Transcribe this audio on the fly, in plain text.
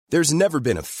There's never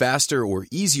been a faster or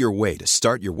easier way to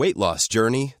start your weight loss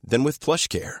journey than with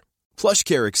PlushCare.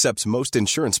 PlushCare accepts most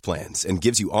insurance plans and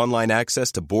gives you online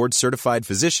access to board-certified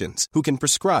physicians who can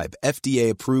prescribe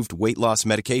FDA-approved weight loss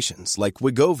medications like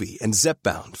Wegovy and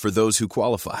Zepbound for those who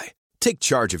qualify. Take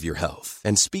charge of your health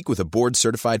and speak with a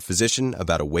board-certified physician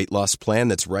about a weight loss plan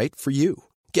that's right for you.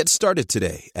 Get started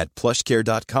today at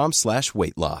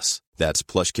plushcare.com/weight-loss. That's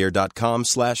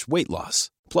plushcare.com/weight-loss.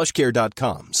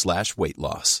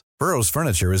 plushcare.com/weight-loss. Burrow's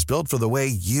furniture is built for the way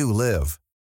you live.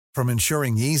 From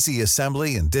ensuring easy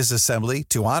assembly and disassembly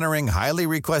to honoring highly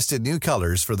requested new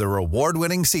colors for their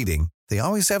award-winning seating, they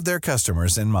always have their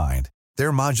customers in mind.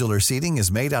 Their modular seating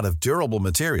is made out of durable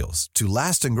materials to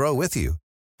last and grow with you.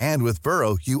 And with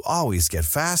Burrow, you always get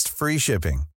fast, free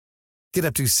shipping. Get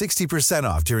up to 60%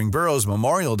 off during Burrow's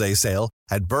Memorial Day sale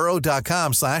at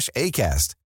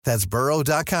burrow.com/ACAST. That's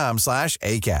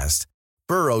burrow.com/ACAST.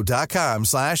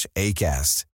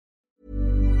 burrow.com/ACAST.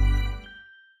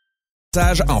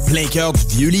 En plein cœur du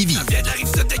vieux Lévis.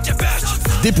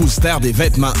 Dépositaire des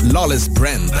vêtements Lawless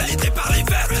Brand.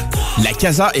 La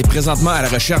Casa est présentement à la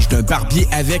recherche d'un barbier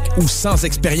avec ou sans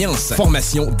expérience.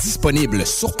 Formation disponible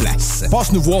sur place.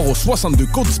 Passe nous voir au 62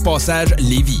 Côte du Passage,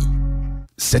 Lévis.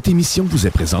 Cette émission vous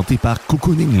est présentée par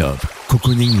Cocooning Love.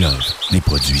 Cocooning Love, les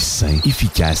produits sains,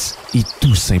 efficaces et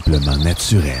tout simplement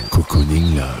naturels.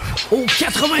 Cocooning Love. Au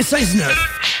 96.9,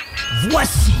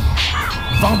 voici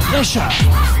Vente fraîcheur.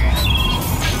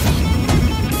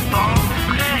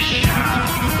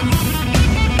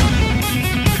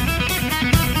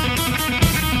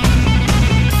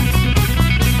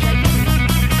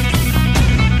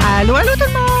 Allô, allô tout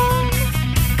le monde!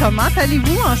 Comment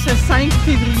allez-vous en ce 5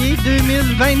 février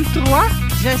 2023?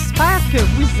 J'espère que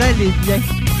vous allez bien.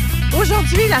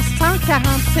 Aujourd'hui, la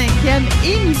 145e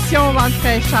émission Vente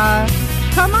fraîcheur.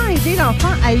 Comment aider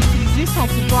l'enfant à utiliser son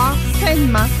pouvoir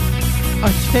sainement?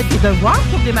 As-tu fait tes devoirs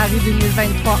pour démarrer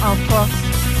 2023 en force?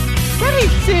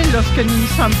 Qu'arrive-t-il lorsque nous ne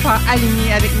sommes pas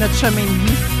alignés avec notre chemin de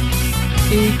vie?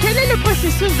 Et quel est le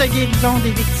processus de guérison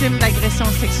des victimes d'agressions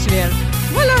sexuelles?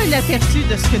 Voilà un aperçu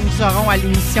de ce que nous aurons à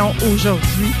l'émission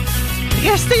aujourd'hui.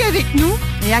 Restez avec nous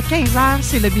et à 15h,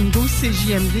 c'est le bingo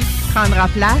CJMD qui prendra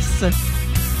place.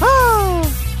 Oh!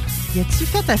 Y a-tu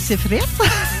fait assez frette?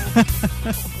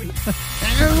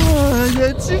 Y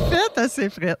a-tu fait assez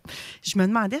frette? Je me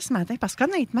demandais ce matin, parce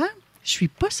qu'honnêtement, je suis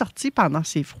pas sortie pendant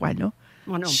ces froids-là.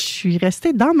 Je suis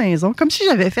restée dans la maison, comme si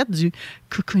j'avais fait du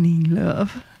Cocooning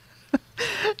Love.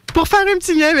 Pour faire un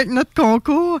petit lien avec notre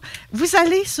concours, vous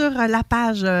allez sur la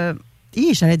page...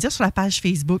 j'allais dire sur la page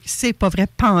Facebook. C'est pas vrai,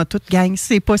 pantoute, gang.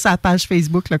 C'est pas sur la page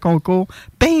Facebook, le concours.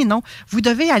 Ben non. Vous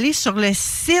devez aller sur le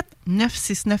site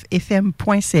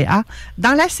 969fm.ca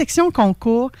dans la section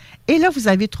concours. Et là, vous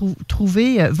avez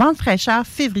trouvé Vente fraîcheur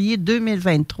février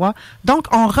 2023. Donc,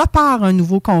 on repart un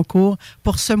nouveau concours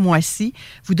pour ce mois-ci.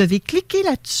 Vous devez cliquer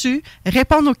là-dessus,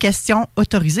 répondre aux questions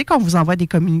autorisées qu'on vous envoie des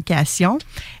communications.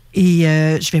 Et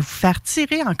je vais vous faire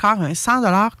tirer encore un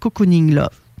 100$ Cocooning Love.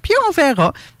 Puis on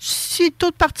verra si le taux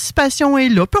de participation est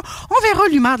là. Puis on verra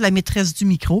l'humeur de la maîtresse du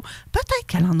micro. Peut-être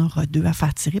qu'elle en aura 2 à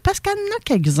faire tirer parce qu'elle en a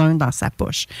quelques-uns dans sa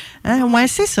poche. Hein? Ouais,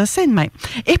 c'est ça, c'est le même.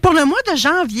 Et pour le mois de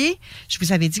janvier, je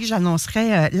vous avais dit que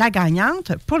j'annoncerais la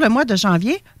gagnante. Pour le mois de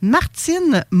janvier,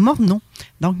 Martine Morneau.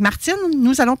 Donc, Martine,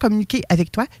 nous allons communiquer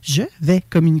avec toi. Je vais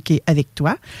communiquer avec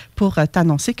toi pour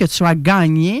t'annoncer que tu as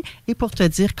gagné et pour te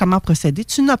dire comment procéder.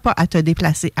 Tu n'as pas à te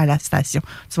déplacer à la station.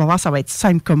 Tu vas voir, ça va être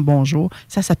simple comme bonjour.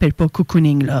 Ça ne s'appelle pas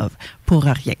Cocooning Love pour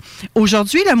rien.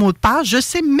 Aujourd'hui, le mot de passe, je ne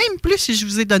sais même plus si je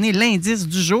vous ai donné l'indice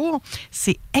du jour,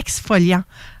 c'est exfoliant.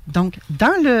 Donc,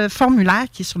 dans le formulaire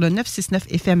qui est sur le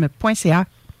 969fm.ca,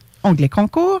 onglet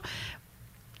concours,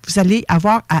 vous allez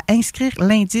avoir à inscrire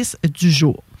l'indice du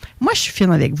jour. Moi, je suis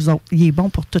fine avec vous autres. Il est bon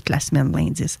pour toute la semaine,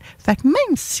 l'indice. Fait que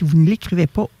même si vous ne l'écrivez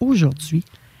pas aujourd'hui,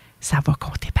 ça va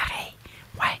compter pareil.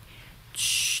 Ouais.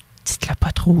 Chut, dites-le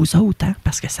pas trop aux autres, hein,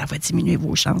 parce que ça va diminuer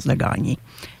vos chances de gagner.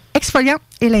 Exfoliant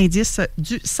est l'indice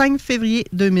du 5 février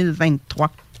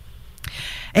 2023.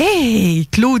 Hey,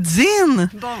 Claudine!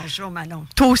 Bonjour, Manon.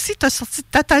 Toi aussi, t'as sorti de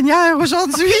ta tanière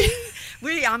aujourd'hui?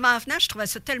 Oui, en m'en venant, je trouvais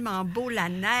ça tellement beau, la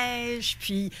neige,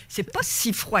 puis c'est pas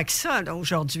si froid que ça, là,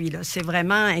 aujourd'hui. Là. C'est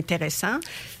vraiment intéressant.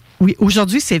 Oui,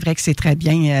 aujourd'hui, c'est vrai que c'est très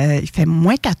bien. Il fait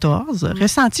moins 14.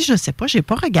 Ressenti, je ne sais pas, je n'ai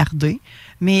pas regardé,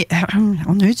 mais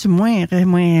on a eu du moins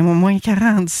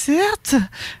 47.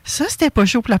 Ça, c'était pas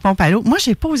chaud pour la pompe à l'eau. Moi,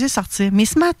 je n'ai pas osé sortir. Mais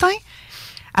ce matin,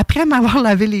 après m'avoir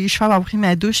lavé les cheveux, avoir pris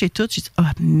ma douche et tout, j'ai dit « Oh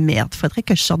merde, il faudrait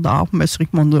que je sorte dehors pour m'assurer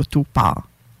que mon auto part. »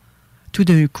 Tout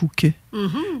d'un coup que.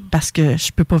 Parce que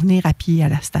je peux pas venir à pied à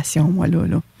la station, moi,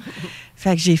 là.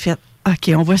 Fait que j'ai fait,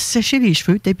 OK, on va sécher les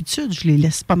cheveux. D'habitude, je les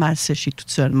laisse pas mal sécher toute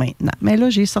seule maintenant. Mais là,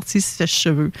 j'ai sorti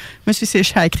sèche-cheveux. Je me suis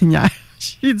séché à la crinière.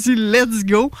 J'ai dit, let's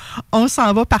go. On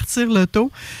s'en va partir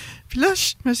l'auto. Puis là,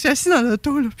 je me suis assise dans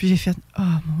l'auto, là, puis j'ai fait, oh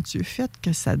mon Dieu, faites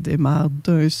que ça démarre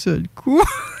d'un seul coup.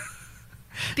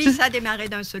 Puis ça a démarré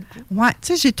d'un seul coup. Ouais,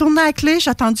 tu sais, j'ai tourné la clé, j'ai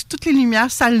attendu toutes les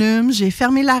lumières s'allument, j'ai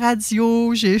fermé la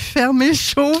radio, j'ai fermé le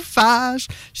chauffage.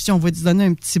 Je dis, on va lui donner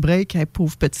un petit break à la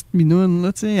pauvre petite minoune,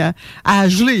 là, tu sais, à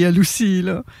geler, elle aussi,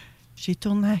 là. J'ai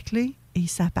tourné la clé et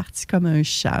ça a parti comme un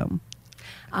charme.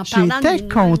 J'étais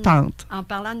contente. En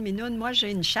parlant de minoune, moi,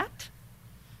 j'ai une chatte.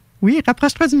 Oui,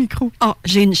 rapproche-toi du micro. Oh,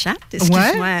 j'ai une chatte,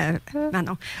 excuse-moi. Ouais.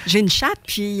 Non. J'ai une chatte,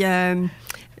 puis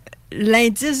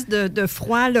l'indice de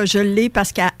froid, là, je l'ai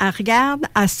parce qu'elle regarde,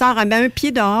 elle sort, elle met un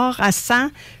pied dehors, elle sent,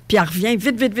 puis elle revient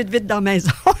vite dans la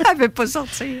maison. Elle ne veut pas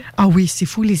sortir. Ah oui, c'est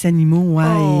fou, les animaux,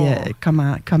 hein, Oh. et,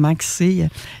 comment que c'est.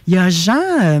 Il y a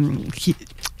Jean qui...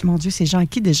 Mon Dieu, c'est Jean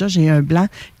qui, déjà, j'ai un blanc,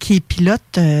 qui est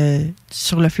pilote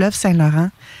sur le fleuve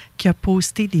Saint-Laurent, qui a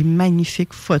posté des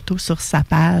magnifiques photos sur sa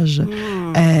page.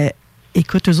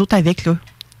 Écoute, eux autres avec, là,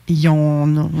 ils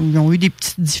ont eu des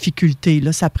petites difficultés.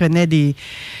 Là. Ça prenait des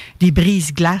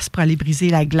brise-glaces pour aller briser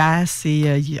la glace.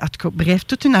 Et, en tout cas, bref,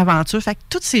 toute une aventure. Fait que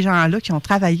tous ces gens-là qui ont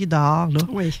travaillé dehors, là,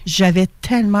 Oui. j'avais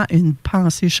tellement une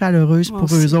pensée chaleureuse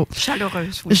pour eux autres.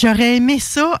 Chaleureuse, oui. J'aurais aimé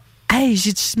ça. Hey,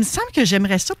 il me semble que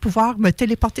j'aimerais ça pouvoir me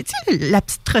téléporter. Tu sais, la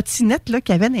petite trottinette là,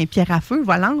 qu'il y avait dans les pierres à feu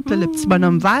volantes, là, le petit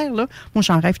bonhomme vert. Là. Moi,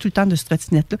 j'en rêve tout le temps de cette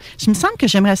trottinette-là. Il me semble que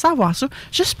j'aimerais ça avoir ça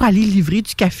juste pour aller livrer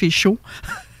du café chaud.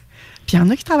 Puis il y en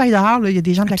a qui travaillent dehors. Là. Il y a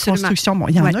des gens de la construction. Bon,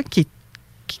 il y en a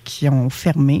qui ont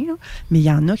fermé, là, mais il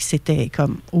y en a qui s'étaient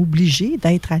comme obligés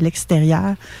d'être à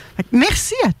l'extérieur. Fait que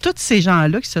merci à tous ces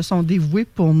gens-là qui se sont dévoués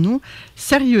pour nous.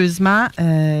 Sérieusement,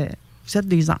 vous êtes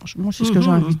des anges. Moi, c'est ce que j'ai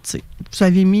envie de dire. Vous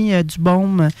avez mis du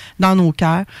baume dans nos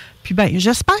cœurs. Puis bien,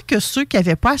 j'espère que ceux qui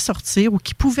n'avaient pas à sortir ou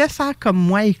qui pouvaient faire comme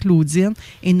moi et Claudine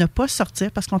et ne pas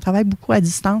sortir, parce qu'on travaille beaucoup à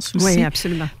distance aussi. Oui,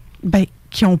 absolument. Bien,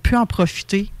 qui ont pu en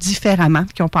profiter différemment,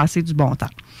 qui ont passé du bon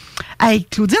temps. Hey,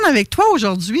 Claudine, avec toi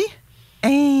aujourd'hui,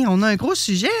 hey, on a un gros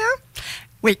sujet, hein?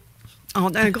 Oui, on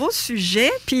a un gros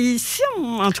sujet, puis si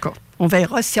en tout cas, on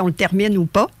verra si on le termine ou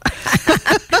pas.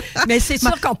 Mais c'est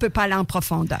sûr qu'on ne peut pas aller en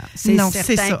profondeur. C'est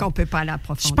certain qu'on ne peut pas aller en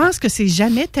profondeur. Je pense que c'est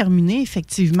jamais terminé,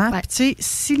 effectivement. Ouais. Puis, tu sais,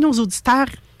 si nos auditeurs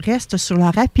restent sur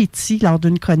leur appétit lors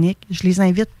d'une chronique, je les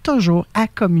invite toujours à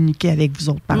communiquer avec vous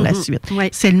autres par la suite. Oui.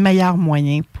 C'est le meilleur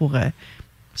moyen pour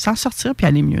s'en sortir puis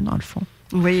aller mieux, dans le fond.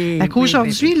 Oui. Fait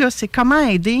qu'aujourd'hui, là, c'est comment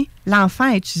aider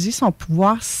l'enfant à utiliser son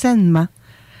pouvoir sainement.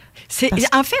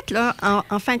 En fait, là,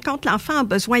 en fin de compte, l'enfant a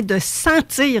besoin de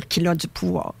sentir qu'il a du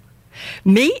pouvoir.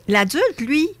 Mais l'adulte,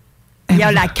 lui, il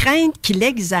a la crainte qu'il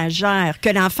exagère, que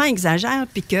l'enfant exagère,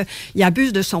 puis qu'il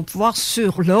abuse de son pouvoir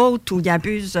sur l'autre, ou il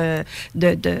abuse,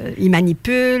 il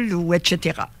manipule, ou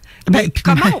etc. Mais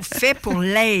comment on fait pour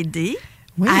l'aider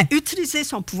à utiliser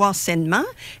son pouvoir sainement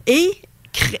et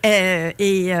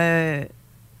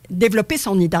développer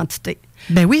son identité?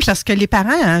 Ben oui, parce que les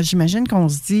parents, hein, j'imagine qu'on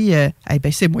se dit,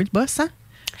 c'est moi le boss, hein?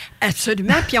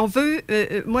 Absolument. Puis on veut,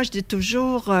 moi je dis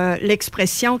toujours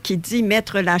l'expression qui dit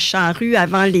mettre la charrue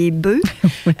avant les bœufs.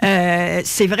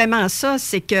 C'est vraiment ça,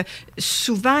 c'est que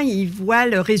souvent ils voient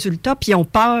le résultat puis ils ont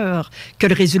peur que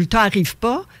le résultat n'arrive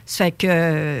pas, ça fait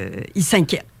qu'ils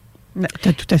s'inquiètent. Tu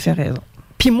as tout à fait raison.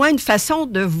 Puis moi, une façon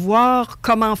de voir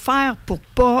comment faire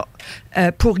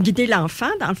pour guider l'enfant,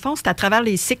 dans le fond, c'est à travers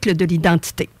les cycles de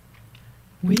l'identité.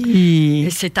 Oui.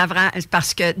 C'est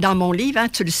parce que dans mon livre, hein,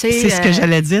 tu le sais... C'est ce que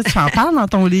j'allais dire, tu en parles dans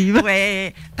ton livre.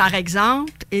 Oui. Par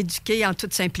exemple, éduquer en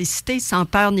toute simplicité, sans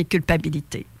peur ni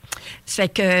culpabilité. Ça fait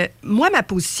que moi, ma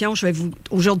position,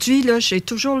 aujourd'hui, là, j'ai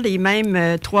toujours les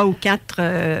mêmes 3 ou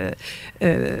 4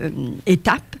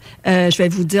 étapes. Je vais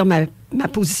vous dire ma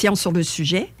position sur le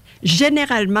sujet.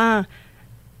 Généralement,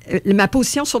 ma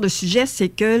position sur le sujet, c'est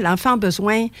que l'enfant a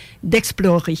besoin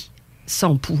d'explorer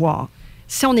son pouvoir.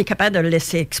 Si on est capable de le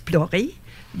laisser explorer,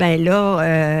 bien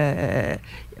là,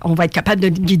 on va être capable de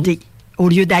le guider au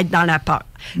lieu d'être dans la peur.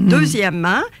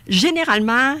 Deuxièmement,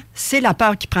 généralement, c'est la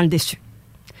peur qui prend le dessus.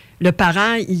 Le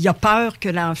parent, il a peur que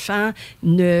l'enfant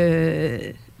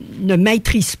ne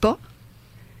maîtrise pas.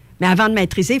 Mais avant de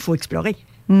maîtriser, il faut explorer.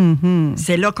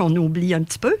 C'est là qu'on oublie un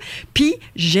petit peu. Puis,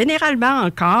 généralement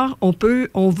encore,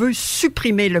 on veut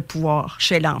supprimer le pouvoir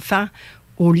chez l'enfant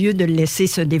au lieu de le laisser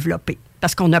se développer.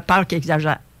 Parce qu'on a peur qu'il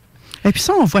exagère. Et puis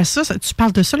ça, on voit ça, tu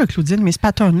parles de ça, là, Claudine, mais ce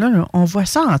pattern-là, on voit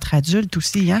ça entre adultes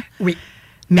aussi, hein? Oui.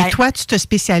 Mais toi, tu te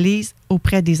spécialises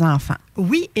auprès des enfants.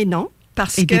 Oui et non,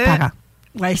 parce et que... des parents.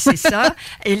 Oui, c'est ça.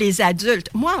 Et les adultes.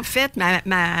 Moi, en fait,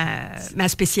 ma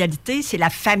spécialité, c'est la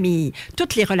famille.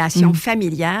 Toutes les relations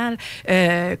familiales,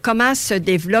 comment se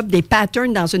développent des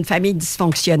patterns dans une famille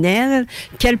dysfonctionnelle,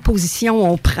 quelle position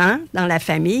on prend dans la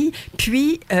famille.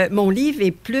 Puis, mon livre,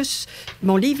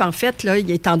 en fait, là,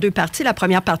 il est en 2 parties. La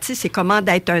première partie, c'est comment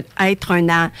être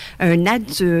un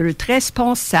adulte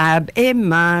responsable,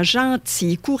 aimant,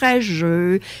 gentil,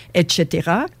 courageux,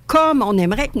 etc., comme on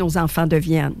aimerait que nos enfants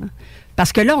deviennent.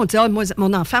 Parce que là, on dit, moi,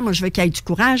 mon enfant, moi, je veux qu'il ait du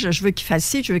courage, je veux qu'il fasse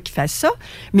ci, je veux qu'il fasse ça.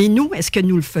 Mais nous, est-ce que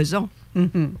nous le faisons?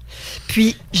 Mm-hmm.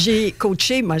 Puis, j'ai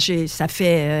coaché, moi, j'ai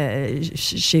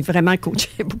vraiment coaché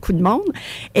beaucoup de monde.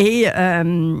 Et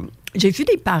j'ai vu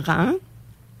des parents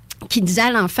qui disaient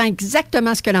à l'enfant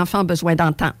exactement ce que l'enfant a besoin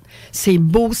d'entendre. C'est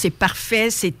beau, c'est parfait,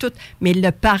 c'est tout. Mais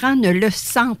le parent ne le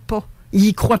sent pas. Il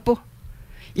y croit pas.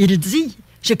 Il dit...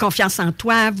 J'ai confiance en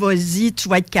toi, vas-y, tu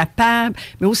vas être capable.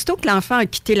 Mais aussitôt que l'enfant a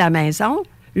quitté la maison,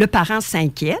 le parent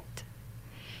s'inquiète.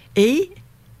 Et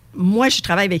moi, je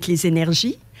travaille avec les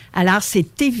énergies. Alors,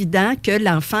 c'est évident que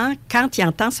l'enfant, quand il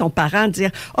entend son parent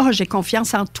dire « Oh, j'ai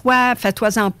confiance en toi,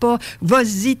 fais-toi-en pas,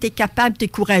 vas-y, t'es capable, t'es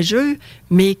courageux »,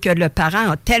 mais que le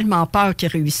parent a tellement peur qu'il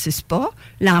ne réussisse pas,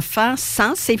 l'enfant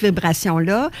sent ces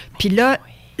vibrations-là, puis là,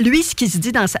 lui, ce qu'il se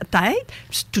dit dans sa tête,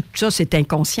 tout ça, c'est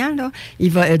inconscient, là. Il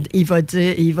va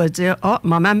dire, « Oh,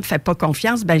 maman ne me fait pas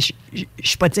confiance, ben je ne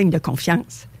suis pas digne de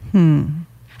confiance. »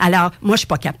 Alors, moi, je ne suis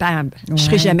pas capable. Je ne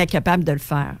serai jamais capable de le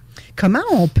faire. Comment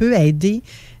on peut aider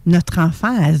notre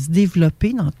enfant à se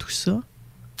développer dans tout ça?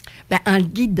 Bien, en le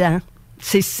guidant.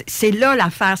 C'est là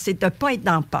l'affaire, c'est de ne pas être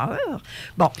dans peur.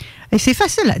 Bon. Et c'est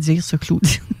facile à dire, ça,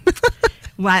 Claudine.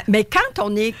 Oui, mais quand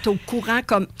on est au courant,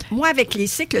 comme moi avec les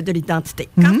cycles de l'identité,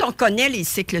 quand on connaît les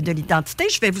cycles de l'identité,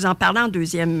 je vais vous en parler en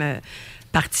deuxième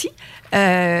partie.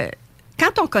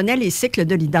 Quand on connaît les cycles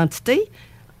de l'identité,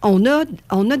 on a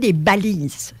des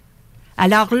balises.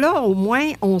 Alors là, au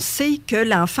moins, on sait que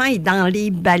l'enfant est dans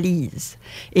les balises.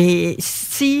 Et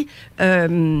si...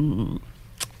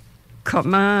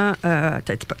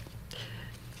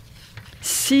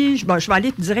 je vais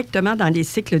aller directement dans les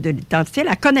cycles de l'identité.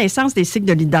 La connaissance des cycles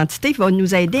de l'identité va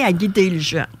nous aider à guider le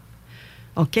jeune.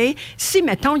 OK? Si,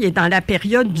 mettons, il est dans la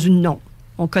période du non,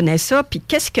 on connaît ça, puis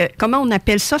comment on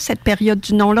appelle ça, cette période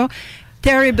du non-là?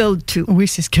 Terrible 2. Oui,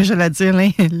 c'est ce que j'allais dire,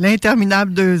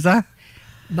 l'interminable 2 ans.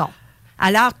 Bon.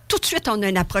 Alors, tout de suite, on a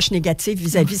une approche négative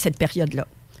vis-à-vis de cette période-là.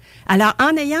 Alors,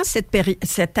 en ayant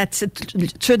cette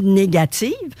attitude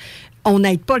négative, on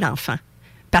n'aide pas l'enfant.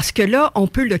 Parce que là, on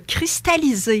peut le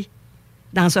cristalliser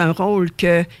dans un rôle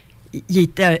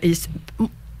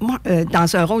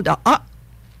dans un rôle de « Ah,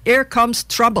 here comes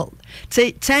trouble ».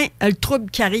 Tiens, le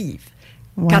trouble qui arrive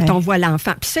quand on voit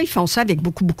l'enfant. Puis ça, ils font ça avec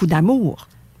beaucoup, beaucoup d'amour.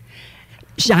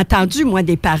 J'ai entendu, moi,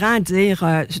 des parents dire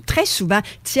très souvent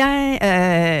 « Tiens,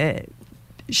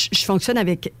 je fonctionne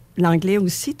avec l'anglais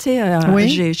aussi, tu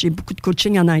sais, j'ai beaucoup de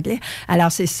coaching en anglais.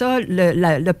 Alors, c'est ça,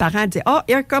 le parent dit « Oh,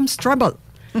 here comes trouble ».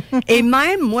 Et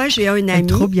même, moi, j'ai un ami... Le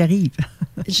trouble y arrive.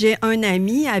 J'ai un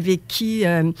ami avec qui...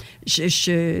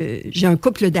 j'ai un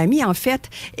couple d'amis, en fait,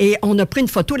 et on a pris une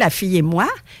photo, la fille et moi,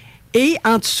 et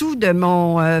en dessous de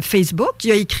mon Facebook,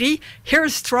 il a écrit «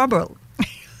 Here's trouble »,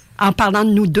 en parlant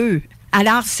de nous deux.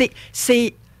 Alors,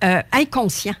 c'est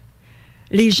inconscient.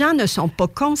 Les gens ne sont pas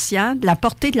conscients de la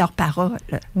portée de leurs paroles.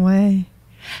 Oui.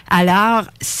 Alors,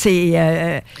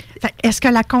 c'est... Est-ce que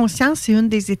la conscience, c'est une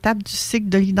des étapes du cycle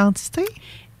de l'identité?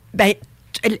 Bien,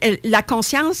 la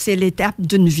conscience, c'est l'étape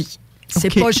d'une vie.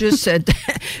 C'est pas juste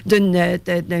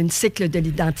d'un cycle de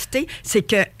l'identité. C'est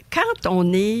que quand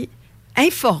on est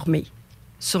informé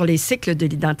sur les cycles de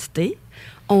l'identité,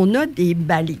 on a des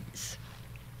balises.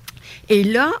 Et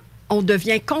là, on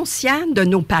devient conscient de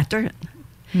nos patterns.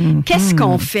 Qu'est-ce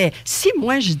qu'on fait? Si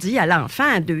moi, je dis à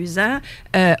l'enfant à 2 ans,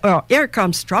 oh, here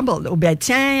comes trouble, oh, ben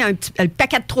tiens, le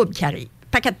paquet de troubles qui arrive.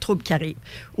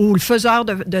 Ou le faiseur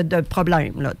de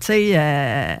problèmes, là, tu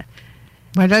sais...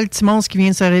 Voilà le petit monstre qui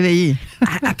vient de se réveiller.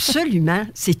 Absolument.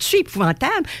 C'est-tu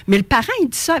épouvantable? Mais le parent, il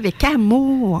dit ça avec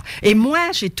amour. Et moi,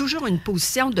 j'ai toujours une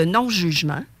position de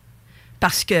non-jugement,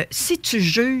 parce que si tu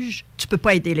juges, tu peux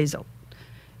pas aider les autres.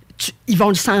 Ils vont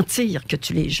le sentir que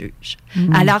tu les juges.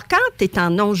 Alors, quand tu es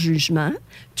en non-jugement,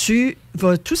 tu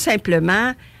vas tout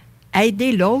simplement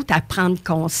aider l'autre à prendre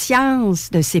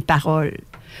conscience de ses paroles.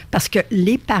 Parce que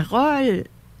les paroles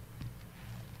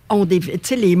ont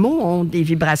les mots ont des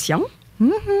vibrations.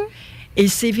 Et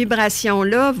ces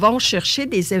vibrations-là vont chercher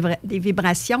des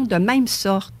vibrations de même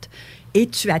sorte. Et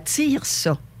tu attires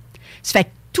ça. Ça fait que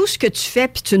tout ce que tu fais,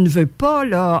 puis tu ne veux pas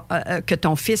là, que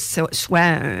ton fils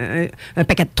soit un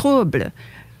paquet de troubles.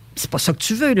 C'est pas ça que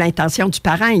tu veux. L'intention du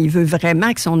parent, il veut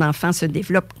vraiment que son enfant se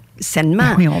développe sainement.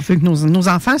 Ben oui, on veut que nos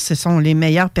enfants, ce sont les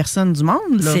meilleures personnes du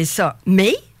monde. Là. C'est ça.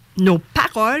 Mais nos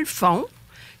paroles font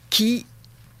qu'ils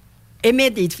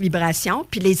émettent des vibrations,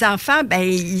 puis les enfants, ben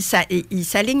ils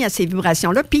s'alignent à ces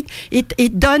vibrations-là, puis ils te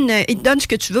donnent ce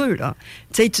que tu veux, là.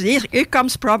 Tu sais, tu dis, here comes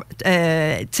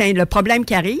le problème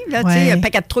qui arrive, là, tu sais, un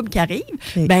paquet de troubles qui arrive,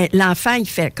 ben l'enfant, il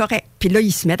fait correct. Puis là,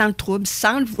 il se met dans le trouble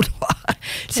sans le vouloir.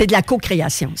 C'est de la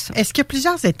co-création, ça. Est-ce qu'il y a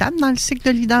plusieurs étapes dans le cycle de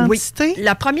l'identité? Oui.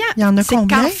 La première, il y en a c'est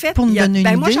combien, qu'en fait, pour nous donner une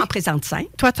idée? Moi, j'en présente 5.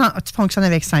 Toi, tu fonctionnes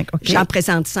avec 5, OK. J'en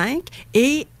présente 5,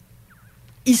 et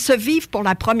ils se vivent pour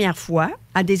la première fois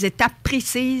à des étapes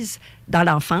précises dans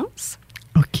l'enfance.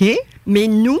 OK. Mais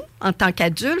nous, en tant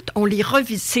qu'adultes, on les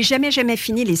revisite. C'est jamais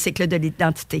fini, les cycles de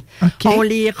l'identité. OK. On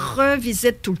les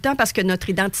revisite tout le temps parce que notre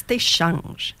identité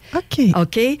change. OK.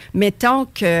 OK? Mettons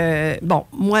que,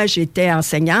 moi, j'étais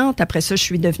enseignante. Après ça, je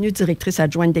suis devenue directrice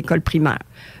adjointe d'école primaire.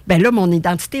 Bien là, mon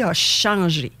identité a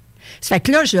changé. Ça fait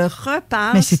que là, je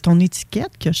repasse... Mais c'est ton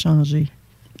étiquette qui a changé.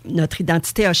 Notre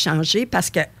identité a changé parce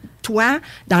que toi,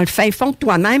 dans le fin fond de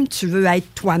toi-même, tu veux être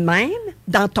toi-même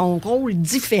dans ton rôle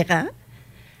différent.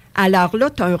 Alors là,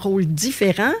 tu as un rôle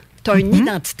différent, tu as une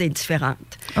identité différente.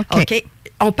 OK?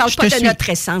 On ne parle pas de notre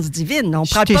essence divine, on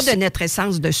ne parle pas de notre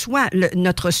essence de soi,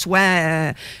 notre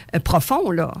soi profond,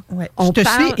 là. Ouais. Je te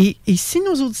suis. Et si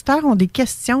nos auditeurs ont des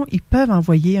questions, ils peuvent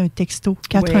envoyer un texto.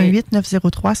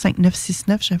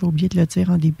 418-903-5969. J'avais oublié de le dire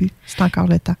en début. C'est encore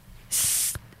le temps.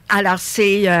 Alors,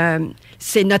 c'est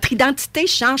notre identité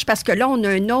change parce que là, on a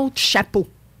un autre chapeau.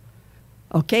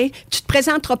 OK? Tu ne te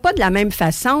présenteras pas de la même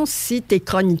façon si tu es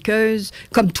chroniqueuse,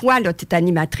 comme toi, là, tu es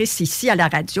animatrice ici à la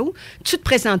radio. Tu ne te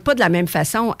présentes pas de la même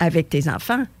façon avec tes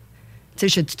enfants. Tu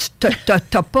sais, tu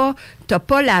n'as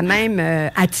pas la même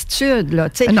attitude, là.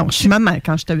 Non, je suis maman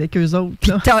quand je suis avec eux autres.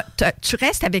 Là. Tu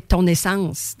restes avec ton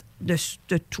essence de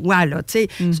toi, là. Tu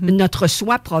sais, notre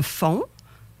soi profond,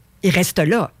 il reste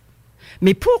là.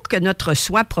 Mais pour que notre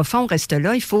soi profond reste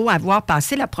là, il faut avoir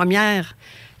passé le premier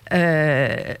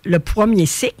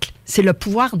cycle, c'est le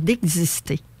pouvoir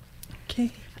d'exister.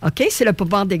 OK? C'est le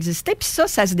pouvoir d'exister. Puis ça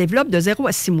se développe de 0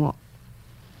 à 6 mois.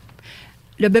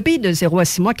 Le bébé de 0 à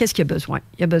 6 mois, qu'est-ce qu'il a besoin?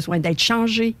 Il a besoin d'être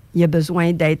changé, il a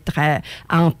besoin d'être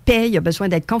en paix, il a besoin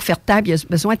d'être confortable, il a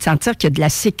besoin de sentir qu'il y a de la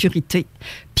sécurité,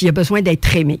 puis il a besoin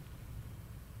d'être aimé.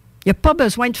 Il n'a pas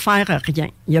besoin de faire rien.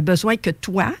 Il a besoin que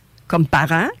toi, comme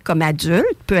parent, comme adulte,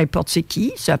 peu importe c'est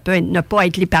qui, ça peut ne pas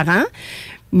être les parents,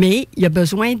 mais il a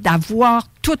besoin d'avoir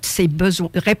tous ses besoins,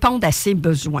 répondre à ses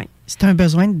besoins. C'est un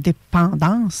besoin de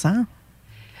dépendance, hein?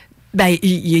 Bien,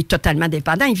 il est totalement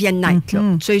dépendant. Il vient de naître, là.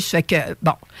 Tu sais, ça fait que,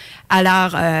 bon.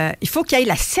 Alors, il faut qu'il y ait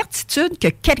la certitude que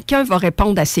quelqu'un va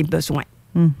répondre à ses besoins.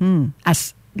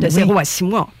 De 0 à 6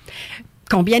 mois.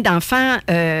 Combien d'enfants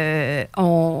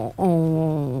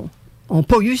ont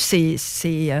pas eu ces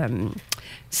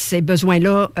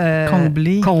besoins-là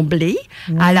comblés?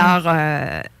 Ouais. Alors,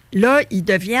 là, ils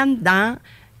deviennent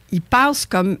ils passent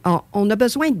comme... On a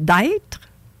besoin d'être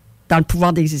dans le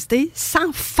pouvoir d'exister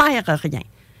sans faire rien.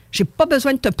 J'ai pas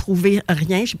besoin de te prouver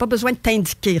rien. J'ai pas besoin de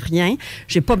t'indiquer rien.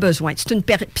 J'ai pas besoin.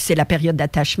 Puis c'est la période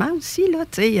d'attachement aussi, là,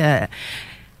 tu sais.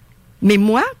 Mais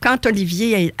moi, quand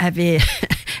Olivier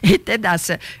était dans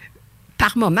ce...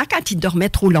 Par moment, quand il dormait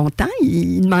trop longtemps,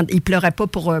 il pleurait pas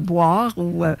pour boire.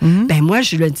 Ben moi,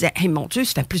 je lui disais, hey, mon Dieu,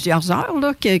 ça fait plusieurs heures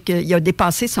là, qu'il a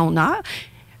dépassé son heure.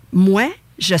 Moi,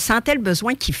 je sentais le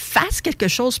besoin qu'il fasse quelque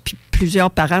chose, puis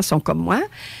plusieurs parents sont comme moi.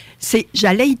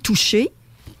 J'allais y toucher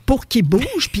pour qu'il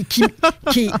bouge, puis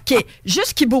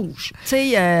juste qu'il bouge. Tu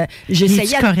sais, j'essayais...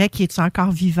 Il est correct? Il est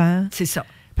encore vivant? C'est ça.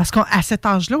 Parce qu'à cet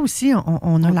âge-là aussi,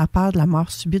 on a la peur de la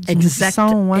mort subite du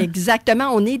nourrisson. Hein? Exactement.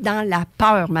 On est dans la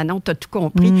peur, Manon, tu as tout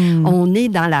compris. On est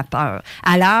dans la peur.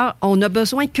 Alors, on a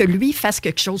besoin que lui fasse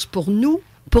quelque chose pour nous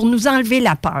enlever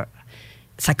la peur.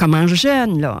 Ça commence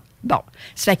jeune, là. Bon.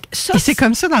 Ça fait que ça, et c'est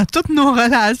comme ça dans toutes nos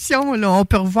relations, là. On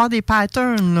peut revoir des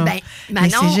patterns, là. Ben,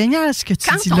 Manon, mais c'est génial ce que tu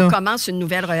dis là. Quand on commence une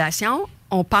nouvelle relation,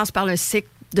 on passe par le cycle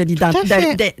de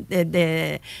l'identité,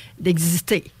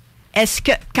 d'exister. Est-ce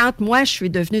que, quand moi, je suis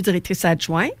devenue directrice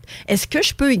adjointe, est-ce que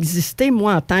je peux exister,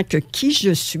 moi, en tant que qui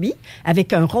je suis,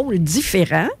 avec un rôle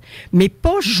différent, mais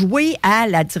pas jouer à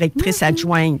la directrice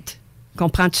adjointe?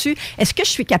 Comprends-tu? Est-ce que je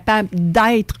suis capable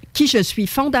d'être qui je suis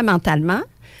fondamentalement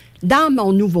dans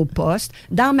mon nouveau poste,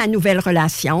 dans ma nouvelle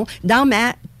relation,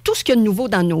 tout ce qu'il y a de nouveau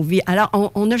dans nos vies?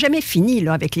 Alors, on n'a jamais fini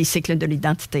là, avec les cycles de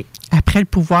l'identité. Après le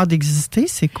pouvoir d'exister,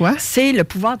 c'est quoi? C'est le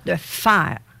pouvoir de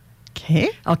faire.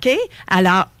 OK?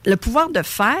 Alors, le pouvoir de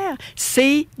faire,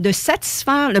 c'est de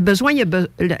satisfaire le besoin.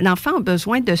 L'enfant a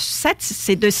besoin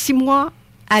c'est de 6 mois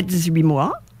à 18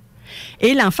 mois.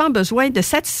 Et l'enfant a besoin de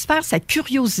satisfaire sa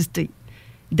curiosité.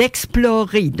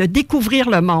 d'explorer, de découvrir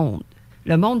le monde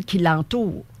qui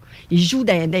l'entoure. Il joue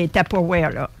dans des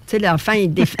Tupperware, là. Tu sais, l'enfant,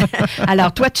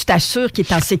 Alors, toi, tu t'assures qu'il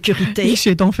est en sécurité.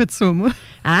 J'ai donc fait ça, moi.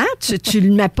 Hein? Tu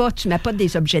ne mets pas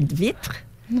des objets de vitre.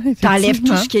 Tu enlèves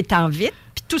tout ce qui est en vitre,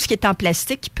 puis tout ce qui est en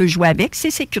plastique qui peut jouer avec,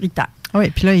 c'est sécuritaire. Oui,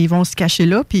 puis là, ils vont se cacher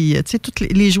là, puis tu sais, tous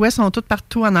les jouets sont tous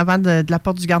partout en avant de la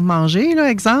porte du garde-manger, là,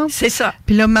 exemple. C'est ça.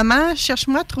 Puis là, maman,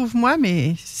 cherche-moi, trouve-moi,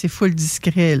 mais c'est full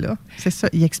discret, là. C'est ça,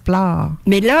 ils explorent.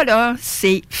 Mais là,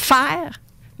 c'est faire,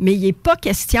 mais il n'est pas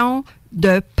question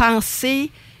de penser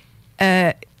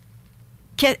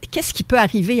qu'est-ce qui peut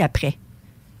arriver après.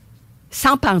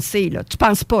 Sans penser, là. Tu ne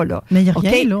penses pas, là. Mais il n'y a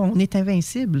rien, là. On est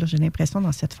invincible, là, j'ai l'impression,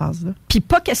 dans cette phase-là. Puis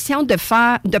pas question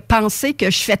de penser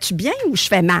que je fais-tu bien ou je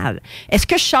fais mal. Est-ce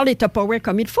que je sors les Tupperware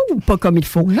comme il faut ou pas comme il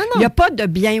faut? Non. Il n'y a pas de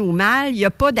bien ou mal, il n'y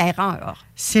a pas d'erreur.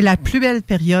 C'est la plus belle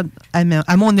période,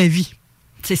 à mon avis.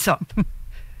 C'est ça.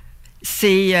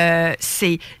 C'est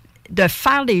de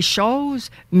faire les choses,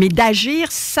 mais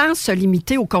d'agir sans se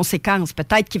limiter aux conséquences.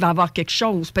 Peut-être qu'il va y avoir quelque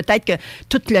chose. Peut-être que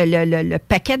tout le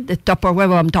paquet de Tupperware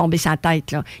va me tomber sur la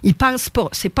tête. Là. Ils ne pensent pas.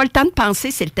 C'est pas le temps de penser,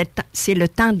 c'est le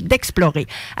temps d'explorer.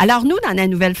 Alors, nous, dans la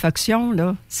nouvelle fonction,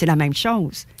 là, c'est la même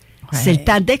chose. Ouais. C'est le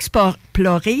temps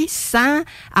d'explorer sans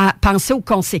penser aux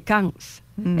conséquences.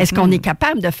 Mm-hmm. Est-ce qu'on est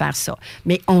capable de faire ça?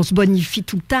 Mais on se bonifie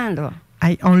tout le temps, là.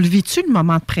 Hey, on le vit-tu, le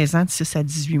moment présent de 6 à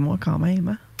 18 mois, quand même?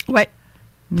 Hein? Oui.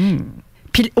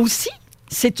 Puis aussi,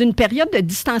 c'est une période de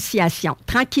distanciation.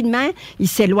 Tranquillement, il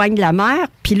s'éloigne de la mère,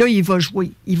 puis là, il va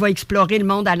jouer. Il va explorer le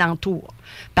monde alentour.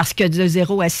 Parce que de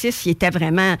 0 à 6, il était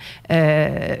vraiment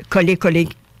collé,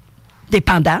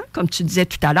 dépendant, comme tu disais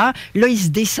tout à l'heure. Là, il se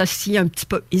dissocie un petit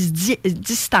peu.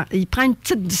 Il prend une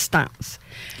petite distance.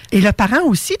 Et le parent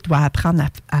aussi doit apprendre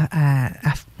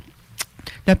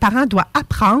le parent doit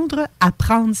apprendre à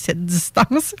prendre cette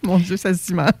distance. Mon Dieu, ça se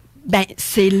dit mal. Bien,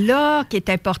 c'est là qu'il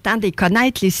est important de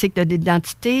connaître les cycles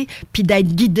d'identité puis d'être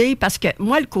guidé parce que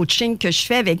moi, le coaching que je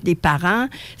fais avec des parents,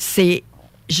 c'est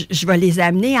je vais les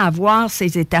amener à voir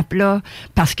ces étapes-là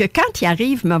parce que quand ils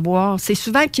arrivent me voir, c'est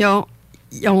souvent qu'ils ont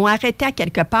arrêté à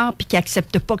quelque part puis qu'ils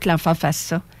n'acceptent pas que l'enfant fasse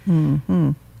ça.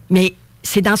 Mm-hmm. Mais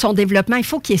c'est dans son développement, il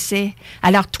faut qu'il essaie.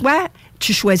 Alors toi,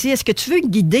 tu choisis, est-ce que tu veux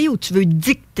guider ou tu veux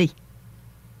dicter?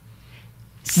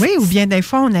 Oui, ou bien des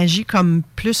fois, on agit comme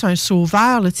plus un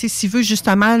sauveur. Là. S'il veut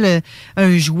justement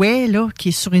un jouet là, qui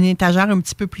est sur une étagère un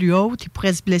petit peu plus haute, il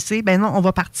pourrait se blesser. Ben non, on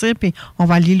va partir puis on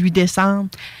va aller lui descendre.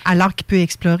 Alors qu'il peut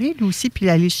explorer lui aussi puis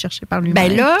aller le chercher par lui-même.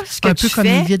 Ben là, ce que un tu peu comme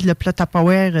il vide le plat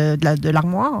Tupperware de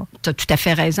l'armoire. Tu as tout à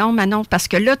fait raison, Manon, parce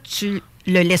que là, tu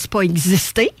le laisses pas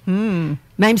exister.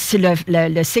 Même si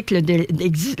le cycle,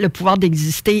 le pouvoir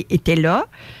d'exister était là.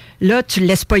 Là, tu ne le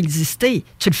laisses pas exister.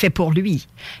 Tu le fais pour lui.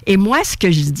 Et moi, ce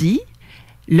que je dis,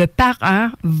 le parent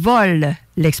vole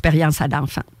l'expérience à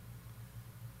l'enfant.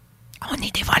 On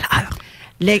est des voleurs.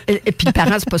 Et puis le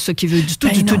parent, c'est pas ça qu'il veut du tout,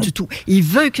 du tout. Il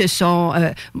veut que son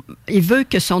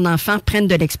enfant prenne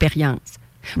de l'expérience.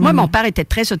 Moi, mon père était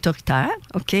très autoritaire,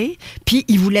 OK? Puis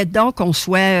il voulait donc qu'on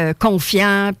soit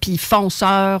confiant, puis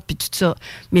fonceur, puis tout ça.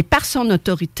 Mais par son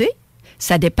autorité,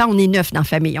 ça dépend, on est 9 dans la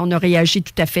famille. On a réagi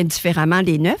tout à fait différemment,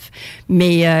 les 9.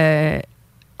 Mais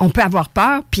on peut avoir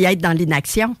peur puis être dans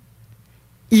l'inaction.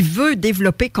 Il veut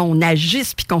développer qu'on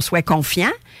agisse puis qu'on soit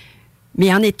confiant,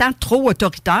 mais en étant trop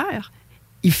autoritaire,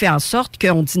 il fait en sorte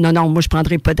qu'on dit non, moi, je ne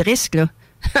prendrai pas de risque, là.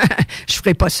 Je ne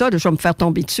ferai pas ça, là, je vais me faire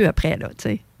tomber dessus après, là, tu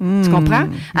sais. Tu comprends?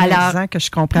 Alors, que je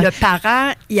comprends. Le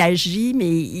parent, il agit,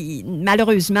 mais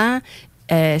malheureusement,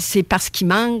 c'est parce qu'il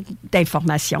manque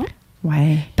d'informations.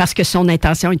 Ouais. Parce que son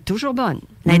intention est toujours bonne.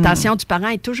 L'intention du parent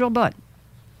est toujours bonne.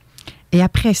 Et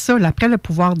après ça, après le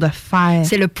pouvoir de faire...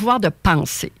 C'est le pouvoir de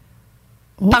penser.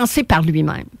 Penser par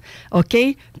lui-même. OK?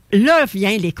 Là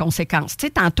viennent les conséquences. Tu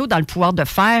sais, tantôt, dans le pouvoir de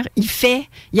faire, il fait,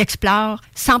 il explore,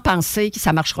 sans penser que ça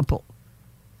ne marchera pas.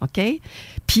 OK?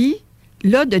 Puis,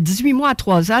 là, de 18 mois à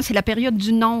 3 ans, c'est la période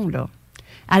du non, là.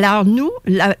 Alors, nous,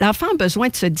 l'enfant a besoin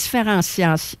de se différencier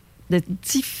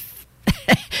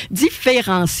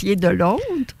de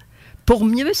l'autre pour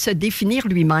mieux se définir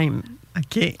lui-même.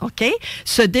 OK?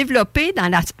 Se développer dans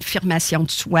l'affirmation de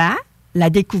soi,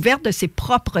 la découverte de ses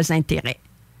propres intérêts.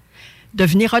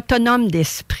 Devenir autonome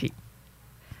d'esprit.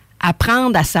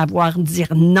 Apprendre à savoir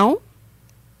dire non.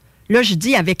 Là, je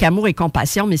dis avec amour et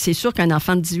compassion, mais c'est sûr qu'un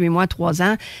enfant de 18 mois, 3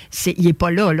 ans, il n'est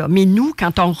pas là. Mais nous,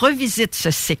 quand on revisite ce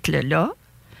cycle-là,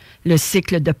 le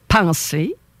cycle de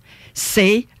pensée,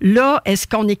 c'est là, est-ce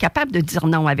qu'on est capable de dire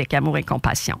non avec amour et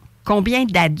compassion? Combien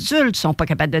d'adultes ne sont pas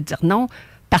capables de dire non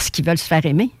parce qu'ils veulent se faire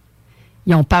aimer?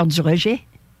 Ils ont peur du rejet.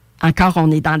 Encore, on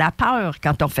est dans la peur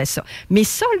quand on fait ça. Mais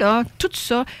ça, là, tout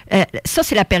ça, ça,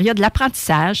 c'est la période de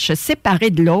l'apprentissage, se séparer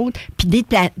de l'autre, puis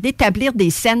d'établir des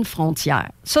saines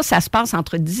frontières. Ça se passe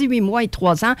entre 18 mois et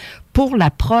 3 ans pour la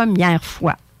première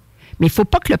fois. Mais il ne faut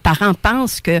pas que le parent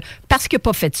pense que, parce qu'il n'a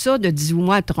pas fait ça de 18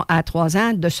 mois à 3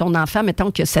 ans de son enfant, mettons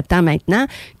qu'il a 7 ans maintenant,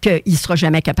 qu'il ne sera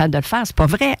jamais capable de le faire. C'est pas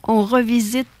vrai. On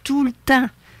revisite tout le temps.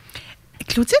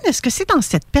 Claudine, est-ce que c'est dans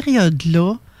cette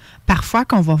période-là, parfois,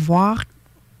 qu'on va voir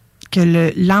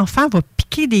que l'enfant va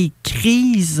piquer des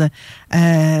crises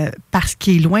parce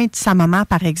qu'il est loin de sa maman,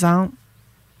 par exemple?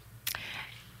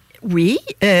 Oui.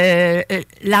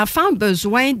 L'enfant a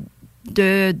besoin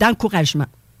d'encouragement.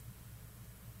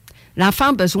 L'enfant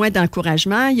a besoin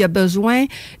d'encouragement, il a besoin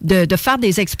de faire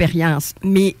des expériences.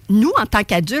 Mais nous, en tant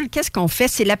qu'adultes, qu'est-ce qu'on fait?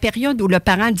 C'est la période où le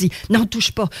parent dit « Non,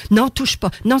 touche pas, non,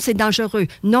 c'est dangereux,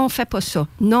 non, fais pas ça,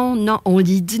 non, non. » On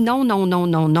lui dit non,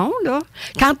 là.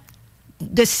 Quand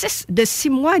de 6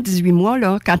 mois à 18 mois,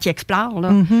 là, quand il explore,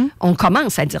 là, on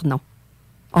commence à dire non.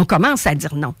 On commence à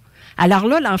dire non. Alors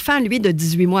là, l'enfant, lui, de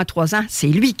 18 mois à 3 ans, c'est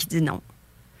lui qui dit non.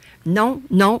 Non,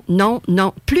 non, non,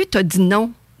 non. Plus tu as dit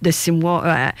non de 6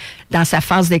 mois dans sa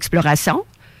phase d'exploration,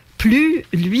 plus,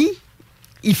 lui,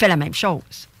 il fait la même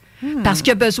chose. Parce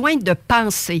qu'il a besoin de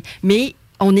penser. Mais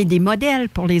on est des modèles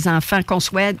pour les enfants, qu'on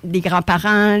soit des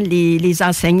grands-parents, les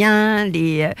enseignants,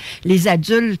 les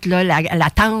adultes, là, la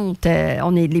tante.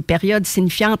 On est les périodes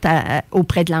signifiantes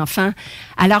auprès de l'enfant.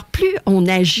 Alors, plus on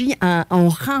agit, on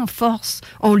renforce,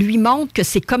 on lui montre que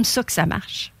c'est comme ça que ça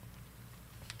marche.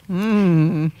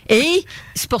 Et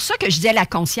c'est pour ça que je disais la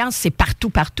conscience, c'est partout,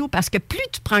 parce que plus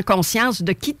tu prends conscience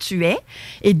de qui tu es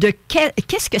et de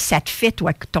qu'est-ce que ça te fait,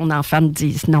 toi, que ton enfant te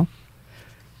dise non.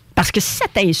 Parce que si ça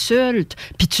t'insulte,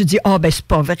 puis tu dis « Ah, ben c'est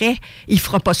pas vrai, il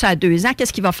fera pas ça à 2 ans,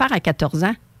 qu'est-ce qu'il va faire à 14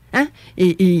 ans? Hein?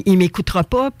 Et il m'écoutera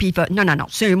pas, puis il va... Non,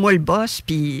 c'est moi le boss,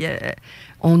 puis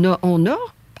on a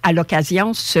à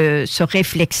l'occasion ce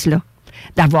réflexe-là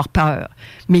d'avoir peur.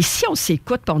 Mais si on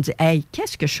s'écoute et on dit « Hey,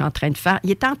 qu'est-ce que je suis en train de faire? » Il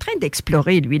est en train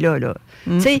d'explorer, lui, là.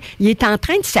 Tu sais, il est en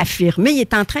train de s'affirmer, il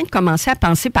est en train de commencer à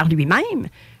penser par lui-même.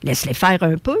 Laisse-les faire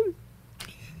un peu. Tu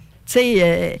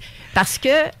sais, parce que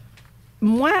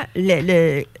moi,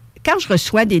 quand je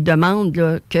reçois des demandes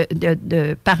là,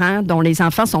 de parents dont les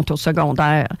enfants sont au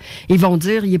secondaire, ils vont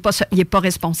dire il est pas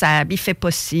responsable, il fait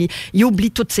pas ci, il oublie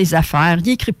toutes ses affaires, il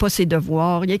écrit pas ses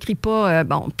devoirs, il écrit pas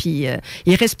puis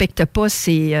il respecte pas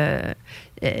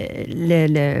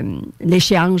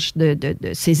l'échéance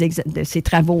de ses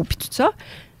travaux puis tout ça.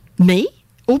 Mais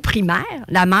au primaire,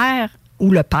 la mère ou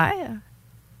le père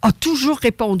a toujours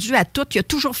répondu à tout, il a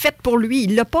toujours fait pour lui,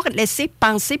 il l'a pas laissé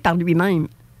penser par lui-même.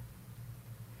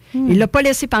 Il ne l'a pas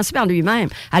laissé penser par lui-même.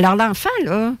 Alors, l'enfant,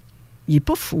 là, il n'est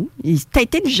pas fou. Il est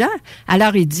intelligent.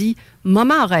 Alors, il dit,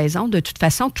 maman a raison. De toute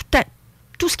façon,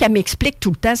 tout ce qu'elle m'explique tout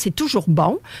le temps, c'est toujours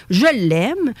bon. Je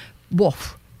l'aime. Bon,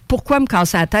 pourquoi me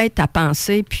casser la tête à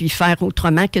penser puis faire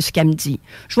autrement que ce qu'elle me dit?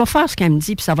 Je vais faire ce qu'elle me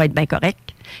dit, puis ça va être bien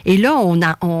correct. Et là,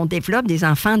 on développe des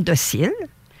enfants dociles.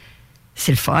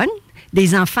 C'est le fun.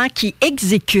 Des enfants qui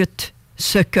exécutent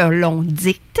ce que l'on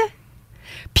dicte.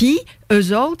 Puis,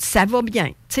 eux autres, ça va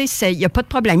bien. Tu sais, il n'y a pas de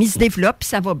problème. Ils se développent, puis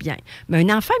ça va bien. Mais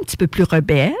un enfant un petit peu plus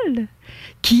rebelle,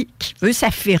 qui veut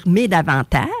s'affirmer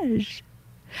davantage,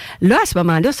 là, à ce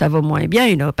moment-là, ça va moins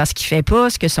bien, là, parce qu'il ne fait pas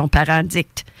ce que son parent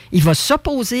dicte. Il va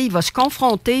s'opposer, il va se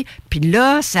confronter, puis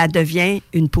là, ça devient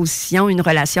une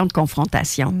relation de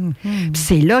confrontation. Puis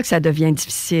c'est là que ça devient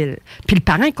difficile. Puis le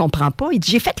parent ne comprend pas. Il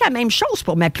dit, j'ai fait la même chose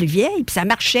pour ma plus vieille, puis ça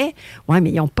marchait. Oui,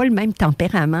 mais ils n'ont pas le même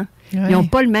tempérament. Ouais. Ils n'ont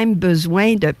pas le même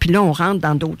besoin de... Puis là, on rentre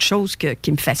dans d'autres choses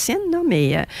qui me fascinent, là,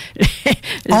 mais...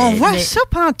 on voit ça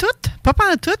pantoute. Pas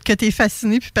pantoute que tu es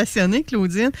fascinée puis passionnée,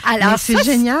 Claudine. Alors, c'est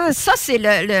génial. Ça, c'est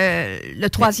le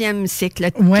 3e cycle. Le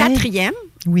 4e...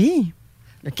 Oui.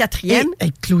 Le 4e,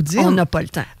 Claudine, on n'a pas le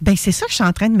temps. Bien, c'est ça que je suis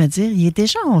en train de me dire. Il est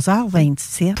déjà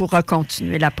 11h27. On pourra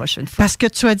continuer la prochaine fois. Parce que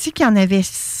tu as dit qu'il y en avait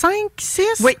 5, 6?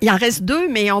 Oui, il en reste 2,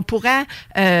 mais on pourra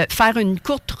faire une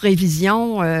courte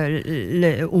révision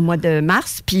au mois de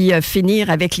mars, puis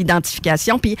finir avec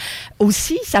l'identification. Puis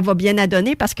aussi, ça va bien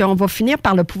adonner parce qu'on va finir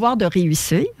par le pouvoir de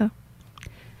réussir.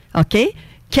 OK?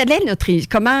 Quelle est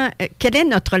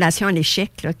notre relation à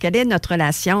l'échec? Là? Quelle est notre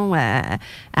relation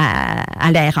à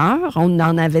l'erreur? On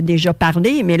en avait déjà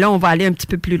parlé, mais là, on va aller un petit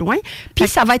peu plus loin. Puis,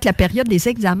 ça va être la période des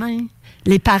examens.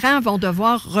 Les parents vont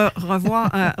devoir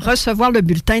recevoir le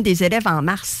bulletin des élèves en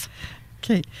mars.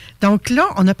 OK. Donc là,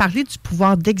 on a parlé du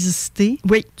pouvoir d'exister,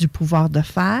 du pouvoir de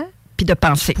faire, puis de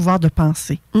penser. Du pouvoir de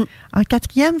penser. En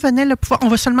 4e venait le pouvoir, on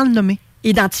va seulement le nommer.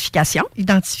 Identification.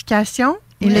 Identification.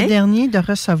 Et le dernier, de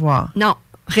recevoir. Non.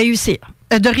 Réussir.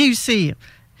 De réussir.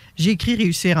 J'ai écrit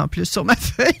réussir en plus sur ma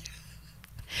feuille.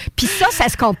 Puis ça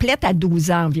se complète à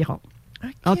 12 ans environ.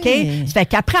 OK? Ça fait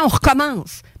qu'après, on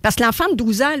recommence. Parce que l'enfant de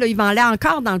 12 ans, là, il va aller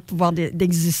encore dans le pouvoir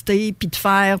d'exister, puis de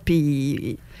faire,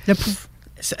 puis...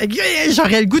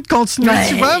 J'aurais le goût de continuer,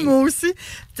 tu vois, moi aussi.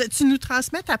 Tu nous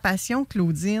transmets ta passion,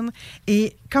 Claudine.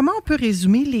 Et comment on peut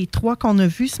résumer les 3 qu'on a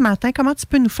vus ce matin? Comment tu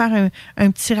peux nous faire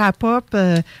un petit wrap-up?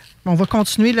 On va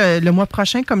continuer le mois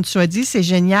prochain, comme tu as dit. C'est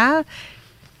génial.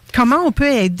 Comment on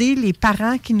peut aider les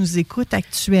parents qui nous écoutent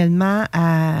actuellement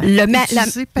à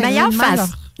utiliser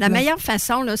la meilleure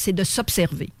façon, là, c'est de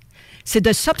s'observer. C'est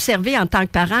de s'observer en tant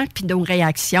que parent, puis nos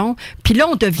réactions. Puis là,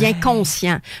 on devient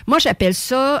conscient. Moi, j'appelle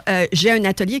ça, j'ai un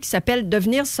atelier qui s'appelle «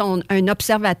 Devenir un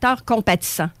observateur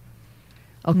compatissant ».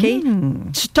 OK?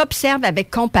 Tu t'observes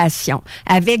avec compassion,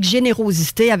 avec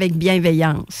générosité, avec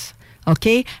bienveillance. OK?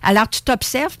 Alors, tu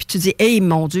t'observes, puis tu dis « Hey,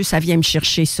 mon Dieu, ça vient me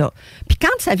chercher ça ». Puis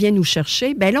quand ça vient nous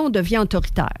chercher, bien là, on devient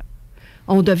autoritaire.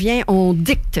 On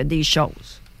dicte des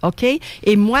choses. OK?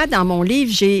 Et moi, dans mon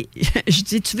livre, je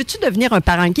dis, tu veux-tu devenir un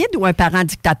parent guide ou un parent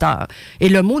dictateur? Et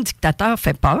le mot dictateur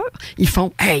fait peur. Ils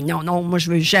font, hey, non, moi,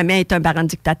 je veux jamais être un parent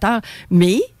dictateur.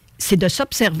 Mais c'est de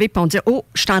s'observer et on dit, oh,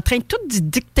 je suis en train de tout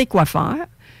dicter quoi faire.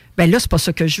 Bien là, c'est pas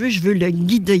ça que je veux le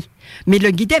guider. Mais le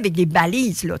guider avec des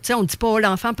balises, là. Tu sais, on ne dit pas, oh,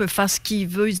 l'enfant peut faire ce qu'il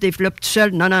veut, il se développe tout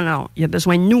seul. Non. Il a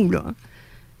besoin de nous, là.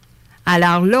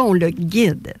 Alors là, on le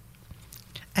guide.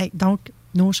 Hey, donc,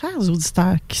 nos chers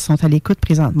auditeurs qui sont à l'écoute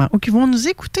présentement ou qui vont nous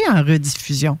écouter en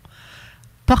rediffusion,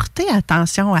 portez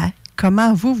attention à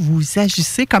comment vous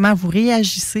agissez, comment vous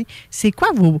réagissez. C'est quoi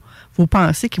vos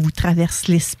pensées qui vous traversent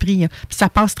l'esprit? Puis ça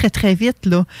passe très, très vite,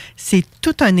 là. C'est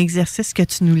tout un exercice que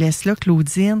tu nous laisses là,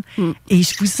 Claudine. Et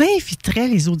je vous inviterai,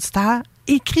 les auditeurs,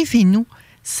 écrivez-nous.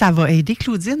 Ça va aider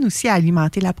Claudine aussi à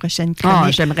alimenter la prochaine chronique. Ah,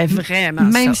 j'aimerais vraiment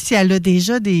Même ça. si elle a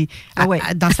déjà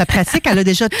dans sa pratique, elle a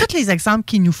déjà tous les exemples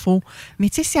qu'il nous faut. Mais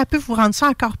tu sais, si elle peut vous rendre ça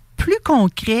encore plus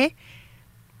concret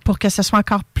pour que ce soit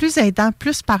encore plus aidant,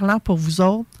 plus parlant pour vous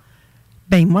autres,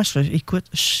 ben moi, je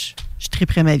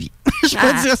triperais ma vie. Je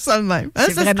peux dire ça de même.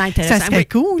 C'est vraiment intéressant. Ça serait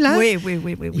cool, hein? Oui,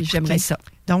 j'aimerais ça.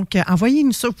 Donc,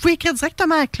 envoyez-nous ça. Vous pouvez écrire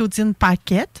directement à Claudine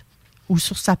Paquette ou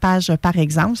sur sa page, par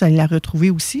exemple. Vous allez la retrouver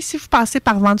aussi. Si vous passez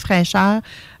par Vente fraîcheur,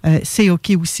 c'est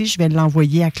OK aussi. Je vais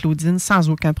l'envoyer à Claudine sans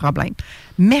aucun problème.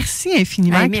 Merci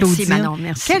infiniment, merci, Claudine. Manon,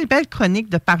 merci. Quelle belle chronique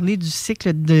de parler du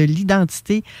cycle de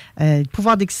l'identité, le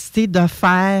pouvoir d'exister, de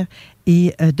faire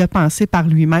et de penser par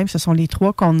lui-même. Ce sont les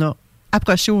 3 qu'on a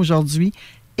approchés aujourd'hui.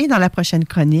 Et dans la prochaine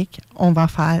chronique, on va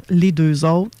faire les 2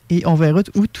 autres et on verra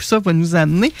où tout ça va nous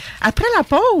amener. Après la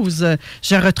pause,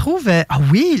 je retrouve...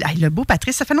 le beau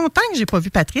Patrice. Ça fait longtemps que je n'ai pas vu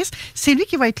Patrice. C'est lui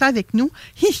qui va être là avec nous.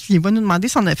 Il va nous demander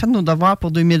si on a fait nos devoirs pour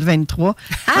 2023.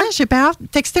 J'ai peur.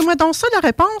 Textez-moi donc ça, la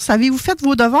réponse. Avez-vous fait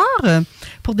vos devoirs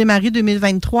pour démarrer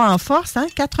 2023 en force?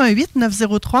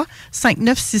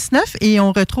 418-903-5969. Et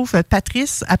on retrouve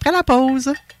Patrice après la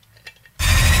pause.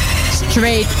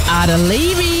 Straight out of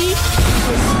Levy.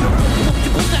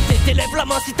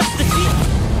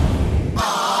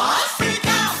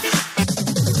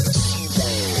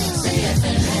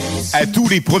 À tous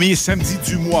les premiers samedis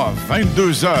du mois,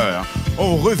 22h,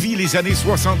 on revit les années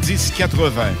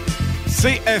 70-80.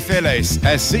 CFLS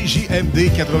à CJMD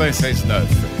 96.9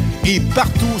 et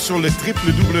partout sur le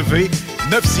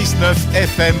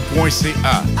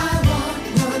www.969fm.ca.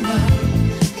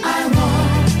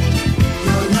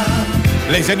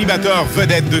 Les animateurs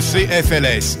vedettes de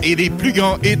CFLS et les plus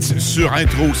grands hits sur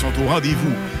intro sont au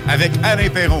rendez-vous avec Alain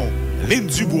Perron, Lynn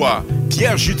Dubois,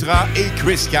 Pierre Jutras et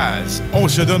Chris Caz. On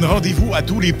se donne rendez-vous à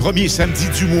tous les premiers samedis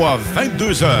du mois,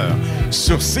 22h,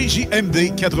 sur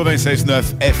CJMD 96.9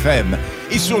 FM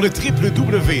et sur le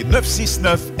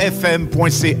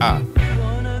www.969fm.ca.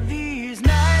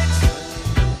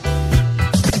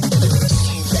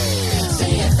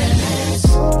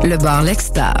 Le bar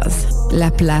L'Extase, la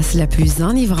place la plus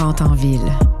enivrante en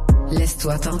ville.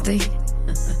 Laisse-toi tenter.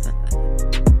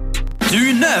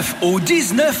 Du 9 au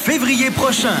 19 février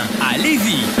prochain, à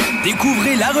Lévis,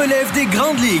 découvrez la relève des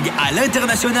grandes ligues à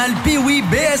l'International Pee-Wee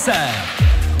BSR.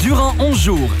 Durant 11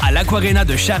 jours, à l'Aquarena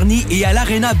de Charny et à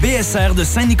l'Arena BSR de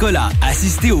Saint-Nicolas,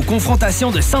 assistez aux confrontations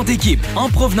de 100 équipes en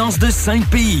provenance de 5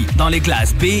 pays, dans les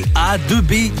classes B, A,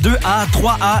 2B, 2A,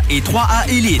 3A et 3A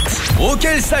Élite,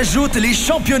 auxquels s'ajoutent les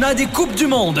championnats des Coupes du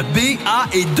Monde B, A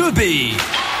et 2B.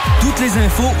 Toutes les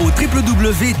infos au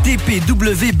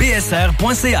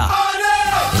www.tpwbsr.ca.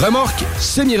 Remorque,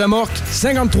 semi-remorque,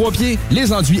 53 pieds,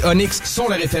 les enduits Onyx sont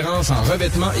la référence en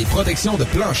revêtement et protection de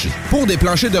plancher. Pour des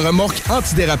planchers de remorque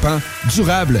antidérapants,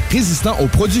 durables, résistants aux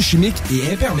produits chimiques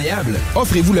et imperméables,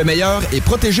 offrez-vous le meilleur et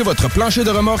protégez votre plancher de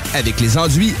remorque avec les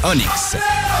enduits Onyx.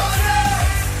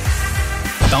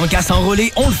 Tant qu'à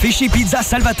s'enrôler, on le fait chez Pizza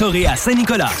Salvatore à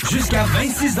Saint-Nicolas. Jusqu'à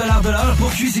 26 $ de l'heure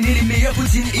pour cuisiner les meilleures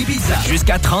poutines et pizzas.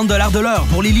 Jusqu'à 30 $ de l'heure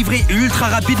pour les livrer ultra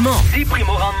rapidement. 10 primes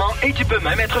au rendement et tu peux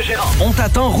même être gérant. On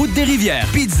t'attend route des Rivières.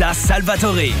 Pizza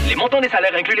Salvatore. Les montants des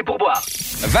salaires incluent les pourboires.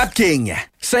 Vapking,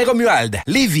 Saint-Romuald,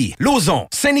 Lévis, Lauson,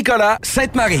 Saint-Nicolas,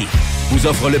 Sainte-Marie vous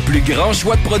offre le plus grand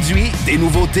choix de produits, des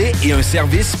nouveautés et un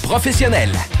service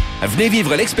professionnel. Venez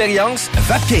vivre l'expérience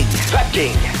Vapking.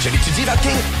 Vapking. Je l'étudie,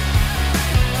 Vapking.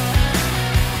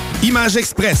 Image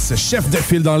Express, chef de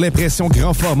file dans l'impression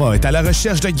grand format, est à la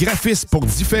recherche de graphistes pour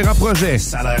différents projets.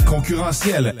 Salaire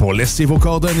concurrentiel. Pour laisser vos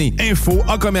coordonnées. Info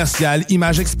en commercial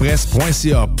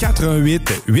imageexpress.ca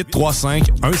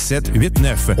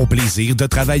 418-835-1789. Au plaisir de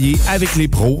travailler avec les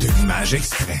pros de l'Image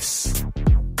Express.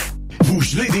 Vous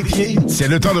gelez des pieds? C'est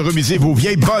le temps de remiser vos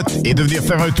vieilles bottes et de venir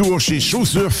faire un tour chez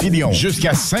Chaussures Filion.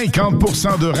 Jusqu'à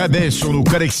 50% de rabais sur nos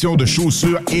collections de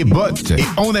chaussures et bottes. Et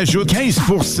on ajoute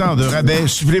 15% de rabais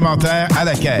supplémentaires à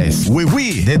la caisse. Oui,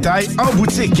 oui! Détail en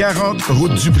boutique 40,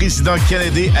 route du Président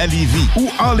Kennedy à Lévis ou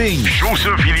en ligne.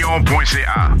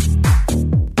 chaussuresfilion.ca.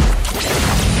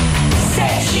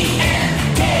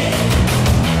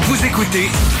 Vous écoutez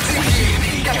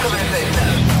 89.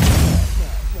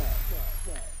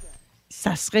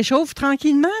 Ça se réchauffe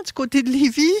tranquillement du côté de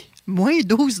Lévis. Moins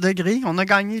 12 degrés. On a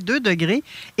gagné 2 degrés.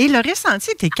 Et le ressenti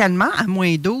était calmant à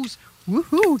moins 12.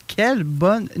 Wouhou! Quelle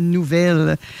bonne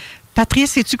nouvelle.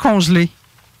 Patrice, es-tu congelé?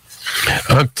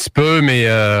 Un petit peu, mais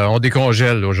on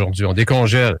décongèle aujourd'hui. On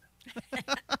décongèle.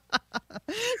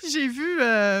 J'ai vu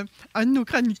un de nos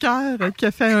chroniqueurs qui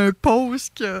a fait un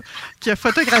post, qui a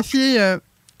photographié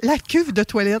la cuve de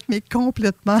toilette, mais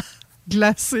complètement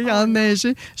glacé,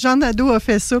 enneigé. Jean Nadeau a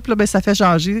fait ça, puis là, ça fait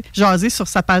jaser sur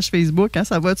sa page Facebook, hein,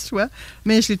 ça va de soi.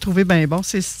 Mais je l'ai trouvé bien bon.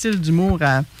 C'est le style d'humour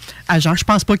à Jean. Je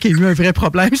pense pas qu'il y ait eu un vrai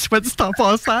problème, soit dit en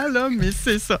passant, là, mais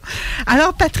c'est ça.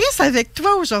 Alors, Patrice, avec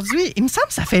toi aujourd'hui, il me semble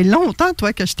que ça fait longtemps,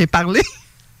 toi, que je t'ai parlé.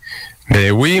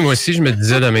 Ben oui, moi aussi, je me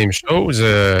disais la même chose. Tu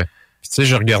sais,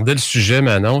 je regardais le sujet,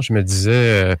 Manon, je me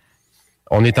disais...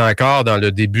 on est encore dans le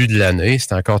début de l'année.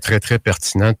 C'est encore très, très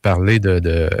pertinent de parler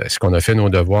de ce qu'on a fait nos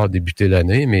devoirs débuter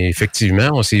l'année. Mais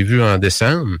effectivement, on s'est vu en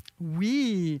décembre.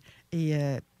 Oui, et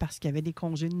parce qu'il y avait des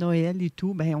congés de Noël et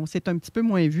tout, ben on s'est un petit peu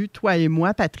moins vus, toi et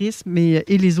moi, Patrice,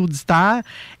 et les auditeurs.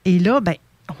 Et là,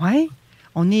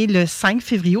 on est le 5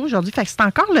 février aujourd'hui. Fait que c'est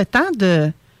encore le temps de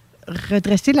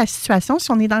redresser la situation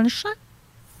si on est dans le champ.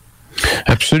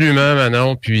 Absolument,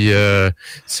 Manon. Puis, tu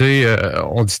sais,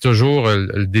 on dit toujours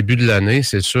le début de l'année,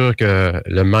 c'est sûr que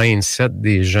le mindset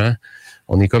des gens,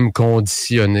 on est comme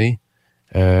conditionné.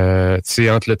 Tu sais,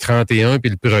 entre le 31 et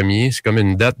le 1er, c'est comme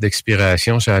une date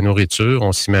d'expiration sur la nourriture.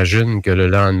 On s'imagine que le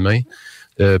lendemain,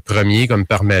 le 1er, comme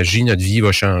par magie, notre vie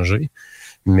va changer.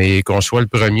 Mais qu'on soit le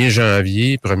 1er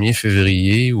janvier, 1er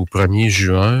février ou 1er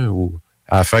juin ou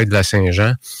à la fête de la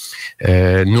Saint-Jean,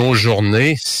 nos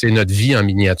journées, c'est notre vie en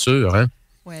miniature, hein?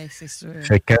 Oui, c'est sûr.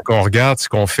 Fait que quand on regarde ce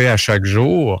qu'on fait à chaque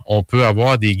jour, on peut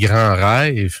avoir des grands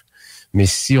rêves, mais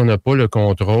si on n'a pas le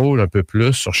contrôle un peu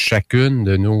plus sur chacune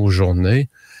de nos journées,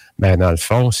 ben dans le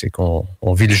fond, c'est qu'on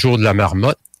vit le jour de la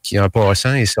marmotte, qui en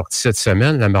passant est sorti cette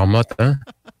semaine, la marmotte, hein?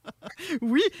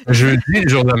 Oui. Jeudi, le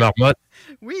jour de la marmotte.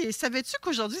 Oui, et savais-tu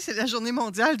qu'aujourd'hui, c'est la journée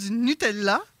mondiale du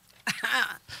Nutella?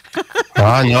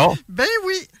 Ah non? Ben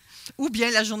oui! Ou bien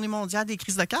la journée mondiale des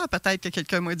crises de cœur, peut-être que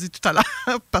quelqu'un m'a dit tout à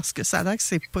l'heure, parce que ça a l'air que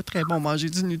c'est pas très bon manger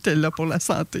du Nutella pour la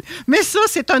santé. Mais ça,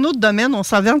 c'est un autre domaine. On ne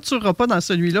s'aventurera pas dans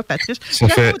celui-là, Patrice. Il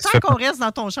y a autant qu'on reste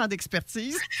dans ton champ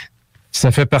d'expertise. Ça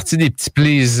fait partie des petits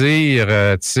plaisirs,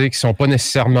 tu sais, qui sont pas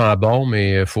nécessairement bons,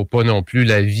 mais faut pas non plus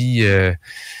la vie est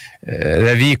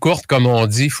courte, comme on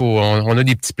dit. On a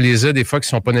des petits plaisirs, des fois, qui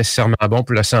sont pas nécessairement bons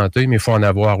pour la santé, mais il faut en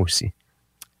avoir aussi.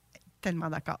 Tellement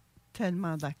d'accord.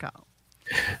 Tellement d'accord.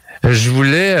 Je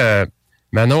voulais,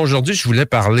 Manon, aujourd'hui, je voulais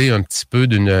parler un petit peu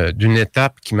d'une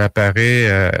étape qui m'apparaît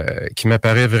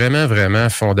vraiment, vraiment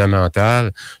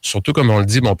fondamentale. Surtout, comme on le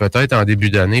dit, bon, peut-être en début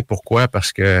d'année. Pourquoi?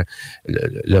 Parce que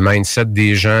le mindset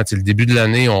des gens, le début de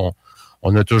l'année,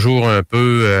 on a toujours un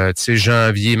peu, tu sais,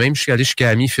 janvier, même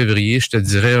jusqu'à mi-février, je te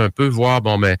dirais un peu voir,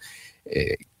 bon, ben,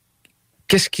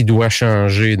 qu'est-ce qui doit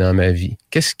changer dans ma vie?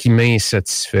 Qu'est-ce qui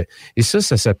m'insatisfait? Et ça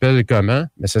s'appelle comment?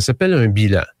 Ben, ça s'appelle un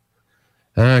bilan.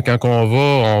 Hein, quand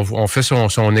on fait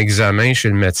son examen chez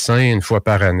le médecin une fois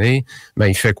par année, ben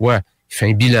il fait quoi? Il fait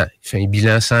un bilan. Il fait un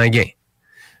bilan sanguin.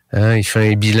 Hein, il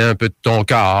fait un bilan un peu de ton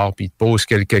corps, puis il te pose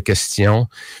quelques questions.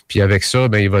 Puis avec ça,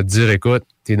 ben il va te dire, écoute,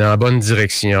 t'es dans la bonne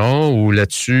direction, ou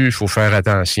là-dessus, il faut faire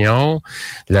attention.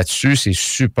 Là-dessus, c'est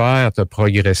super, t'as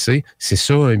progressé. C'est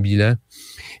ça, un bilan.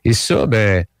 Et ça,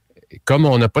 ben, comme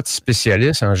on n'a pas de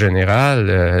spécialiste en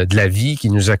général de la vie qui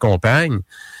nous accompagne,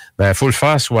 ben, faut le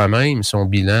faire soi-même, son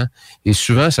bilan. Et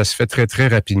souvent, ça se fait très, très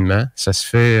rapidement. Ça se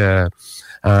fait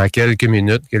en quelques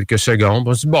minutes, quelques secondes.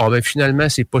 On se dit, bon, ben, finalement,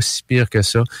 c'est pas si pire que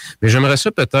ça. Mais j'aimerais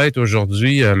ça peut-être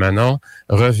aujourd'hui, Manon,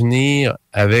 revenir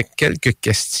avec quelques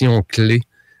questions clés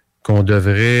qu'on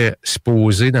devrait se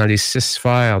poser dans les 6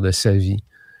 sphères de sa vie.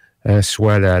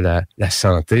 Soit la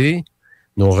santé,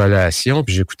 nos relations.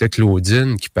 Puis j'écoutais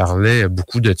Claudine qui parlait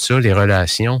beaucoup de ça, les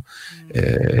relations.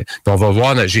 On va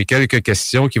voir, j'ai quelques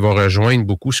questions qui vont rejoindre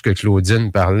beaucoup ce que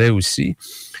Claudine parlait aussi.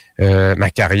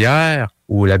 Ma carrière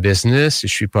ou la business, je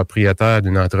suis propriétaire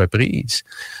d'une entreprise.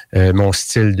 Mon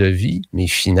style de vie, mes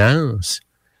finances.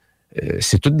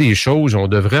 C'est toutes des choses, on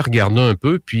devrait regarder un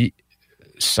peu, puis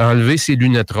s'enlever ses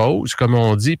lunettes roses, comme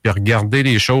on dit, puis regarder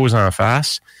les choses en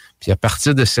face. Puis à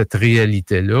partir de cette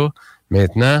réalité-là,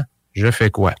 maintenant, je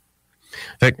fais quoi?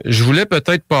 Fait que je voulais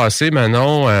peut-être passer,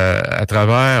 Manon, à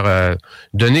travers,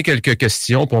 donner quelques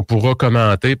questions, puis on pourra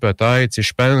commenter peut-être, si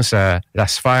je pense à la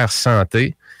sphère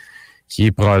santé, qui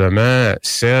est probablement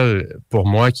celle, pour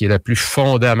moi, qui est la plus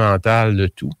fondamentale de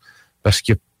tout, parce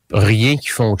qu'il n'y a rien qui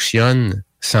fonctionne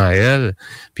sans elle.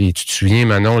 Puis tu te souviens,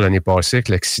 Manon, l'année passée, avec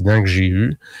l'accident que j'ai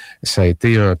eu, ça a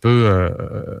été un peu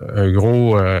un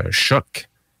gros choc.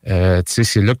 Tu sais,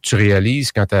 c'est là que tu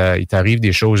réalises quand il t'arrive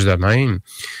des choses de même,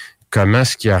 comment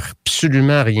est-ce qu'il n'y a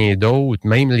absolument rien d'autre,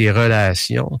 même les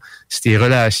relations. Si tes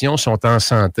relations sont en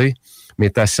santé,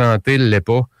 mais ta santé ne l'est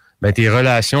pas, ben tes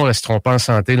relations ne resteront pas en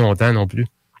santé longtemps non plus.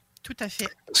 Tout à fait.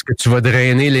 Parce que tu vas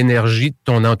drainer l'énergie de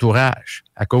ton entourage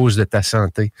à cause de ta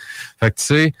santé. Fait que tu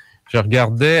sais, je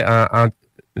regardais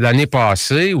l'année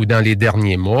passée ou dans les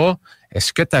derniers mois,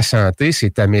 est-ce que ta santé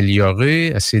s'est améliorée,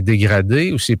 elle s'est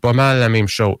dégradée ou c'est pas mal la même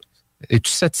chose?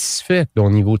 Es-tu satisfait de ton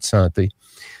niveau de santé?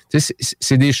 Tu sais,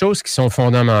 c'est des choses qui sont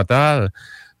fondamentales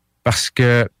parce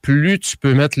que plus tu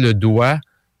peux mettre le doigt,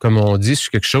 comme on dit,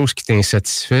 sur quelque chose qui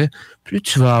t'insatisfait, plus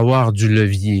tu vas avoir du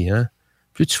levier, hein?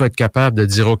 Plus tu vas être capable de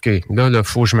dire, OK, là,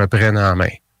 faut que je me prenne en main.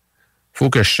 Faut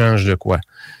que je change de quoi?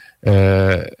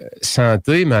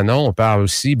 Santé, Manon, on parle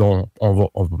aussi, bon, on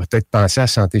va peut-être penser à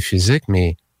santé physique,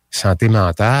 mais santé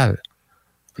mentale,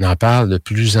 on en parle de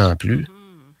plus en plus.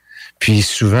 Puis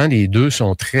souvent, les deux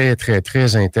sont très, très,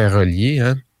 très interreliés.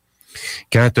 Hein?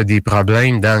 Quand tu as des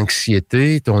problèmes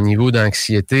d'anxiété, ton niveau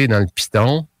d'anxiété est dans le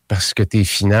piton parce que tes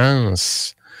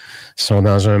finances sont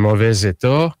dans un mauvais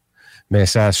état, mais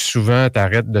ça souvent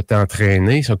t'arrête de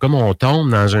t'entraîner. C'est comme on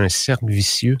tombe dans un cercle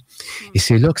vicieux. Et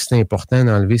c'est là que c'est important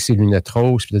d'enlever ses lunettes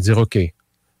roses et de dire, OK,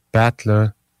 Pat,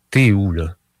 là, t'es où,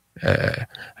 là?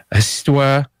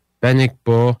 Assis-toi, panique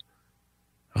pas,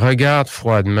 regarde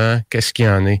froidement, qu'est-ce qu'il y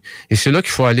en est. Et c'est là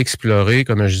qu'il faut aller explorer,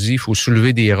 comme je dis, il faut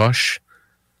soulever des roches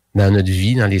dans notre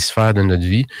vie, dans les sphères de notre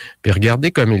vie, puis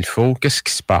regarder comme il faut, qu'est-ce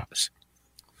qui se passe.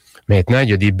 Maintenant, il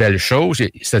y a des belles choses,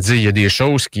 c'est-à-dire il y a des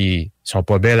choses qui sont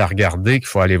pas belles à regarder, qu'il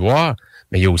faut aller voir,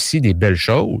 mais il y a aussi des belles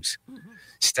choses.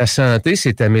 Si ta santé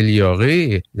s'est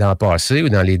améliorée l'an passé ou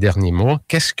dans les derniers mois,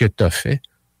 qu'est-ce que tu as fait?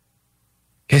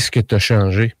 Qu'est-ce que tu as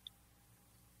changé?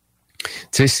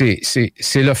 Tu sais,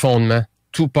 c'est le fondement.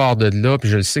 Tout part de là, puis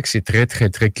je le sais que c'est très, très,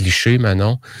 très cliché,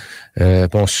 Manon.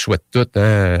 On se souhaite tout,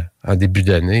 hein, en début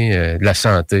d'année, de la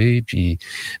santé, puis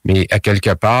mais à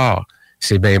quelque part,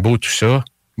 c'est bien beau tout ça,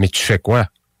 mais tu fais quoi?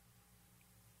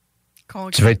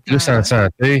 Tu vas être plus en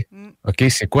santé. OK,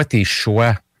 c'est quoi tes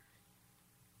choix?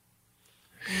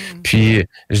 Puis,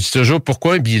 je dis toujours,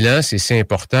 pourquoi un bilan, c'est si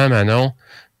important, Manon?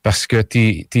 Parce que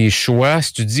tes choix,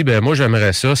 si tu dis, ben moi,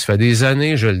 j'aimerais ça fait des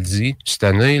années, je le dis, cette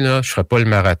année, là, je ferai pas le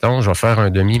marathon, je vais faire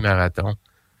un demi-marathon.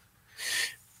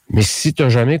 Mais si tu n'as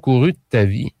jamais couru de ta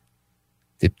vie,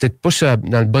 tu n'es peut-être pas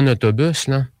dans le bon autobus,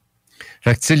 là.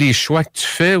 Fait que, tu sais, les choix que tu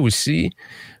fais aussi,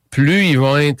 plus ils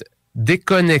vont être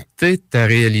déconnectés de ta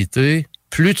réalité,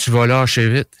 plus tu vas lâcher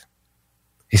vite.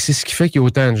 Et c'est ce qui fait qu'il y a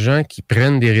autant de gens qui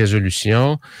prennent des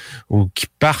résolutions ou qui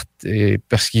partent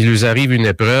parce qu'il leur arrive une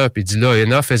épreuve et disent là,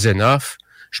 enough is enough,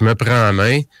 je me prends en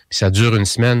main, puis ça dure 1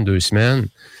 semaine, 2 semaines.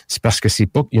 C'est parce que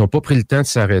ils n'ont pas pris le temps de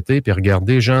s'arrêter puis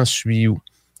regarder, j'en suis où.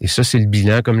 Et ça, c'est le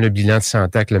bilan, comme le bilan de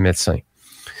santé avec le médecin.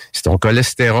 Si ton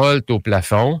cholestérol est au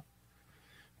plafond,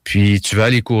 puis tu vas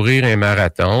aller courir un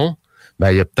marathon,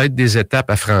 ben il y a peut-être des étapes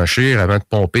à franchir avant de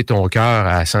pomper ton cœur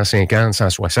à 150,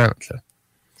 160, là.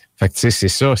 Fait que, tu sais, c'est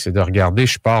ça, c'est de regarder,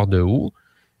 je pars de où,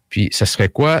 puis ça serait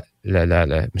quoi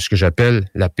ce que j'appelle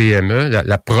la PME,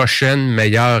 la prochaine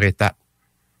meilleure étape.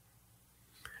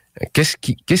 Qu'est-ce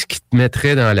qui te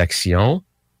mettrait dans l'action,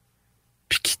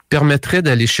 puis qui te permettrait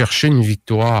d'aller chercher une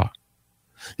victoire?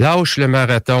 Lâche le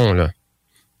marathon, là,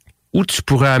 où tu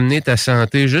pourrais amener ta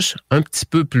santé juste un petit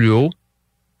peu plus haut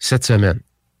cette semaine.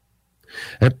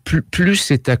 Plus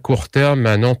c'est à court terme,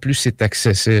 Manon, plus c'est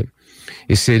accessible.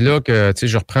 Et c'est là que,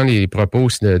 je reprends les propos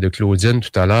de Claudine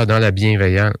tout à l'heure, dans la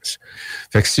bienveillance.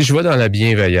 Fait que si je vais dans la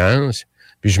bienveillance,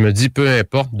 puis je me dis, peu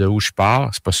importe de où je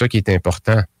pars, c'est pas ça qui est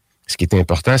important. Ce qui est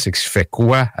important, c'est que je fais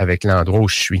quoi avec l'endroit où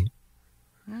je suis.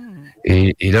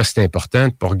 Et là, c'est important de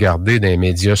ne pas regarder dans les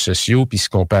médias sociaux, puis se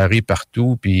comparer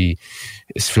partout, puis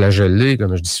se flageller,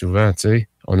 comme je dis souvent, tu sais.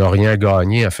 On n'a rien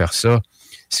gagné à faire ça.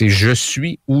 C'est je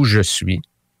suis où je suis.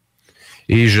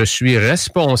 Et je suis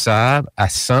responsable à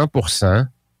 100%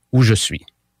 où je suis.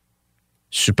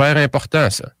 Super important,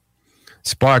 ça.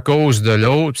 C'est pas à cause de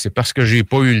l'autre, c'est parce que j'ai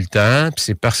pas eu le temps, puis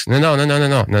c'est parce que...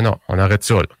 Non, on arrête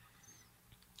ça, là.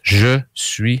 Je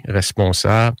suis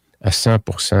responsable à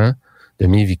 100% de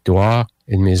mes victoires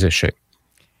et de mes échecs.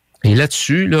 Et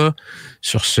là-dessus, là,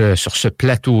 sur ce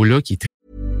plateau-là qui est...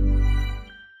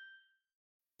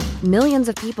 Millions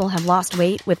of people have lost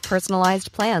weight with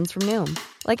personalized plans from Noom.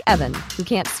 Like Evan, who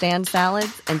can't stand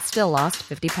salads and still lost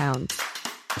 50 pounds.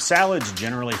 Salads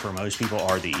generally for most people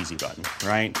are the easy button,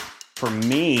 right? For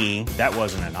me, that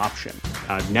wasn't an option.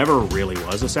 I never really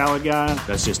was a salad guy.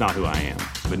 That's just not who I am.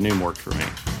 But Noom worked for me.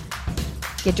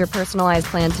 Get your personalized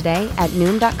plan today at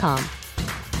Noom.com.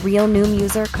 Real Noom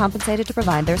user compensated to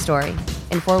provide their story.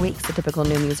 In 4 weeks, the typical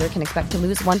Noom user can expect to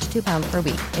lose 1 to 2 pounds per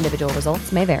week. Individual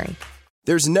results may vary.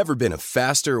 There's never been a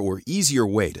faster or easier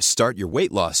way to start your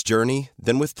weight loss journey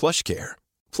than with PlushCare.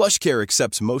 PlushCare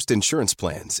accepts most insurance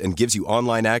plans and gives you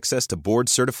online access to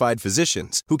board-certified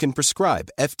physicians who can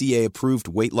prescribe FDA-approved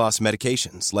weight loss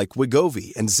medications like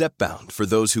Wegovy and Zepbound for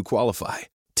those who qualify.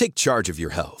 Take charge of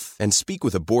your health and speak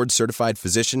with a board-certified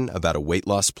physician about a weight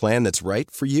loss plan that's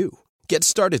right for you. Get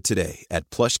started today at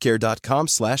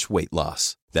plushcare.com/weight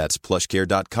loss. That's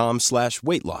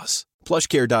plushcare.com/weight loss.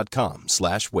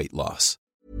 plushcare.com/weight loss.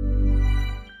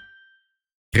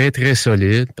 Très, très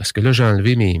solide, parce que là, j'ai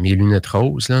enlevé mes lunettes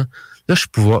roses. Là, je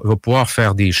vais pouvoir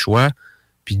faire des choix,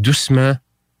 puis doucement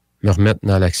me remettre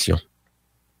dans l'action.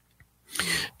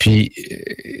 Puis,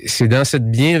 c'est dans cette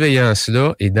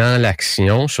bienveillance-là et dans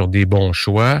l'action sur des bons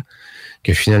choix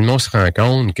que finalement, on se rend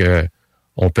compte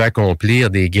qu'on peut accomplir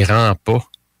des grands pas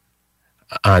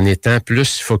en étant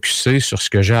plus focusé sur ce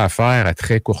que j'ai à faire à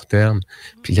très court terme,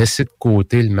 puis laisser de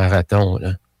côté le marathon,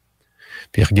 là.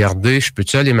 Puis regardez, je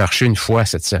peux-tu aller marcher une fois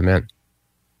cette semaine?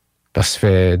 Parce que ça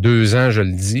fait 2 ans, je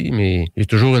le dis, mais il y a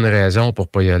toujours une raison pour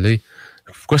pas y aller.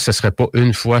 Pourquoi ce serait pas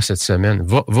une fois cette semaine?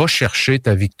 Va chercher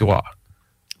ta victoire.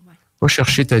 Va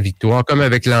chercher ta victoire. Comme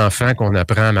avec l'enfant qu'on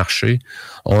apprend à marcher,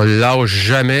 on ne lâche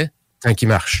jamais tant qu'il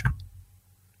marche.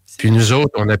 Puis nous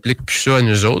autres, on n'applique plus ça à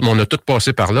nous autres, mais on a tous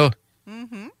passé par là.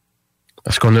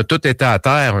 Parce qu'on a tous été à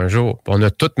terre un jour, puis on a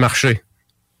tous marché.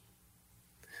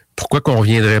 Pourquoi qu'on ne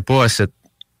reviendrait pas à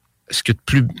ce qui est de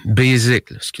plus basique,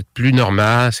 là, ce qui est de plus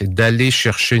normal, c'est d'aller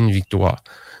chercher une victoire.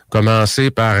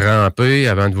 Commencer par ramper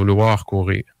avant de vouloir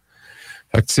courir.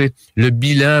 Fait que, tu sais, le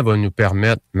bilan va nous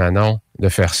permettre, Manon, de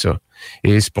faire ça.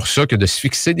 Et c'est pour ça que de se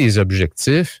fixer des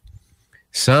objectifs,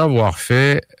 sans avoir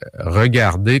fait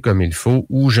regarder comme il faut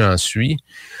où j'en suis,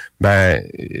 ben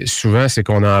souvent, c'est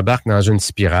qu'on embarque dans une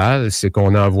spirale, c'est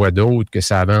qu'on en voit d'autres que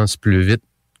ça avance plus vite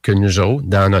que nous autres,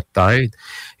 dans notre tête.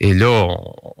 Et là,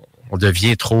 on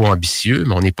devient trop ambitieux,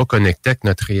 mais on n'est pas connecté avec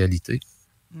notre réalité.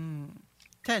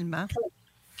 Tellement.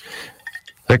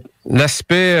 Fait que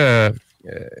l'aspect...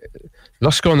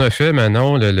 lorsqu'on a fait,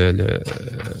 Manon,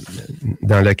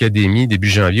 dans l'académie, début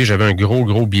janvier, j'avais un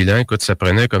gros bilan. Écoute, ça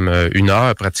prenait comme 1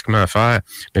 heure pratiquement à faire,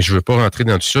 mais je ne veux pas rentrer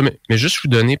dans tout ça. Mais juste vous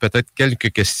donner peut-être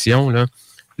quelques questions, là.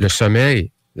 Le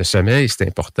sommeil, c'est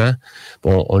important.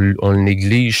 Bon, on le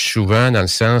néglige souvent dans le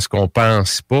sens qu'on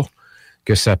pense pas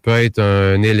que ça peut être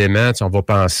un élément. On va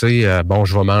penser à,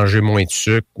 je vais manger moins de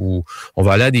sucre ou on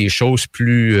va aller à des choses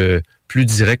plus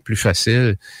directes, plus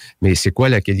faciles. Mais c'est quoi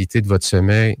la qualité de votre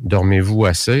sommeil? Dormez-vous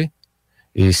assez?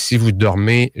 Et si vous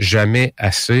dormez jamais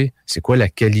assez, c'est quoi la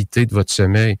qualité de votre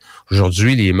sommeil?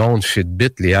 Aujourd'hui, les montres Fitbit,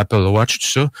 les Apple Watch, tout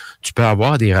ça, tu peux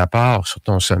avoir des rapports sur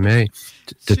ton sommeil.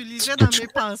 Tu lisais dans mes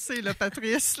pensées, là,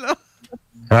 Patrice, là.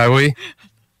 Ah oui?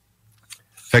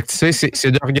 Fait que tu sais,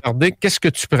 c'est de regarder qu'est-ce que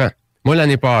tu prends. Moi,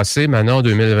 l'année passée, maintenant,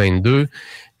 2022,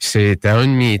 c'était un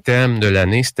de mes thèmes de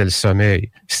l'année, c'était le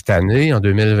sommeil. Cette année, en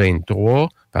 2023,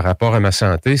 par rapport à ma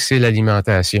santé, c'est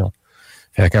l'alimentation.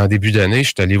 Fait qu'en début d'année,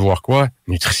 je suis allé voir quoi?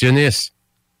 Nutritionniste.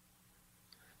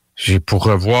 J'ai pour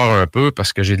revoir un peu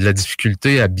parce que j'ai de la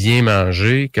difficulté à bien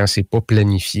manger quand c'est pas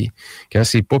planifié. Quand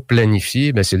c'est pas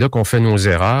planifié, ben c'est là qu'on fait nos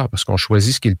erreurs parce qu'on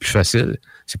choisit ce qui est le plus facile.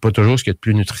 C'est pas toujours ce qui est le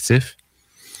plus nutritif.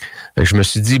 Fait que je me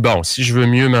suis dit, si je veux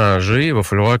mieux manger, il va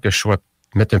falloir que je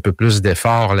mette un peu plus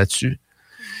d'effort là-dessus.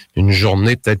 Une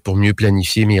journée, peut-être pour mieux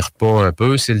planifier mes repas un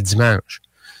peu, c'est le dimanche.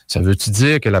 Ça veut-tu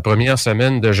dire que la première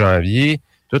semaine de janvier,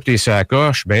 Tout est sur la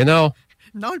coche. Ben non.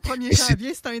 Non, le 1er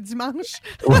janvier, c'est un dimanche.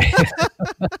 Oui.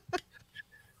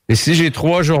 Et si j'ai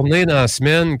 3 journées dans la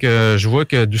semaine que je vois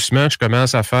que doucement, je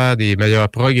commence à faire des meilleurs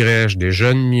progrès, je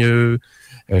déjeune mieux,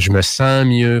 je me sens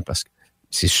mieux, parce que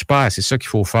c'est super, c'est ça qu'il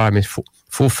faut faire, mais il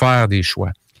faut faire des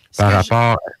choix par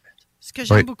rapport... Ce que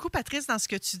j'aime beaucoup, Patrice, dans ce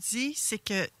que tu dis, c'est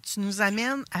que tu nous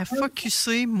amènes à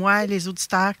focusser, moi, les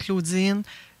auditeurs, Claudine,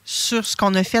 sur ce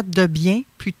qu'on a fait de bien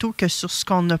plutôt que sur ce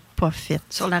qu'on n'a pas fait.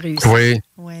 Sur la réussite. Oui.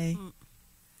 Oui.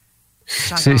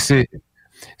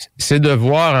 C'est de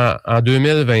voir en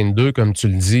 2022, comme tu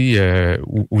le dis,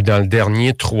 ou dans le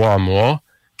dernier 3 mois,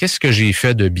 qu'est-ce que j'ai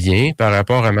fait de bien par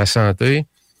rapport à ma santé,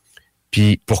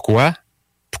 puis pourquoi?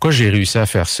 Pourquoi j'ai réussi à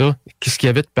faire ça? Qu'est-ce qu'il y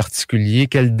avait de particulier?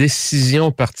 Quelle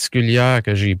décision particulière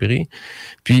que j'ai prise?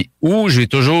 Puis où j'ai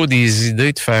toujours des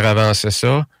idées de faire avancer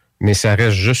ça, mais ça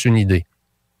reste juste une idée.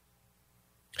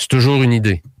 C'est toujours une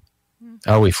idée.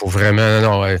 Ah oui, il faut vraiment...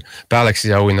 Non, par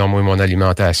l'accès, ah oui, non, moi, mon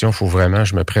alimentation, il faut vraiment que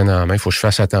je me prenne en main, il faut que je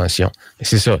fasse attention. Et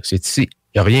c'est ça, c'est ici.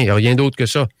 Il n'y a rien d'autre que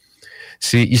ça.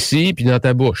 C'est ici, puis dans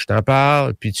ta bouche. T'en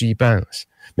parles, puis tu y penses.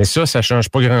 Mais ça ne change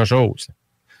pas grand-chose.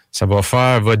 Ça va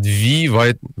faire votre vie,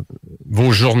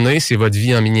 vos journées, c'est votre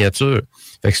vie en miniature.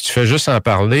 Fait que si tu fais juste en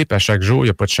parler, puis à chaque jour, il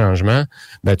n'y a pas de changement,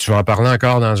 ben tu vas en parler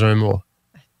encore dans un mois.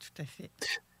 Tout à fait.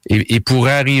 Et pour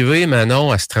arriver,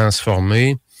 Manon, à se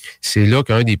transformer, c'est là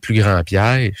qu'un des plus grands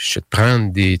pièges, c'est de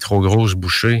prendre des trop grosses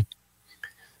bouchées.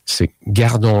 C'est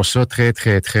gardons ça très,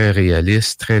 très, très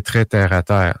réaliste, très, très terre à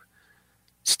terre.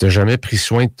 Si tu n'as jamais pris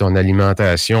soin de ton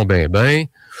alimentation,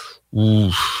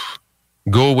 ou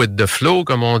go with the flow,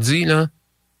 comme on dit, là.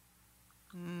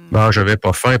 Bon, j'avais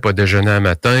pas faim, pas déjeuner à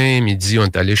matin, midi, on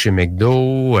est allé chez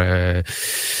McDo,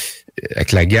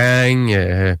 avec la gang.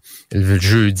 Le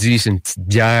jeudi, c'est une petite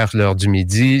bière l'heure du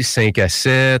midi, 5 à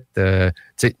 7.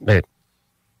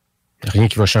 Rien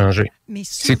qui va changer. Mais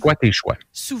c'est quoi tes choix?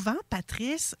 Souvent,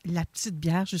 Patrice, la petite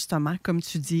bière, justement, comme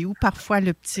tu dis, ou parfois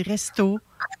le petit resto,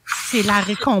 c'est la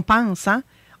récompense. Hein?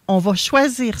 On va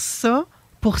choisir ça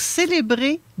pour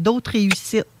célébrer d'autres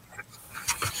réussites.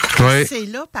 Oui. C'est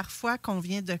là, parfois, qu'on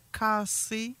vient de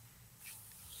casser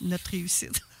notre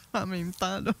réussite en même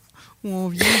temps, là, où on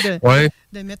vient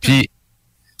de mettre... Puis,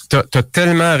 t'as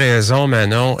tellement raison,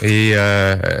 Manon, et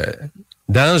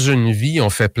dans une vie, on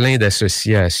fait plein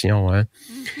d'associations, hein.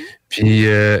 Puis,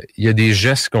 il y a des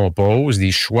gestes qu'on pose,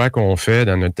 des choix qu'on fait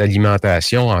dans notre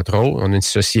alimentation, entre autres. On a une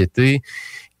société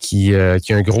qui a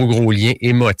un gros lien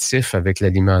émotif avec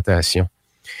l'alimentation.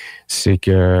 C'est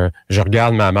que je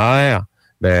regarde ma mère,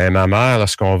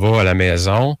 lorsqu'on va à la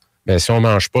maison, si on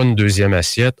mange pas une deuxième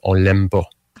assiette, on l'aime pas.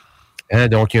 Hein?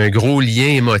 Donc, il y a un gros lien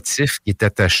émotif qui est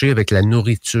attaché avec la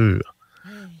nourriture.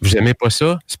 Vous aimez pas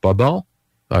ça? C'est pas bon?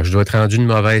 Ah, je dois être rendu une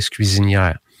mauvaise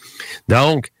cuisinière.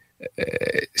 Donc,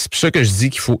 c'est pour ça que je dis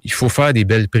qu'il faut faire des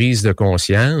belles prises de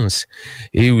conscience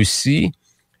et aussi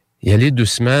y aller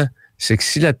doucement. C'est que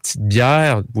si la petite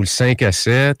bière ou le 5 à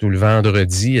 7 ou le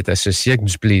vendredi est associé avec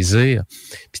du plaisir,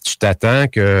 puis tu t'attends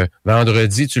que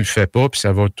vendredi, tu le fais pas, puis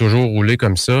ça va toujours rouler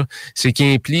comme ça, c'est qu'il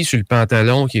y a un pli sur le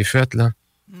pantalon qui est fait, là.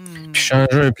 Puis changer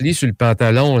un pli sur le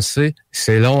pantalon, on sait,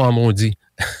 c'est long en maudit.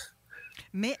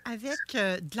 Mais avec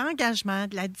de l'engagement,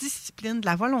 de la discipline, de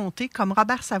la volonté, comme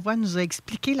Robert Savoie nous a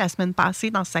expliqué la semaine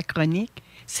passée dans sa chronique,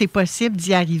 c'est possible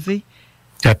d'y arriver.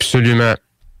 Absolument.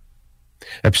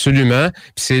 Absolument.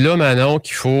 Puis c'est là, Manon,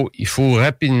 qu'il faut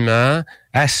rapidement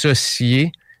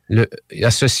associer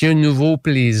un nouveau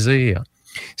plaisir.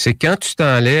 C'est quand tu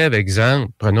t'enlèves,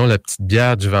 exemple, prenons la petite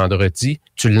bière du vendredi,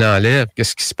 tu l'enlèves,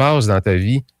 qu'est-ce qui se passe dans ta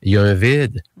vie? Il y a un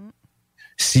vide.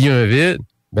 S'il y a un vide,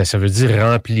 ça veut dire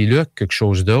remplis-le quelque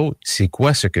chose d'autre. C'est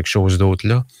quoi ce quelque chose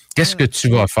d'autre-là? Qu'est-ce que tu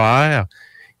vas faire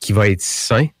qui va être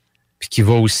sain, puis qui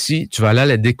va aussi, tu vas aller à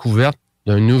la découverte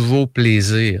d'un nouveau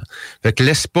plaisir. Fait que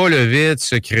laisse pas le vide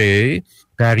se créer,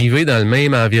 puis arriver dans le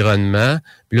même environnement,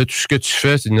 puis là, tout ce que tu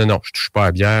fais, c'est non, je touche pas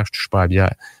à bière, je touche pas à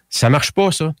bière. Ça marche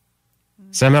pas, ça.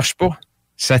 Ça marche pas.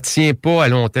 Ça tient pas à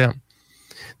long terme.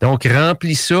 Donc,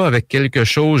 remplis ça avec quelque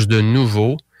chose de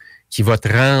nouveau qui va te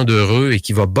rendre heureux et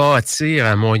qui va bâtir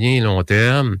à moyen et long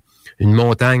terme une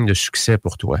montagne de succès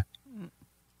pour toi.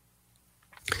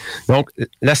 Donc,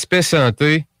 l'aspect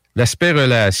santé, l'aspect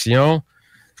relation,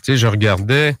 tu sais, je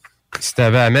regardais, si tu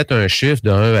avais à mettre un chiffre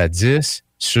de 1 à 10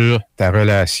 sur ta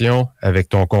relation avec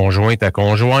ton conjoint, ta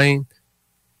conjointe,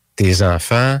 tes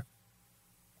enfants,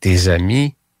 tes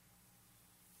amis,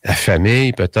 la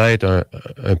famille, peut-être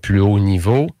un plus haut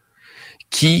niveau,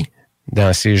 qui,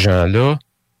 dans ces gens-là,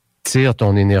 tire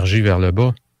ton énergie vers le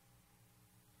bas?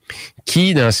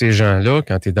 Qui, dans ces gens-là,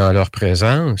 quand tu es dans leur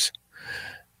présence,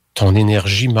 ton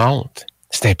énergie monte?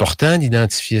 C'est important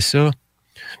d'identifier ça.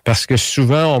 Parce que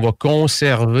souvent, on va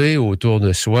conserver autour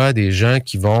de soi des gens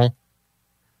qui vont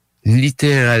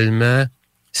littéralement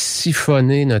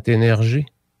siphonner notre énergie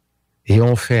et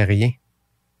on fait rien.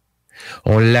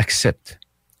 On l'accepte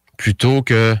plutôt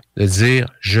que de dire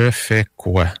 « je fais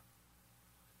quoi ».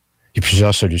 Il y a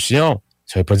plusieurs solutions.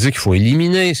 Ça ne veut pas dire qu'il faut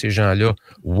éliminer ces gens-là.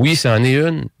 Oui, ça en est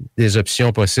une des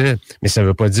options possibles, mais ça ne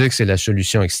veut pas dire que c'est la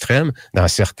solution extrême. Dans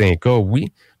certains cas,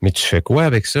 oui, mais tu fais quoi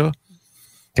avec ça?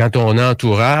 Quand ton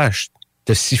entourage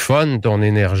te siphonne ton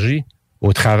énergie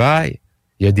au travail,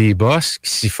 il y a des boss qui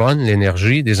siphonnent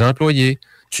l'énergie des employés.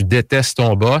 Tu détestes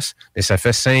ton boss, mais ça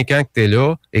fait 5 ans que tu es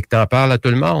là et que tu en parles à tout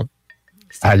le monde.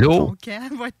 Allô?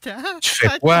 Tu fais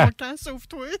quoi?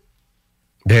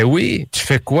 Ben oui, tu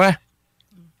fais quoi?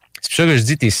 C'est pour ça que je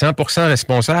dis, tu es 100%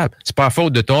 responsable. C'est pas la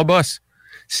faute de ton boss.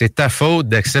 C'est ta faute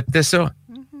d'accepter ça.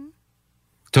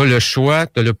 Tu as le choix,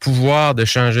 tu as le pouvoir de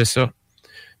changer ça.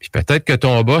 Puis peut-être que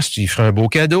ton boss, tu lui ferais un beau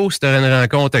cadeau si tu aurais une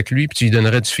rencontre avec lui puis tu lui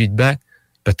donnerais du feedback.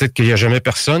 Peut-être qu'il n'y a jamais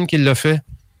personne qui l'a fait.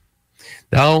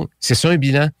 Donc, c'est ça un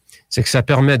bilan. C'est que ça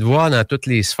permet de voir dans toutes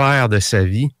les sphères de sa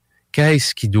vie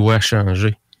qu'est-ce qui doit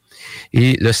changer.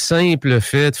 Et le simple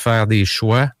fait de faire des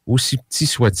choix, aussi petits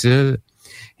soient-ils,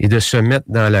 et de se mettre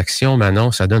dans l'action,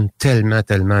 Manon, ça donne tellement,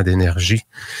 tellement d'énergie.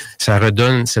 Ça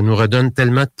nous redonne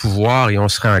tellement de pouvoir et on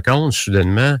se rend compte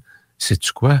soudainement,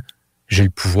 sais-tu quoi? J'ai le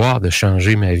pouvoir de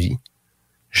changer ma vie.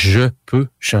 Je peux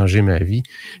changer ma vie.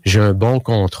 J'ai un bon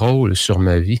contrôle sur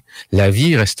ma vie. La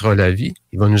vie restera la vie.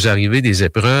 Il va nous arriver des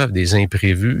épreuves, des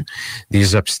imprévus,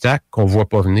 des obstacles qu'on voit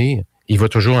pas venir. Il va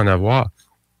toujours en avoir.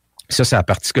 Ça, c'est la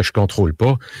partie que je contrôle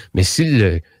pas. Mais si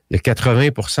le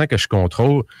 80% que je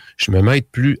contrôle, je me mets à être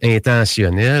plus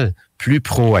intentionnel, plus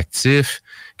proactif,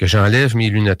 que j'enlève mes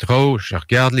lunettes rouges, je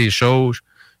regarde les choses,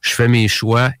 je fais mes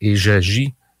choix et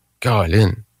j'agis.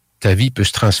 Colin, ta vie peut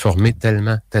se transformer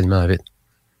tellement, tellement vite.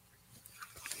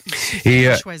 Et de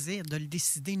le choisir, de le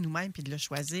décider nous-mêmes, puis de le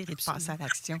choisir et de passer à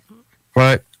l'action.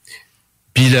 Ouais.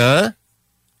 Puis là,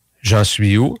 j'en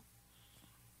suis où?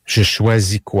 Je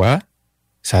choisis quoi?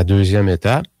 C'est la deuxième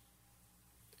étape.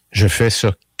 Je fais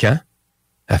ça quand?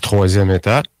 La troisième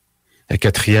étape. La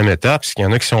quatrième étape, c'est qu'il y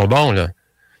en a qui sont bons, là.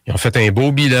 Ils ont fait un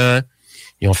beau bilan,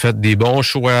 ils ont fait des bons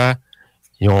choix,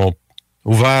 ils ont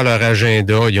ouvert leur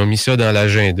agenda, ils ont mis ça dans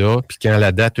l'agenda, puis quand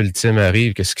la date ultime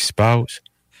arrive, qu'est-ce qui se passe?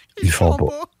 Ils le font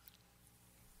pas.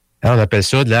 Alors, on appelle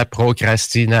ça de la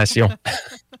procrastination.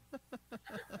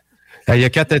 Il y a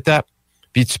 4 étapes,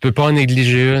 puis tu peux pas en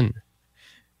négliger une.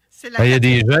 Il y a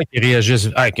des gens qui réagissent.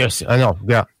 Ah non,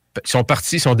 regarde, ils sont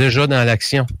partis, ils sont déjà dans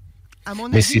l'action. À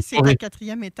mon avis, c'est la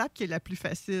 4e étape qui est la plus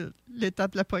facile,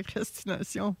 l'étape de la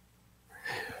procrastination.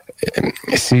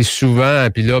 C'est souvent,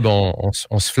 puis là, bon,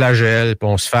 on se flagelle, puis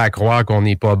on se fait croire qu'on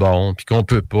n'est pas bon, puis qu'on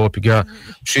peut pas. Puis quand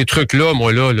ces trucs-là,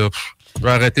 moi, là, je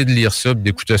vais arrêter de lire ça,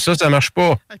 d'écouter ça, ça marche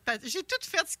pas. J'ai tout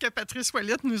fait ce que Patrice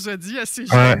Ouellette nous a dit à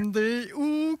CJMD,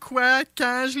 où, quoi,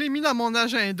 quand, je l'ai mis dans mon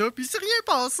agenda, puis c'est rien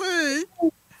passé.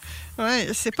 Ouais,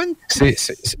 c'est pas une... C'est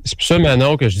pour ça,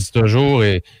 Manon, que je dis toujours,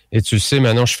 et tu le sais,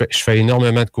 Manon, je fais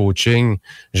énormément de coaching.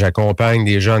 J'accompagne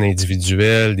des gens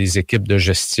individuels, des équipes de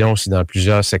gestion, c'est dans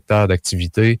plusieurs secteurs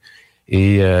d'activité.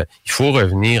 Et il faut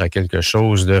revenir à quelque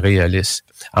chose de réaliste.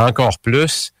 Encore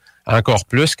plus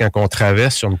quand on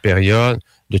traverse sur une période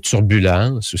de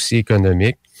turbulence aussi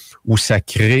économique, où ça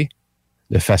crée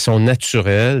de façon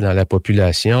naturelle dans la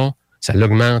population, ça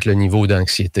augmente le niveau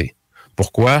d'anxiété.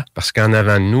 Pourquoi? Parce qu'en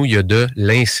avant de nous, il y a de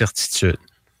l'incertitude.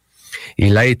 Et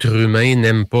l'être humain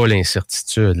n'aime pas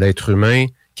l'incertitude. L'être humain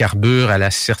carbure à la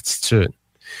certitude.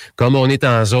 Comme on est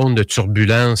en zone de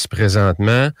turbulence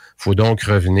présentement, il faut donc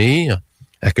revenir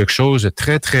à quelque chose de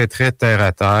très, très, très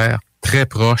terre-à-terre, très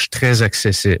proche, très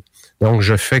accessible. Donc,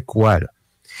 je fais quoi, là?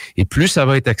 Et plus ça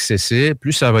va être accessible,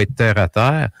 plus ça va être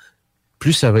terre-à-terre,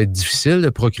 plus ça va être difficile de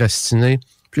procrastiner,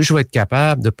 plus je vais être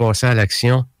capable de passer à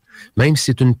l'action. Même si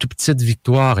c'est une toute petite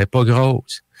victoire, elle n'est pas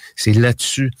grosse. C'est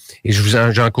là-dessus. Et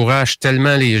j'encourage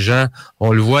tellement les gens,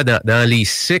 on le voit dans les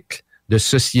cycles de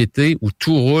société où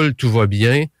tout roule, tout va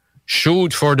bien,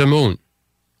 shoot for the moon.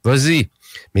 Vas-y.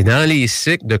 Mais dans les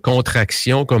cycles de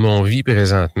contraction comme on vit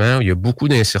présentement, où il y a beaucoup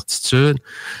d'incertitudes,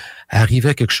 arriver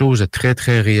à quelque chose de très,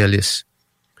 très réaliste.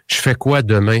 Je fais quoi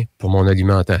demain pour mon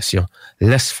alimentation?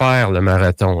 Laisse faire le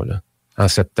marathon là, en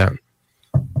septembre.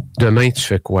 Demain, tu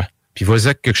fais quoi? Puis vas-y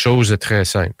avec quelque chose de très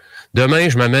simple. Demain,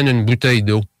 je m'amène une bouteille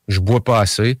d'eau. Je bois pas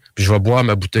assez, puis je vais boire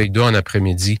ma bouteille d'eau en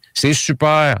après-midi. C'est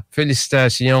super.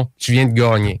 Félicitations. Tu viens de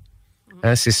gagner.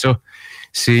 Hein, c'est ça.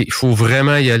 Il faut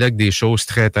vraiment y aller avec des choses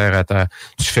très terre à terre.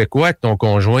 Tu fais quoi avec ton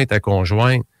conjoint, ta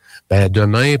conjointe? Ben,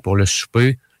 demain, pour le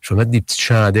souper, je vais mettre des petites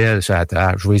chandelles sur la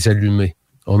table. Je vais les allumer.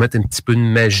 On va mettre un petit peu de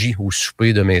magie au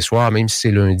souper demain soir, même si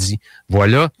c'est lundi.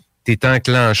 Voilà, tu es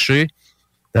enclenché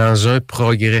dans un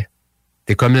progrès.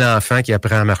 Tu es comme l'enfant qui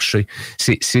apprend à marcher.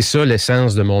 C'est ça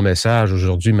l'essence de mon message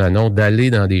aujourd'hui, Manon, d'aller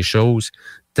dans des choses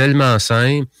tellement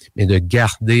simples, mais de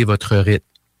garder votre rythme.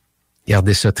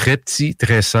 Gardez ça très petit,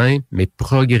 très simple, mais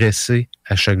progresser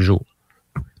à chaque jour.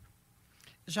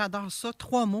 J'adore ça.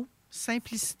 3 mots.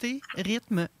 Simplicité,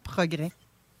 rythme, progrès.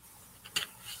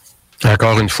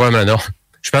 Encore une fois, Manon,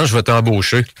 je pense que je vais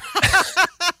t'embaucher.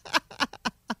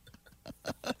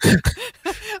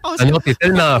 Manon, t'es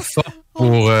tellement forte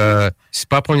pour... c'est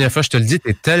pas la première fois que je te le dis,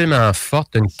 t'es tellement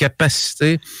forte, t'as une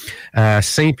capacité à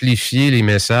simplifier les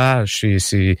messages.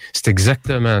 C'est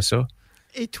exactement ça.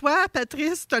 Et toi,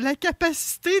 Patrice, tu as la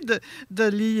capacité de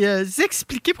les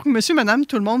expliquer pour que monsieur, madame,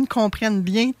 tout le monde comprenne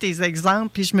bien tes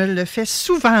exemples. Puis je me le fais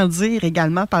souvent dire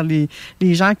également par les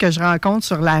gens que je rencontre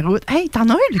sur la route. « Hey, t'en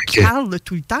as un qui parle là,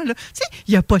 tout le temps. Là. Tu sais,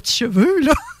 il n'y a pas de cheveux,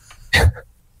 là. »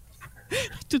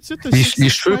 Tout de suite, les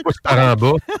cheveux poussent par en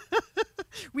bas.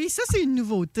 Oui, ça, c'est une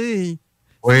nouveauté.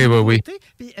 Oui.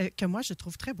 Puis, que moi, je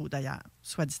trouve très beau, d'ailleurs,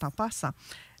 soit dit en passant.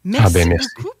 Merci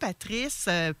beaucoup, Patrice,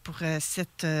 pour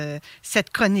cette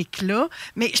chronique-là.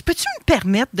 Mais peux-tu me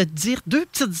permettre de te dire 2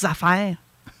 petites affaires?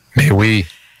 Mais oui.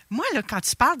 Moi, là, quand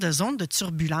tu parles de zone de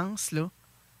turbulence, là,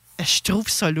 je trouve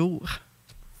ça lourd.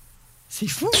 C'est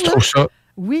fou, Tu trouves ça?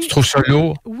 Oui. Tu trouves ça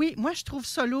lourd? Oui, moi, je trouve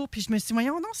ça lourd. Puis je me suis dit,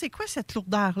 voyons, non, c'est quoi cette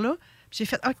lourdeur-là? Puis j'ai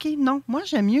fait, OK, non, moi,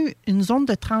 j'aime mieux une zone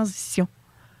de transition.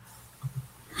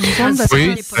 Une zone de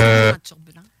transition.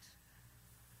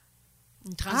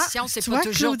 Une transition, c'est pas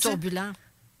toujours turbulent.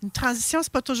 Une transition,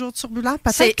 c'est pas toujours turbulent.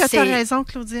 Peut-être que tu as raison,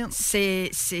 Claudine.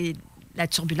 La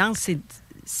turbulence,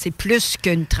 c'est plus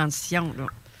qu'une transition. Là.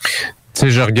 Tu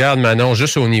sais, je regarde, Manon,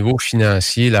 juste au niveau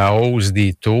financier, la hausse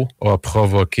des taux a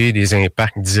provoqué des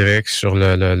impacts directs sur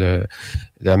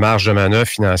la marge de manœuvre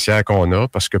financière qu'on a,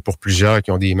 parce que pour plusieurs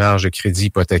qui ont des marges de crédit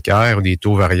hypothécaires ou des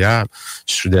taux variables,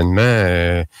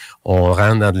 soudainement, on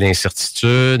rentre dans de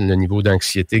l'incertitude, le niveau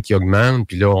d'anxiété qui augmente,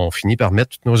 puis là, on finit par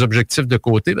mettre tous nos objectifs de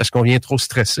côté parce qu'on vient trop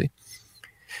stressé.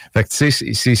 Fait que, tu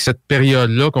sais, c'est cette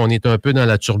période-là qu'on est un peu dans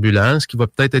la turbulence, qui va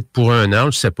peut-être être pour un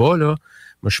an, je sais pas, là.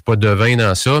 Moi, je suis pas devin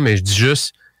dans ça, mais je dis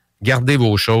juste, gardez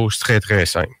vos choses très, très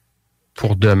simples.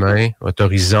 Pour demain, votre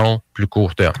horizon plus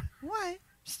court terme. Oui.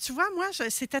 Tu vois, moi,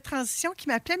 c'était transition qui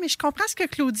m'appelait, mais je comprends ce que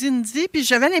Claudine dit, puis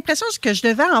j'avais l'impression que je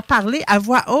devais en parler à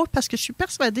voix haute, parce que je suis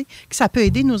persuadée que ça peut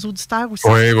aider nos auditeurs aussi.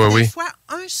 Oui. Des fois,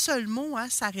 un seul mot,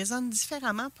 ça résonne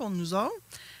différemment pour nous autres.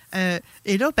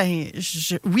 Et là,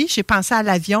 j'ai pensé à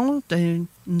l'avion, une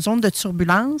zone de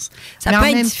turbulence. Ça mais peut en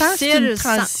être même temps, c'est une difficile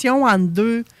transition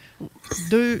entre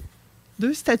deux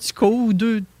statu quo ou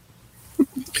deux...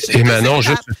 Et Manon,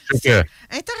 juste que...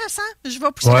 Intéressant. Je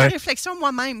vais pousser la réflexion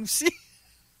moi-même aussi.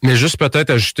 Mais juste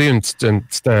peut-être ajouter une petite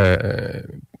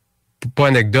pas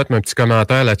anecdote, mais un petit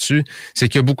commentaire là-dessus, c'est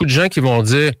qu'il y a beaucoup de gens qui vont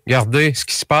dire, regardez, ce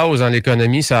qui se passe dans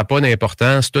l'économie, ça n'a pas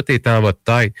d'importance, tout est en votre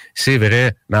tête. C'est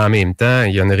vrai, mais en même temps,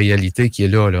 il y a une réalité qui est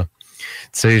là.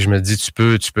 Tu sais, je me dis, tu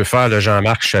peux faire le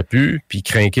Jean-Marc Chaput, puis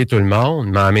crinquer tout le monde,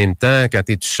 mais en même temps, quand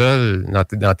tu es tout seul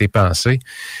dans tes pensées,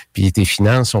 puis tes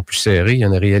finances sont plus serrées, il y a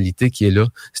une réalité qui est là.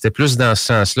 C'était plus dans ce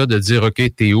sens-là de dire, OK,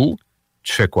 t'es où?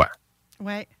 Tu fais quoi?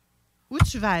 Oui. Où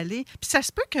tu vas aller? Puis ça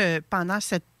se peut que pendant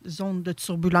cette zone de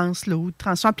turbulence là, ou de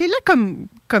transition, appelez-la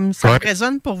comme ça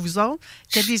résonne pour vous autres,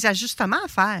 qu'il y a des ajustements à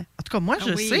faire. En tout cas, moi,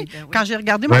 je sais. Quand j'ai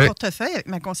regardé mon portefeuille avec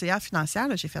ma conseillère financière,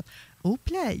 là, j'ai fait « Oh,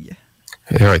 play! »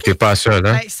 T'es pas seul,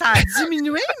 hein? Ça a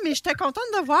diminué, mais j'étais contente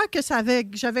de voir que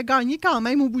j'avais gagné quand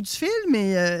même au bout du fil,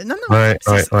 mais non. Oui,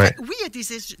 il y a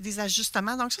des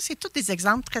ajustements. Donc, ça, c'est tous des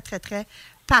exemples très, très, très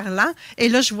parlants. Et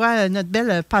là, je vois notre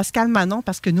belle Pascal Manon,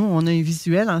 parce que nous, on a un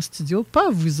visuel en studio, pas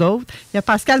vous autres. Il y a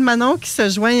Pascal Manon qui se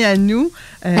joint à nous.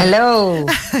 Allô!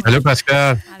 Allô,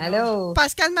 Pascal! Allô!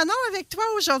 Pascal Manon, avec toi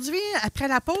aujourd'hui, après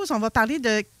la pause, on va parler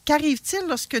de qu'arrive-t-il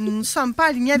lorsque nous ne sommes pas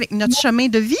alignés avec notre chemin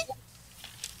de vie?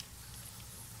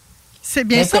 C'est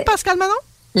bien ça, Pascal Manon?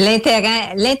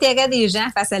 L'intérêt des gens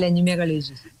face à la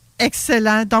numérologie.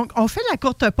 Excellent. Donc, on fait la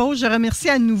courte pause. Je remercie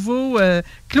à nouveau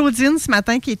Claudine ce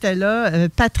matin qui était là,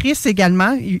 Patrice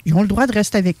également. Ils ont le droit de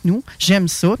rester avec nous. J'aime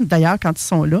ça, d'ailleurs, quand ils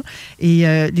sont là.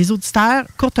 Et les auditeurs,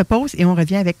 courte pause et on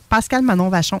revient avec Pascal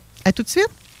Manon-Vachon. À tout de suite.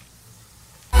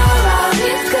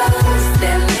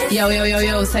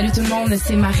 Yo, salut tout le monde,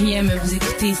 c'est Marie-M. Vous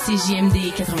écoutez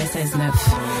CJMD 96.9.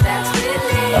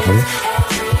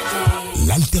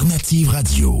 l'alternative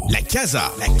radio. La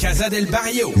Casa del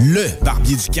Barrio, le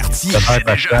barbier du quartier.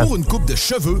 Pour une coupe de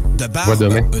cheveux, de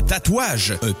barbe, un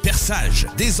tatouage, un perçage,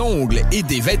 des ongles et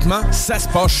des vêtements, ça se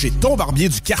passe chez ton barbier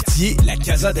du quartier, la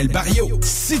Casa del Barrio.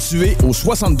 Situé au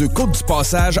 62 Côte du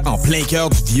Passage, en plein cœur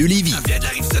du Vieux-Lévis.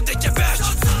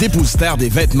 Dépositaire des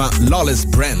vêtements Lawless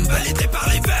Brand.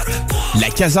 La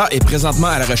Casa est présentement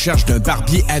à la recherche d'un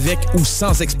barbier avec ou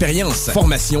sans expérience.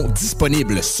 Formation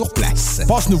disponible sur place.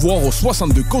 Passe nous voir au 62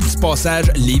 Côte du Passage,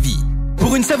 Lévis.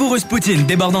 Pour une savoureuse poutine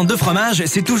débordante de fromage,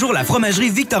 c'est toujours la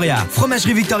Fromagerie Victoria.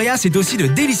 Fromagerie Victoria, c'est aussi de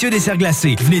délicieux desserts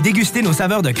glacés. Venez déguster nos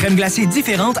saveurs de crème glacée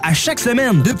différentes à chaque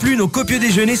semaine. De plus, nos copieux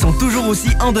déjeuners sont toujours aussi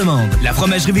en demande. La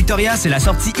Fromagerie Victoria, c'est la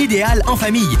sortie idéale en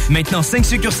famille. Maintenant, 5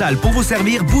 succursales pour vous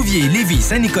servir: Bouvier, Lévis,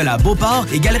 Saint-Nicolas, Beauport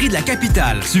et Galerie de la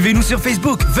Capitale. Suivez-nous sur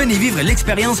Facebook. Venez vivre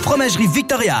l'expérience Fromagerie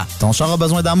Victoria. Ton char a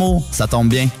besoin d'amour? Ça tombe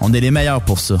bien. On est les meilleurs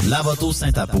pour ça. Lave-Auto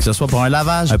Saint-Apo. Que ce soit pour un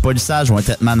lavage, un polissage ou un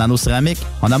traitement nano-céramique,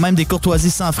 on a même des courtoisies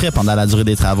sans frais pendant la durée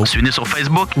des travaux. Suivez-nous sur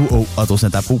Facebook ou au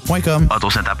autosaintapo.com.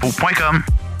 autosaintapo.com.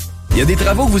 Il y a des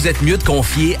travaux que vous êtes mieux de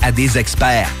confier à des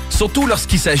experts, surtout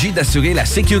lorsqu'il s'agit d'assurer la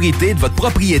sécurité de votre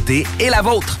propriété et la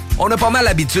vôtre. On a pas mal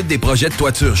l'habitude des projets de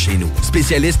toiture chez nous.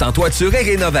 Spécialiste en toiture et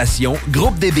rénovation,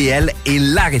 Groupe DBL est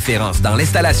la référence dans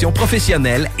l'installation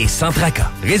professionnelle et sans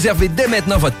tracas. Réservez dès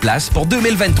maintenant votre place pour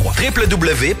 2023.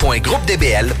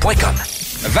 www.groupedbl.com.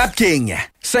 Vapking,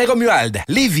 Saint-Romuald,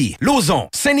 Lévis, Lauson,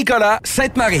 Saint-Nicolas,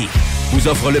 Sainte-Marie vous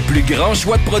offre le plus grand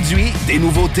choix de produits, des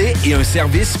nouveautés et un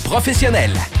service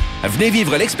professionnel. Venez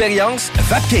vivre l'expérience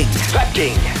Vapking.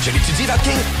 Vapking. Je l'étudie,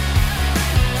 Vapking.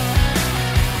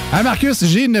 Ah, Marcus,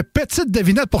 j'ai une petite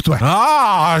devinette pour toi.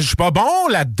 Ah, je suis pas bon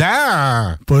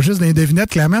là-dedans. Pas juste des devinettes,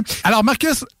 clairement. Alors,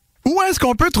 Marcus, où est-ce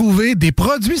qu'on peut trouver des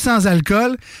produits sans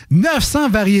alcool, 900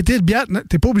 variétés de bières...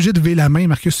 T'es pas obligé de lever la main,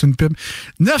 Marcus, c'est une pub.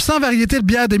 900 variétés de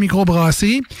bières de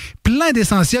microbrasserie, plein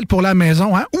d'essentiels pour la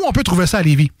maison. Hein? Où on peut trouver ça à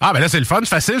Lévis? Ah, ben là, c'est le fun, c'est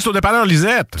facile, c'est au dépanneur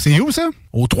Lisette. C'est où, ça?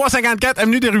 Au 354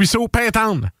 Avenue des Ruisseaux,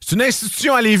 Pintendre. C'est une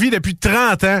institution à Lévis depuis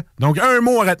 30 ans. Donc, un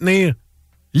mot à retenir.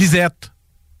 Lisette.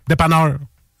 Dépanneur.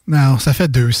 Non, ça fait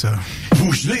 2, ça.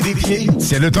 Vous gelez des pieds?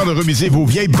 C'est le temps de remiser vos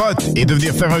vieilles bottes et de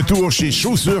venir faire un tour chez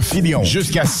Chaussures Filion.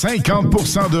 Jusqu'à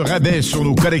 50% de rabais sur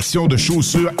nos collections de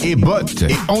chaussures et bottes.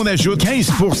 Et on ajoute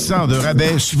 15% de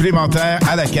rabais supplémentaires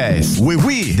à la caisse. Oui,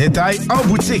 oui, détail en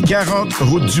boutique 40,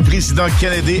 route du Président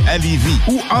Kennedy à Lévis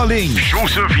ou en ligne.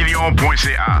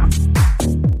 chaussuresfilion.ca.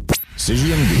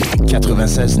 CJMD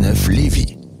 96.9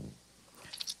 Lévis.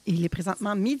 Il est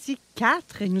présentement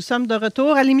 12h04 et nous sommes de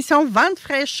retour à l'émission Vente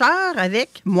fraîcheur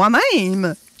avec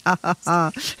moi-même.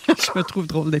 Je me trouve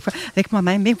drôle des fois. Avec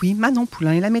moi-même, mais oui, Manon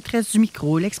Poulain, la maîtresse du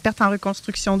micro, l'experte en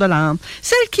reconstruction de l'âme,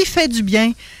 celle qui fait du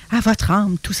bien à votre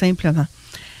âme, tout simplement.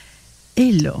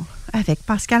 Et là, avec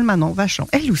Pascal Manon Vachon,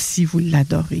 elle aussi, vous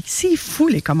l'adorez. C'est fou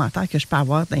les commentaires que je peux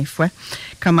avoir d'un fois.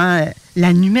 Comment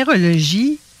la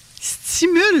numérologie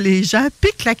stimule les gens,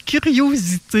 pique la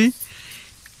curiosité.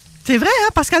 C'est vrai, hein,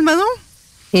 Pascal Manon?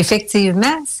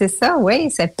 Effectivement, c'est ça,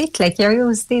 oui. Ça pique la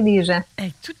curiosité des gens.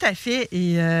 Tout à fait.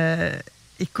 Et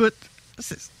écoute,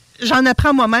 j'en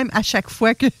apprends moi-même à chaque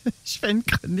fois que je fais une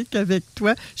chronique avec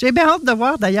toi. J'ai bien hâte de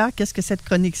voir, d'ailleurs, qu'est-ce que cette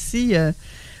chronique-ci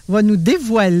va nous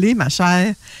dévoiler, ma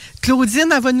chère.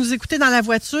 Claudine, elle va nous écouter dans la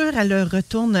voiture. Elle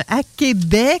retourne à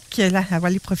Québec. Elle va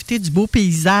aller profiter du beau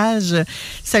paysage.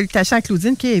 Salutations à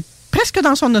Claudine, qui est presque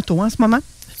dans son auto en ce moment.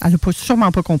 Elle n'a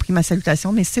sûrement pas compris ma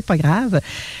salutation, mais c'est pas grave.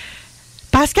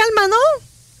 Pascal Manon,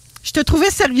 je te trouvais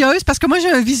sérieuse parce que moi,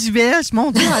 j'ai un visuel. Mon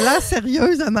Dieu, elle a l'air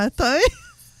sérieuse un matin.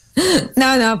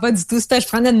 Non, pas du tout. Je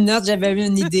prenais une note, j'avais eu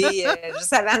une idée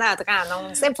juste avant d'entrer en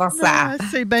ondes. C'est pas ça.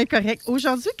 C'est bien correct.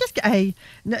 Aujourd'hui, qu'est-ce que... Hey,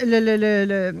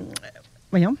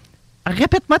 voyons.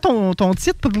 Répète-moi ton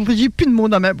titre pour que j'ai plus de mots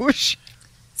dans ma bouche.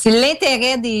 C'est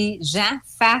l'intérêt des gens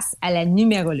face à la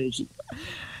numérologie.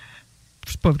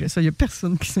 C'est pas vrai, ça. Il n'y a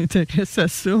personne qui s'intéresse à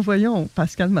ça. Voyons,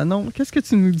 Pascal Manon, qu'est-ce que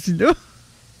tu nous dis là?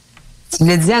 Tu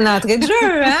l'as dit en entrée de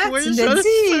jeu, hein? Oui, tu l'as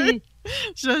dit.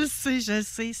 Je le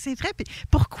sais. C'est vrai. Puis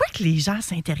pourquoi que les gens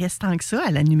s'intéressent tant que ça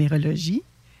à la numérologie?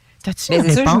 T'as-tu une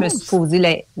réponse? C'est sûr,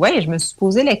 je me suis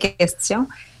posé la question.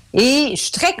 Et je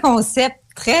suis très concept,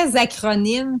 très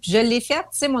acronyme. Je l'ai fait,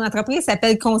 tu sais, mon entreprise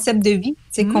s'appelle Concept de vie.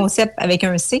 Tu sais, concept avec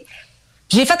un C.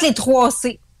 J'ai fait les 3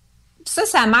 C.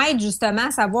 Ça m'aide justement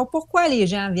à savoir pourquoi les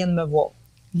gens viennent me voir.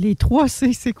 Les 3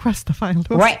 C, c'est quoi cette affaire-là?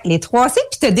 Oui, les 3 C,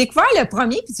 puis tu as découvert le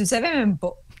premier, puis tu le savais même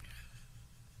pas.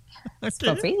 Okay. C'est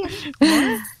pas pire.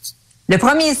 Ouais. Le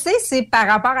premier C, c'est par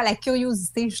rapport à la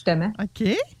curiosité, justement. OK.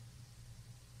 Tu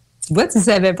vois, tu ne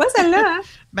savais pas celle-là, hein?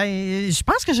 Ben, je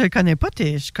pense que je connais pas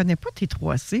tes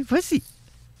 3 C. Vas-y.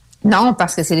 Non,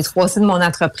 parce que c'est les 3 C de mon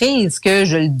entreprise que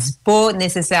je le dis pas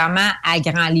nécessairement à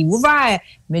grand livre ouvert,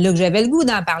 mais là que j'avais le goût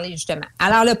d'en parler, justement.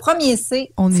 Alors, le premier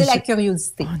C, c'est la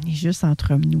curiosité. On est juste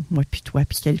entre nous, moi puis toi,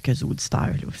 puis quelques auditeurs.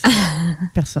 Là,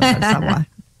 personne ne va le savoir.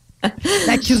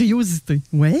 La curiosité,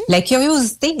 oui. La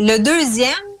curiosité. Le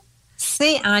deuxième,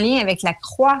 c'est en lien avec la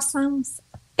croissance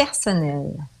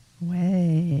personnelle.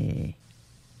 Oui.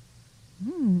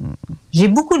 J'ai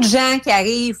beaucoup de gens qui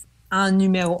arrivent en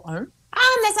numéro 1. Ah,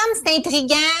 me semble que c'est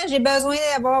intriguant, j'ai besoin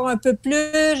d'avoir un peu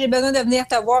plus, j'ai besoin de venir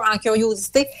te voir en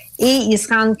curiosité. Et ils se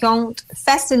rendent compte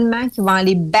facilement qu'ils vont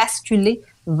aller basculer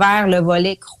vers le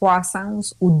volet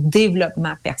croissance ou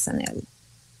développement personnel.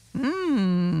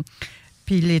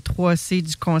 Puis les 3 C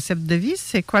du concept de vie,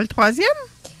 c'est quoi le troisième?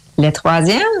 Le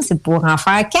troisième, c'est pour en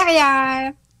faire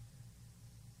carrière.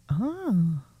 Ah.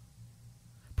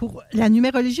 Pour la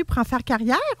numérologie pour en faire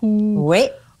carrière ou? Oui.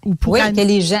 Ou pour que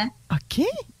les gens. OK.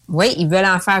 Oui, ils veulent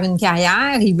en faire une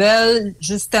carrière. Ils veulent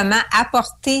justement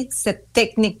apporter cette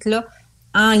technique-là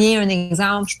en lien. Un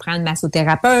exemple, je prends une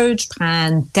massothérapeute, je prends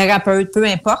une thérapeute, peu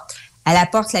importe. Elle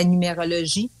apporte la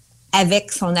numérologie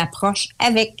avec son approche,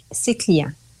 avec ses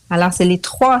clients. Alors, c'est les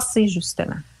 3 C,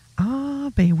 justement. Ah,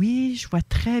 ben oui, je vois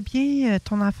très bien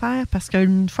ton affaire parce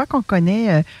qu'une fois qu'on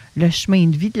connaît le chemin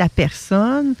de vie de la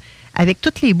personne, avec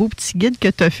tous les beaux petits guides que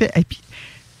tu as fait, et puis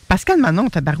Pascal Manon,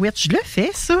 ta barouette, je le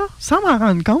fais, ça, sans m'en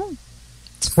rendre compte.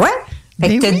 Tu vois?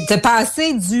 Fait que oui. t'as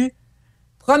passé du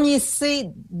premier C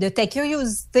de ta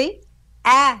curiosité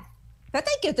à...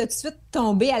 Peut-être que tu as tout de suite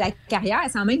tombé à la carrière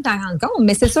sans même t'en rendre compte,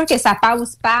 mais c'est sûr que ça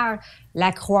passe par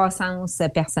la croissance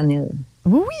personnelle.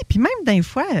 Oui, puis même des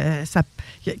fois,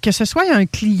 que ce soit un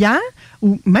client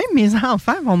ou même mes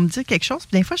enfants vont me dire quelque chose,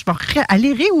 puis des fois, je vais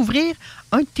aller réouvrir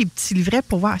un de tes petits livrets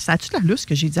pour voir, ça a-tu la lousse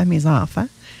que j'ai dit à mes enfants?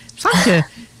 Je sens que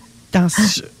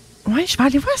je vais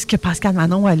aller voir ce que Pascal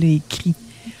Manon elle a écrit.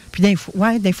 Puis des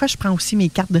fois, je prends aussi mes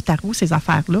cartes de tarot, ces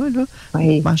affaires-là. Là.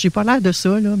 Oui. Bon, j'ai pas l'air de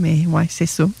ça, là, mais ouais, c'est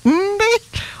ça.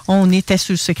 On était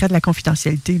sur le secret de la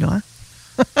confidentialité, là.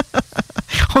 Hein?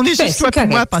 On est juste toi et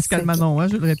moi, Pascal Manon, hein,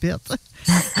 je le répète.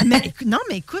 mais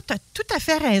écoute, tu as tout à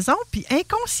fait raison. Puis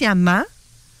inconsciemment,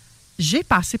 j'ai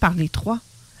passé par les 3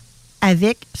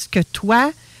 avec ce que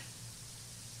toi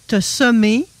t'as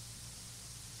semé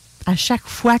à chaque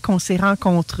fois qu'on s'est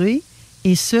rencontrés,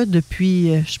 et ça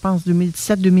depuis, je pense,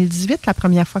 2017-2018, la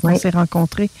première fois qu'on s'est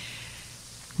rencontrés.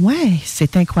 Ouais,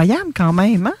 c'est incroyable quand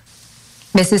même, hein?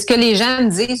 Mais c'est ce que les gens me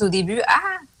disent au début.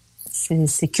 Ah,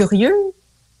 c'est curieux.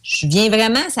 Je viens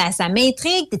vraiment, ça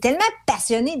m'intrigue. Tu es tellement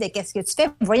passionné de qu'est-ce que tu fais.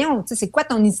 Voyons, c'est quoi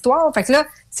ton histoire? Fait que là,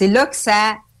 c'est là que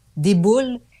ça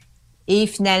déboule. Et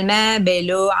finalement, ben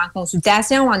là, en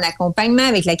consultation, en accompagnement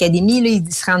avec l'académie, là,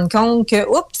 ils se rendent compte que,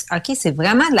 oups, OK, c'est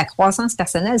vraiment de la croissance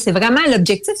personnelle. C'est vraiment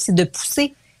l'objectif, c'est de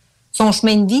pousser son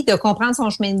chemin de vie, de comprendre son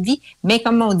chemin de vie. Mais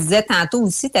comme on disait tantôt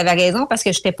aussi, tu avais raison, parce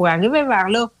que j'étais pour arriver vers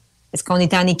là. Est-ce qu'on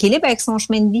est en équilibre avec son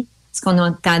chemin de vie? Est-ce qu'on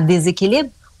est en déséquilibre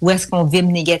ou est-ce qu'on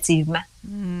vibre négativement?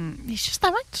 Mais juste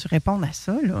avant que tu répondes à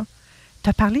ça, tu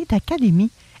as parlé d'académie.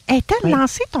 Est-elle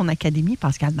lancée ton académie,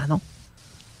 Pascal Manon?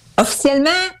 Officiellement,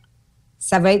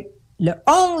 ça va être le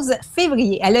 11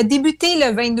 février. Elle a débuté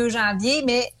le 22 janvier,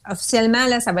 mais officiellement,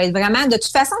 là, ça va être vraiment... De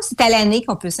toute façon, c'est à l'année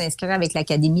qu'on peut s'inscrire avec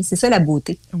l'académie. C'est ça, la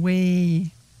beauté. Oui.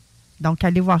 Donc,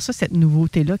 allez voir ça, cette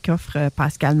nouveauté-là qu'offre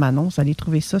Pascal Manon. Vous allez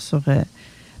trouver ça sur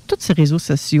tous ses réseaux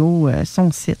sociaux,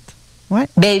 son site. Ouais.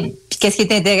 Bien, puis qu'est-ce qui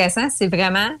est intéressant, c'est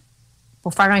vraiment,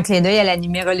 pour faire un clin d'œil à la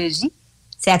numérologie,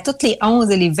 c'est à toutes les 11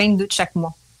 et les 22 de chaque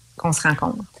mois qu'on se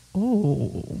rencontre.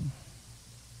 Oh!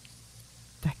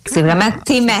 D'accord. C'est vraiment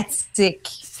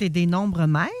thématique. C'est des nombres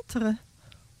maîtres?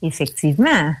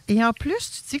 Effectivement. Et en plus,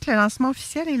 tu dis que le lancement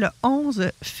officiel est le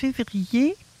 11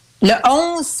 février. Le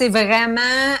 11, c'est vraiment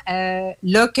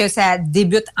là que ça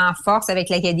débute en force avec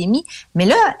l'académie. Mais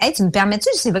là, tu me permets-tu,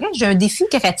 c'est vrai, j'ai un défi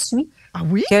gratuit. Ah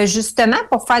oui? Que justement,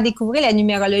 pour faire découvrir la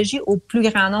numérologie au plus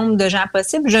grand nombre de gens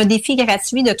possible, j'ai un défi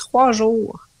gratuit de 3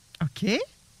 jours. OK.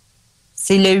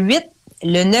 C'est le 8,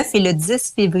 le 9 et le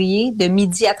 10 février de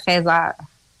midi à 13h.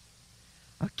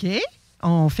 OK.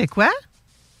 On fait quoi?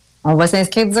 On va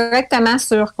s'inscrire directement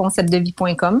sur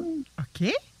conceptdevie.com.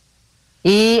 OK.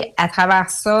 Et à travers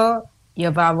ça, il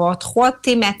va y avoir 3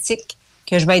 thématiques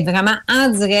que je vais être vraiment en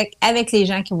direct avec les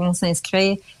gens qui vont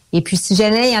s'inscrire. Et puis, si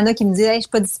jamais il y en a qui me disent hey, « je ne suis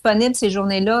pas disponible ces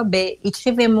journées-là », bien,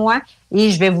 écrivez-moi et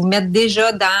je vais vous mettre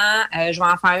déjà dans... je vais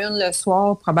en faire une le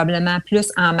soir, probablement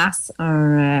plus en mars,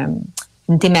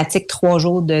 une thématique 3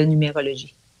 jours de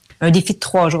numérologie. Un défi de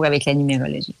 3 jours avec la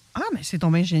numérologie. Ah, mais c'est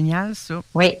tombé génial, ça.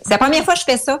 Oui, c'est la première fois que je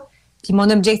fais ça. Puis mon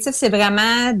objectif, c'est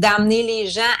vraiment d'amener les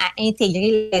gens à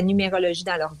intégrer la numérologie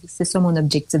dans leur vie. C'est ça mon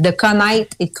objectif, de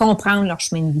connaître et de comprendre leur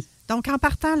chemin de vie. Donc, en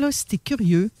partant, là, si tu es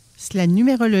curieux, si la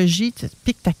numérologie te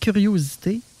pique ta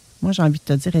curiosité, moi, j'ai envie de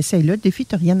te dire, essaye-le. Le défi,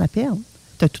 tu n'as rien à perdre.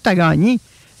 Tu as tout à gagner.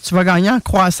 Tu vas gagner en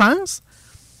croissance.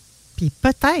 Puis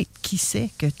peut-être, qui sait,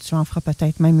 que tu en feras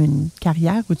peut-être même une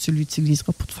carrière où tu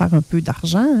l'utiliseras pour te faire un peu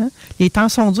d'argent. Hein? Les temps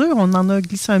sont durs. On en a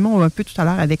glissé un mot un peu tout à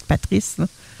l'heure avec Patrice. Là.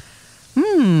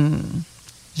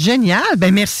 Génial.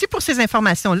 Ben merci pour ces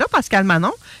informations-là, Pascal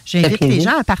Manon. J'invite les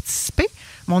gens à participer.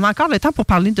 Mais on a encore le temps pour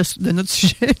parler de notre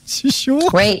sujet du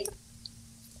jour. Oui.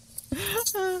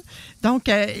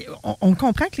 Donc, on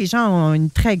comprend que les gens ont un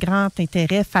très grand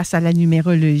intérêt face à la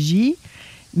numérologie.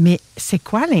 Mais c'est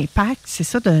quoi l'impact, c'est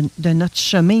ça, de notre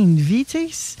chemin de vie? Tu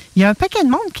sais? Il y a un paquet de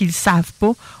monde qui ne le savent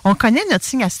pas. On connaît notre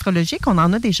signe astrologique, on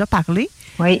en a déjà parlé,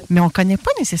 oui. Mais on ne connaît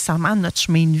pas nécessairement notre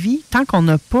chemin de vie tant qu'on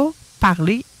n'a pas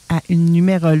parlé à une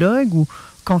numérologue ou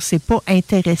qu'on ne s'est pas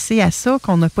intéressé à ça,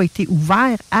 qu'on n'a pas été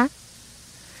ouvert à.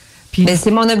 Puis, mais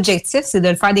c'est mon objectif, c'est de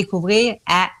le faire découvrir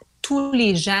à tous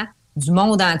les gens du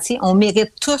monde entier. On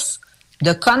mérite tous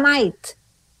de connaître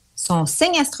son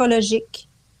signe astrologique,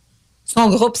 son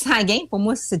groupe sanguin. Pour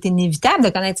moi, c'est inévitable de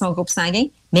connaître son groupe sanguin,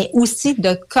 mais aussi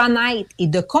de connaître et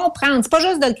de comprendre. C'est pas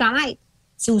juste de le connaître,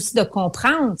 c'est aussi de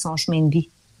comprendre son chemin de vie.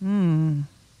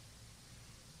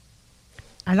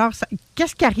 Alors,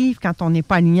 qu'est-ce qui arrive quand on n'est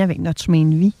pas aligné avec notre chemin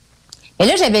de vie? Et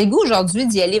là, j'avais le goût aujourd'hui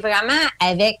d'y aller vraiment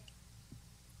avec...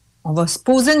 On va se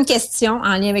poser une question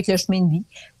en lien avec le chemin de vie,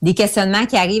 des questionnements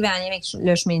qui arrivent en lien avec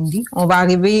le chemin de vie. On va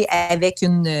arriver avec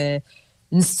une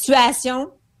situation,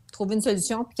 trouver une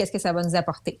solution, puis qu'est-ce que ça va nous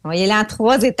apporter. On va y aller en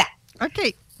 3 étapes.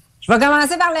 OK. Je vais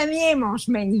commencer par le mien, mon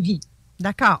chemin de vie.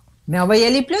 D'accord. Mais on va y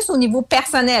aller plus au niveau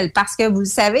personnel, parce que vous le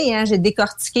savez, hein, j'ai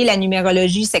décortiqué la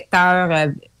numérologie,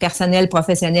 secteur personnel,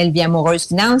 professionnel, vie amoureuse,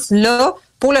 finance. Là,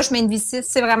 pour le chemin de vie 6,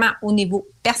 c'est vraiment au niveau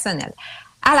personnel.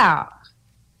 Alors,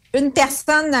 une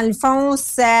personne, dans le fond,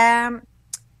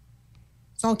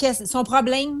 son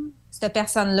problème, cette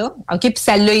personne-là, OK, puis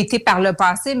ça l'a été par le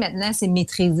passé, maintenant, c'est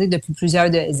maîtrisé depuis plusieurs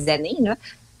années, là.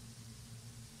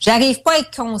 J'arrive pas à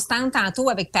être constante. Tantôt,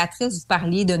 avec Patrice, vous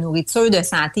parliez de nourriture, de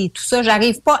santé et tout ça.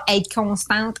 J'arrive pas à être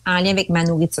constante en lien avec ma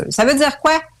nourriture. Ça veut dire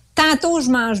quoi? Tantôt, je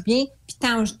mange bien, puis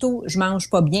tantôt, je mange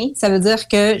pas bien. Ça veut dire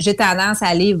que j'ai tendance à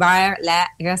aller vers la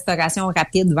restauration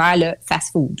rapide, vers le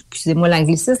fast-food. Excusez-moi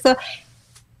l'anglicisme, ça.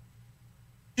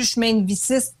 Du chemin de vie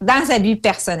 6 dans sa vie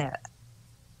personnelle.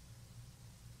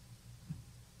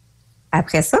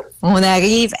 Après ça, on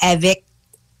arrive avec,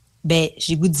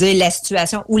 j'ai goût de dire la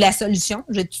situation ou la solution.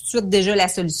 J'ai tout de suite déjà la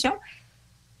solution.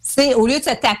 C'est, au lieu de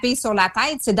se taper sur la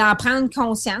tête, c'est d'en prendre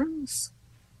conscience.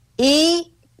 Et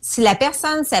si la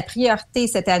personne, sa priorité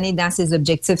cette année dans ses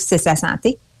objectifs, c'est sa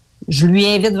santé, je lui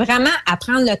invite vraiment à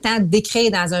prendre le temps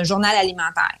d'écrire dans un journal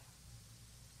alimentaire.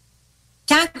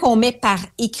 Quand on met par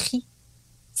écrit,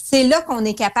 c'est là qu'on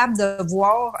est capable de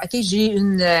voir, OK, j'ai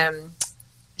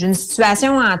une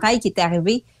situation en tête qui est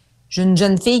arrivée. J'ai une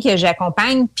jeune fille que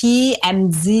j'accompagne, puis elle me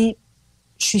dit,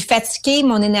 je suis fatiguée,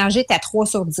 mon énergie est à 3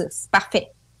 sur 10.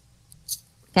 Parfait.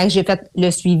 Quand j'ai fait le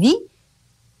suivi,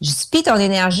 je dis, puis ton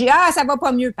énergie, ça va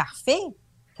pas mieux. Parfait.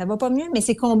 Ça va pas mieux, mais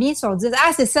c'est combien sur 10?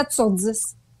 C'est 7 sur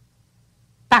 10.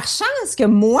 Par chance que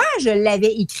moi, je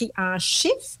l'avais écrit en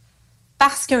chiffres,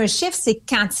 parce qu'un chiffre, c'est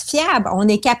quantifiable. On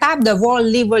est capable de voir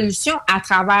l'évolution à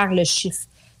travers le chiffre.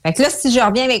 Fait que là, si je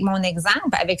reviens avec mon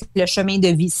exemple, avec le chemin de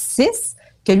vie 6,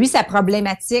 que lui, sa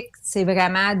problématique, c'est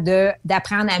vraiment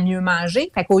d'apprendre à mieux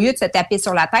manger. Fait qu'au lieu de se taper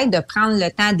sur la tête, de prendre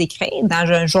le temps d'écrire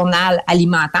dans un journal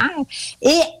alimentaire.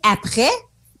 Et après,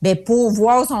 pour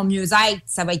voir son mieux-être,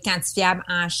 ça va être quantifiable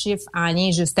en chiffres, en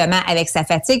lien justement avec sa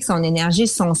fatigue, son énergie,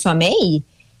 son sommeil.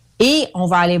 Et on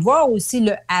va aller voir aussi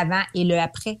le avant et le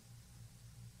après.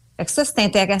 Fait que ça, c'est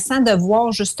intéressant de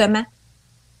voir justement.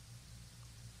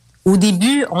 Au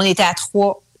début, on était à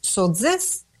 3 sur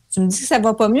 10. Tu me dis que ça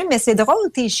va pas mieux, mais c'est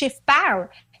drôle, tes chiffres parlent.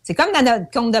 C'est comme dans notre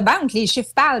compte de banque, les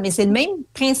chiffres parlent, mais c'est le même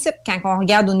principe quand on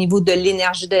regarde au niveau de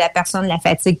l'énergie de la personne, la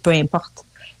fatigue, peu importe.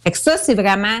 Fait que ça, c'est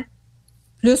vraiment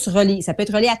plus relié. Ça peut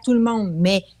être relié à tout le monde,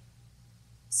 mais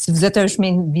si vous êtes un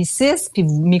chemin de vie 6 puis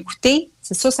vous m'écoutez,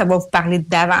 c'est sûr, ça va vous parler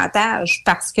davantage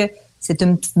parce que c'est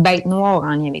une petite bête noire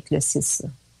en lien avec le 6.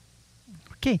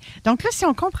 OK. Donc là, si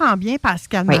on comprend bien,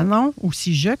 Pascal Manon, ou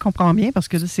si je comprends bien, parce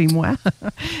que là, c'est moi,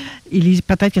 et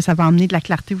peut-être que ça va emmener de la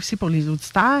clarté aussi pour les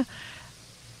auditeurs,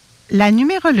 la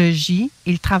numérologie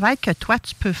et le travail que toi,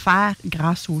 tu peux faire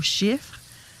grâce aux chiffres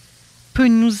peut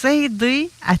nous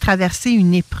aider à traverser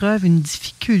une épreuve, une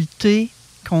difficulté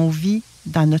qu'on vit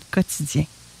dans notre quotidien.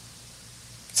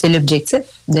 C'est l'objectif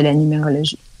de la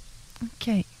numérologie. OK.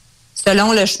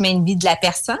 Selon le chemin de vie de la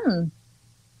personne,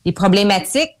 les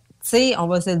problématiques, tu sais, on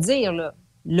va se dire,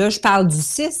 là, je parle du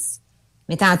 6,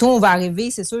 Mais tantôt, on va arriver,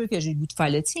 c'est sûr que j'ai le goût de faire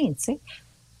le tien, tu sais.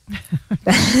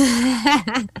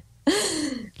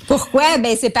 Pourquoi?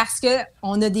 Ben, c'est parce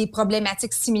qu'on a des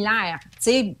problématiques similaires. Tu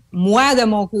sais, moi, de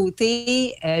mon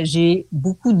côté, j'ai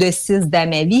beaucoup de cis dans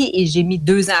ma vie et j'ai mis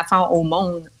 2 enfants au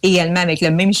monde également avec le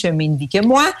même chemin de vie que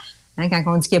moi. Hein, quand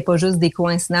on dit qu'il n'y a pas juste des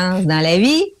coïncidences dans la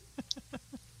vie,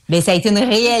 bien, ça a été une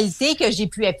réalité que j'ai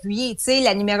pu appuyer. Tu sais,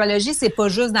 la numérologie, c'est pas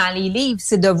juste dans les livres,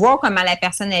 c'est de voir comment la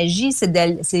personne agit.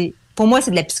 Pour moi,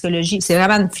 c'est de la psychologie. C'est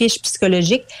vraiment une fiche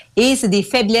psychologique et c'est des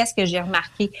faiblesses que j'ai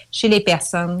remarquées chez les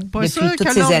personnes depuis toutes ces années.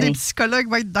 Pas sûr que des psychologues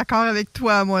vont être d'accord avec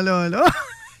toi, moi, là.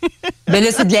 Ben là,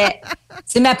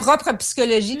 c'est ma propre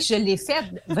psychologie que je l'ai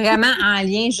faite vraiment en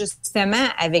lien, justement,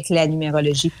 avec la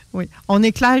numérologie. Oui. On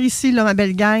est clair ici, là, ma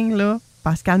belle gang, là.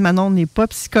 Pascale Manon n'est pas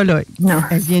psychologue. Non.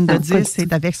 Elle vient de dire que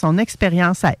c'est avec son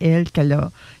expérience à elle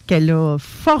qu'elle a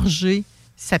forgé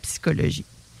sa psychologie.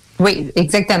 Oui,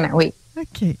 exactement, oui.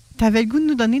 OK. Tu avais le goût de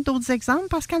nous donner d'autres exemples,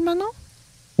 Pascale Manon?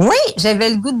 Oui,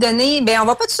 j'avais le goût de donner... Bien, on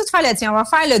va pas tout de suite faire le tien, on va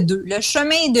faire le 2, le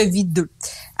chemin de vie 2.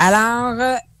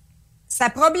 Alors,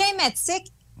 sa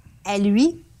problématique, à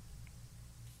lui,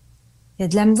 il a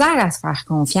de la misère à se faire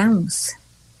confiance.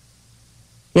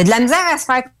 Il a de la misère à se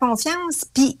faire confiance,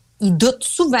 puis il doute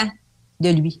souvent de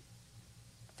lui.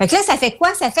 Fait que là, ça fait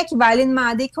quoi? Ça fait qu'il va aller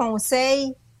demander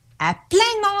conseil à plein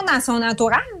de monde dans son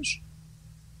entourage.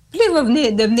 Puis là, il va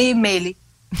devenir mêlé.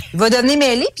 Il va devenir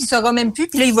mêlé, puis il ne saura même plus,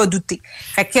 puis là, il va douter.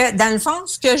 Fait que, dans le fond,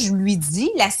 ce que je lui dis,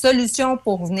 la solution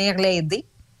pour venir l'aider,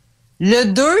 le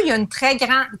 2, il y a une très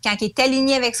grande... Quand il est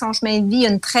aligné avec son chemin de vie, il y a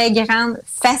une très grande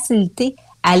facilité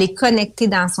à les connecter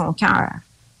dans son cœur.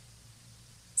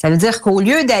 Ça veut dire qu'au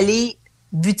lieu d'aller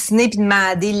butiner puis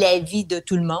demander l'avis de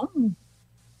tout le monde,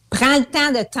 prends le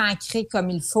temps de t'ancrer comme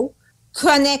il faut,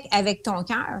 connecte avec ton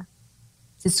cœur.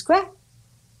 Sais-tu quoi?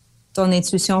 Ton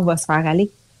intuition va se faire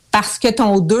aller. Parce que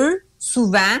ton 2,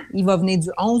 souvent, il va venir du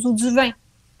 11 ou du 20.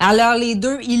 Alors, les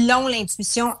 2, ils ont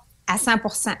l'intuition à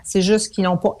 100%. C'est juste qu'ils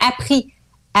n'ont pas appris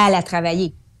à la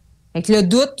travailler. Fait que le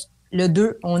doute, le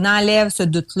 2, on enlève ce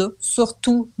doute-là.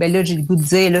 Surtout, ben là, j'ai le goût de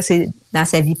dire, là, c'est dans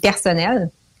sa vie personnelle.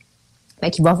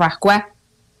 Fait qu'il va faire quoi?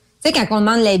 Tu sais, quand on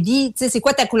demande l'avis, tu sais, c'est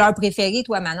quoi ta couleur préférée,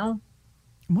 toi, Manon?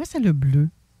 Moi, c'est le bleu.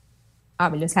 Ah,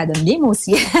 ben là, ça donne bien, moi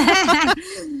aussi.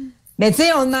 Mais tu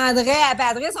sais, on demanderait à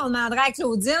Patrice, on demanderait à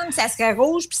Claudine, puis ça serait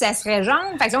rouge, puis ça serait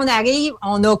jaune. Fait que là, on arrive,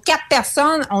 on a 4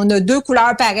 personnes, on a 2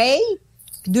 couleurs pareilles,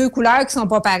 puis 2 couleurs qui sont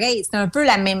pas pareilles. C'est un peu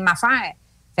la même affaire.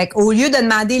 Fait qu'au lieu de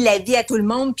demander l'avis à tout le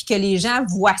monde, puis que les gens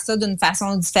voient ça d'une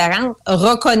façon différente,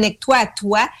 reconnecte-toi à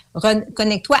toi,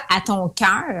 reconnecte-toi à ton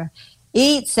cœur.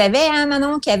 Et tu savais, hein,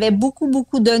 Manon, qu'il y avait beaucoup,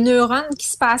 beaucoup de neurones qui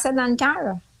se passaient dans le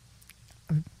cœur?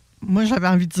 Moi, j'avais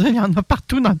envie de dire, il y en a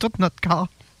partout dans tout notre corps.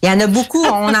 Il y en a beaucoup.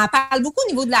 On en parle beaucoup au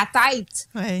niveau de la tête,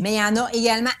 oui. Mais il y en a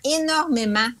également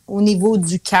énormément au niveau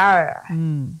du cœur.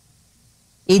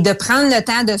 Et de prendre le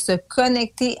temps de se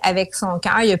connecter avec son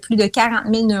cœur, il y a plus de 40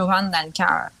 000 neurones dans le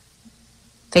cœur.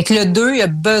 Fait que le 2, il a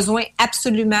besoin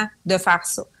absolument de faire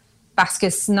ça. Parce que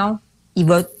sinon, il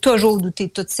va toujours douter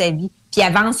toute sa vie. Puis il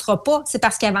avancera pas. C'est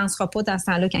parce qu'il avancera pas dans ce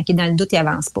temps-là. Quand il est dans le doute, il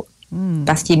avance pas.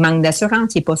 Parce qu'il manque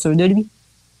d'assurance, il n'est pas sûr de lui.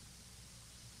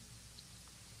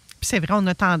 Puis c'est vrai, on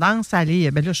a tendance à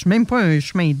aller... Ben là, je ne suis même pas un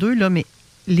chemin 2, là, mais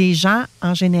les gens,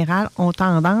 en général, ont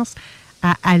tendance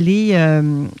à aller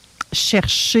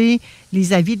chercher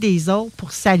les avis des autres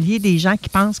pour s'allier des gens qui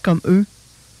pensent comme eux.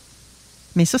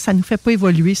 Mais ça ne nous fait pas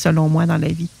évoluer, selon moi, dans la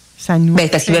vie. Ça nous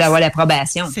parce qu'ils veulent avoir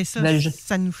l'approbation. C'est ça.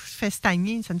 Ça nous fait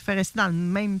stagner, ça nous fait rester dans le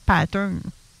même pattern.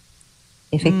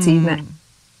 Effectivement.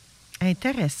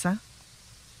 Intéressant.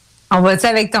 On va-tu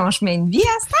avec ton chemin de vie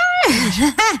à cette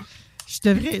heure? Je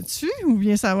devrais-tu ou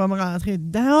bien ça va me rentrer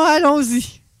dedans?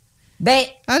 Allons-y. Ben,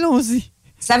 allons-y.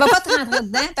 Ça va pas te rentrer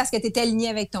dedans parce que tu es aligné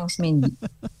avec ton chemin de vie.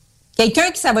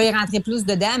 Quelqu'un qui ça va y rentrer plus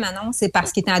dedans, Manon, c'est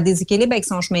parce qu'il est en déséquilibre avec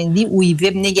son chemin de vie ou il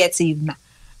vibre négativement.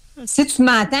 Si tu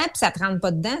m'entends et ça ne te rentre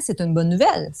pas dedans, c'est une bonne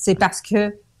nouvelle. C'est parce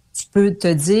que tu peux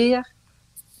te dire,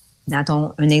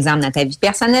 un exemple dans ta vie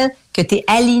personnelle, que tu es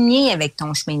aligné avec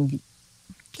ton chemin de vie.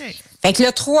 Okay. Fait que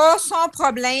le 3, son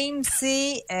problème,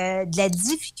 c'est de la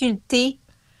difficulté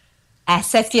à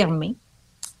s'affirmer.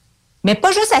 Mais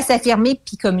pas juste à s'affirmer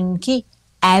puis communiquer,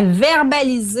 à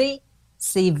verbaliser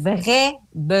ses vrais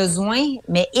besoins,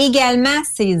 mais également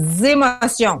ses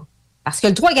émotions. Parce que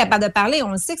le 3 est capable de parler, on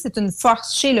le sait que c'est une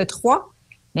force chez le 3,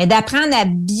 mais d'apprendre à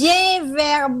bien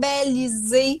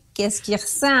verbaliser qu'est-ce qu'il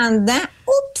ressent en dedans.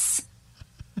 Oups!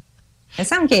 Il me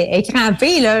semble qu'elle est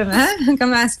crampée, là. Hein?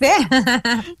 Comment elle se fait?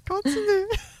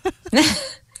 Continue.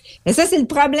 Mais ça, c'est le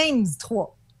problème du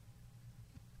 3.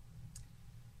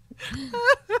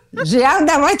 J'ai hâte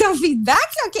d'avoir ton feedback.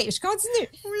 OK, je continue.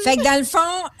 Oui. Fait que dans le fond,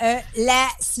 la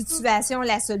situation,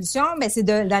 la solution, ben, c'est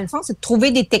de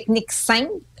trouver des techniques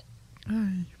simples,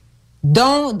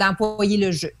 dont d'employer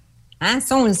le jeu. Hein?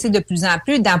 Ça, on le sait de plus en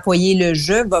plus, d'employer le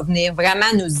jeu va venir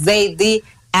vraiment nous aider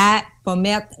à pas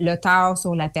mettre le tort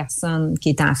sur la personne qui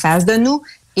est en face de nous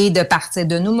et de partir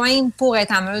de nous-mêmes pour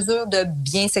être en mesure de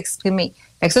bien s'exprimer.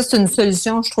 Fait que ça, c'est une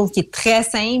solution, je trouve, qui est très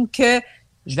simple, que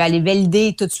je vais aller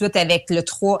valider tout de suite avec le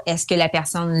 3. Est-ce que la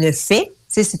personne le fait? Tu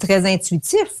sais, c'est très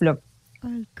intuitif, là.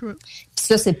 Écoute. Puis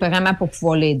ça, c'est vraiment pour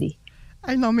pouvoir l'aider.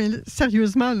 Hey, non, mais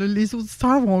sérieusement, là, les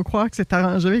auditeurs vont croire que c'est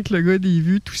arrangé avec le gars des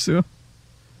vues, tout ça.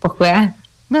 Pourquoi?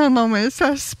 Non, mais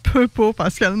ça se peut pas,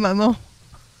 Pascal Manon.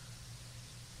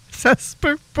 Ça se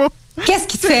peut pas. Qu'est-ce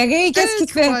qui te fait rire? Qu'est-ce qui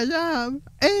te fait?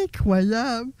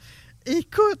 Incroyable.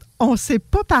 Écoute, on ne s'est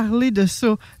pas parlé de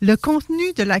ça. Le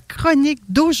contenu de la chronique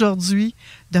d'aujourd'hui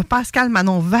de Pascal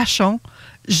Manon Vachon,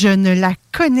 je ne la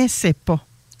connaissais pas.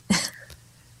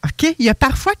 OK? Il y a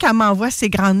parfois qu'elle m'envoie ses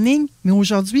grandes lignes, mais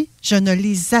aujourd'hui, je ne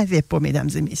les avais pas, mesdames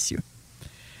et messieurs.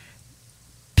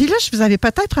 Puis là, vous avez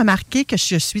peut-être remarqué que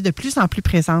je suis de plus en plus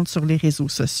présente sur les réseaux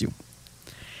sociaux.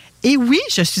 Et oui,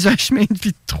 je suis un chemin de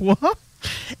vie de 3.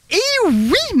 Et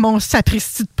oui, mon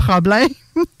sapristi de problème,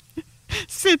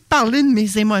 c'est de parler de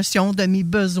mes émotions, de mes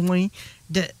besoins,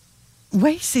 de...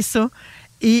 Oui, c'est ça.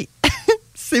 Et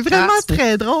c'est vraiment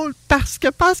très drôle parce que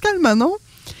Pascal Manon,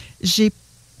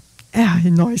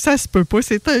 non, ça se peut pas,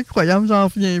 c'est incroyable, j'en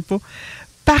reviens pas.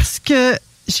 Parce que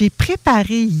j'ai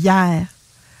préparé hier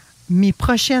mes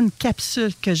prochaines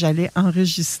capsules que j'allais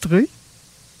enregistrer.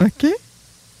 OK?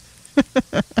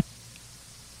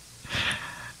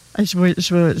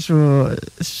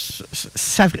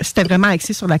 C'était vraiment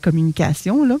axé sur la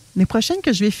communication, là. Les prochaines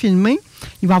que je vais filmer,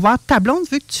 il va y avoir ta blonde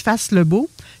veut que tu fasses le beau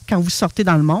quand vous sortez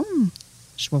dans le monde.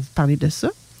 Je vais vous parler de ça.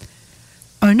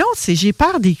 Un autre, c'est J'ai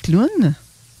peur des clowns.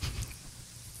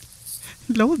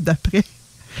 L'autre d'après,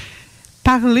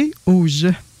 parler au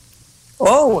jeu.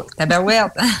 Oh,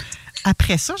 tabarouette!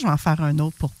 Après ça, je vais en faire un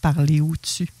autre pour parler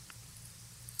au-dessus.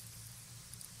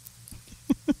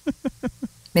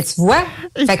 Mais tu vois,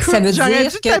 fait que ça veut dire j'aurais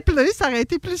dû que... t'appeler, ça aurait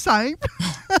été plus simple.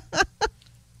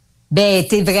 Ben,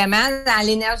 t'es vraiment dans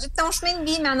l'énergie de ton chemin de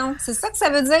vie, Manon. C'est ça que ça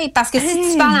veut dire. Parce que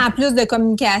si tu parles en plus de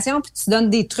communication puis tu donnes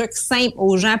des trucs simples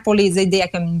aux gens pour les aider à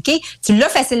communiquer, tu l'as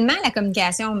facilement, la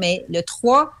communication, mais le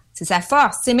 3, c'est sa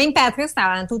force. C'est même Patrice,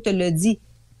 tantôt, te l'a dit.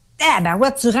 Ah, ben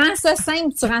ouais, tu rends ça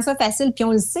simple, tu rends ça facile, puis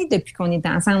on le sait depuis qu'on est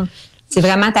ensemble. C'est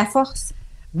vraiment ta force.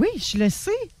 Oui, je le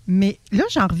sais, mais là,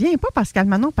 j'en reviens pas, Pascal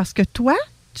Manon, parce que toi,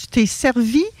 tu t'es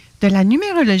servi de la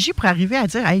numérologie pour arriver à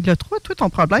dire, hey, le 3, toi, ton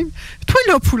problème, toi,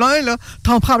 le poulain, là,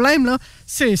 ton problème, là,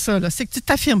 c'est ça, là, c'est que tu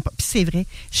t'affirmes pas. Puis c'est vrai,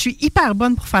 je suis hyper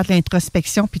bonne pour faire de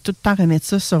l'introspection puis tout le temps remettre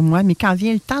ça sur moi, mais quand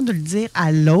vient le temps de le dire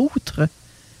à l'autre,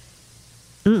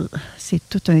 c'est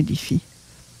tout un défi.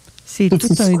 C'est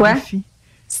tout un défi.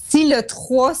 Si le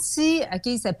 3, OK,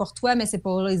 c'est pour toi, mais c'est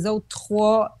pour les autres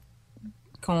 3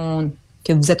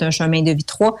 que vous êtes un chemin de vie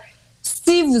 3.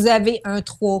 Si vous avez un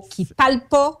 3 qui ne parle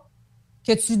pas,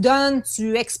 que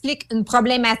tu expliques une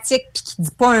problématique puis qui ne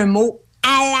dit pas un mot,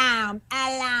 alarme,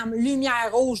 lumière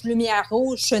rouge,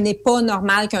 ce n'est pas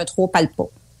normal qu'un 3 ne parle pas.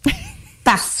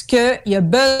 Parce qu'il a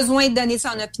besoin de donner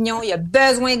son opinion, il a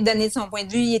besoin de donner son point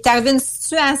de vue. Il est arrivé une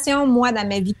situation, moi, dans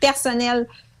ma vie personnelle,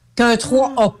 qu'un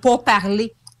 3 n'a pas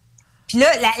parlé. Puis là,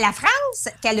 la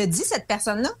phrase qu'elle a dit, cette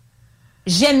personne-là,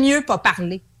 j'aime mieux pas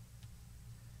parler.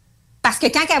 Parce que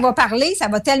quand elle va parler, ça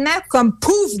va tellement comme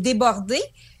pouf déborder.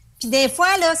 Puis des fois,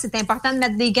 là, c'est important de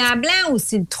mettre des gants blancs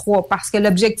aussi, le 3. Parce que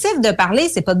l'objectif de parler,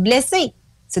 c'est pas de blesser.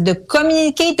 C'est de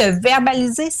communiquer, de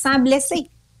verbaliser sans blesser.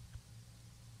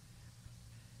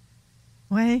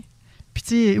 Oui. Puis tu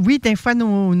sais, oui, des fois,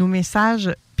 nos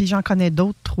messages, puis j'en connais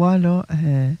d'autres 3, là,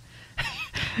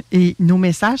 et nos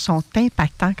messages sont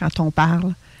impactants quand on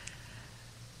parle.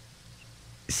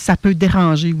 Ça peut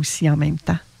déranger aussi en même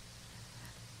temps.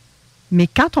 Mais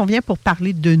quand on vient pour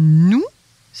parler de nous,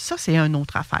 ça, c'est une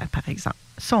autre affaire, par exemple.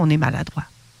 Ça, on est maladroit.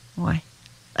 Oui.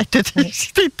 T'es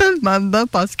tellement dedans,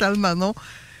 Pascal Manon.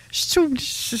 Je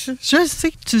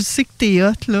sais que tu sais que t'es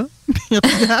hot, là.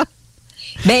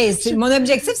 Bien, mon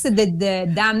objectif, c'est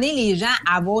d'amener les gens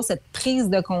à avoir cette prise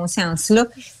de conscience-là,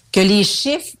 que les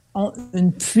chiffres ont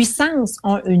une puissance,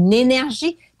 ont une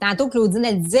énergie. Tantôt, Claudine,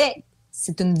 elle disait,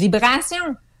 c'est une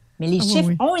vibration. Mais les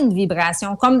chiffres ont une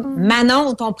vibration. Comme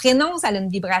Manon, ton prénom, ça a une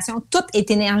vibration. Tout est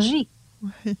énergie.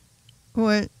 Oui.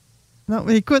 Oui. Non,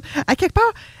 mais écoute, à quelque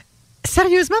part,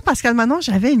 sérieusement, Pascal Manon,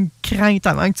 j'avais une crainte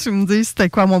avant que tu me dises c'était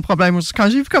quoi mon problème. Quand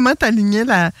j'ai vu comment tu alignais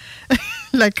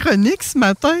la chronique ce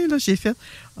matin, là, j'ai fait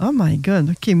 « Oh my God,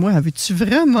 OK, moi, veux-tu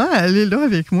vraiment aller là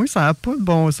avec moi? Ça n'a pas de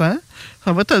bon sens.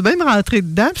 Ça va tout de même rentrer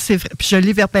dedans. » Puis c'est vrai. Puis je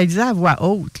l'ai verbalisé à voix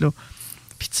haute, là.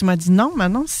 Puis tu m'as dit « Non,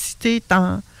 Manon, si t'es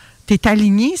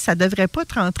aligné, ça ne devrait pas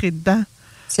te rentrer dedans. »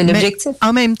 C'est l'objectif. Mais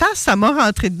en même temps, ça m'a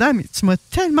rentré dedans, mais tu m'as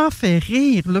tellement fait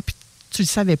rire, là, puis tu ne le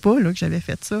savais pas, là, que j'avais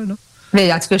fait ça, là.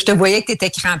 Mais en tout cas, je te voyais que tu étais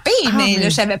crampée, mais là,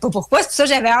 je savais pas pourquoi. C'est pour ça que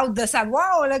j'avais hâte de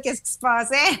savoir, là, qu'est-ce qui se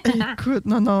passait. Écoute,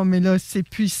 non, mais là, c'est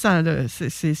puissant, là.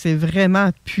 C'est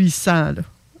vraiment puissant, là.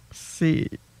 C'est...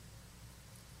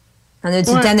 On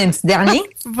a-tu le temps d'un petit dernier?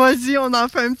 Vas-y, on en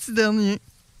fait un petit dernier.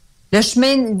 Le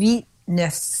chemin de vie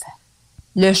neuf.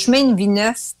 Le chemin de vie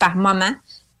neuf, par moment,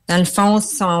 dans le fond,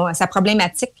 sa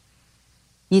problématique,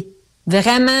 il est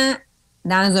vraiment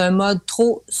dans un mode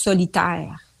trop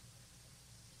solitaire.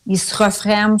 Il se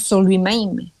referme sur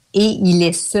lui-même et il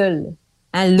est seul.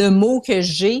 Hein, le mot que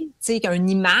j'ai, tu sais, une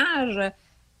image,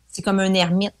 c'est comme un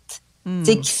ermite, tu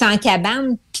sais, qui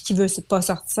s'encabane puis qui veut pas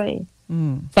sortir.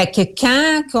 Fait que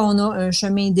quand on a un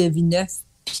chemin de vie neuf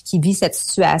puis qui vit cette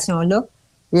situation-là,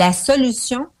 la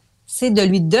solution, c'est de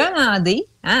lui demander,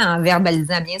 hein, en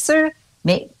verbalisant bien sûr,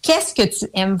 mais qu'est-ce que tu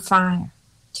aimes faire?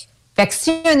 Fait que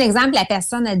si, un exemple, la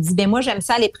personne a dit, moi, j'aime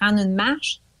ça aller prendre une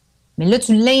marche, mais là,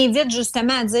 tu l'invites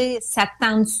justement à dire, ça te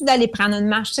tente-tu d'aller prendre une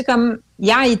marche? Tu sais, comme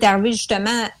hier, il est arrivé justement,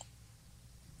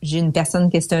 j'ai une personne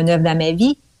qui est un œuvre dans ma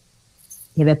vie,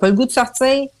 il n'avait pas le goût de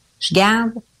sortir, je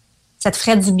garde, ça te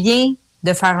ferait du bien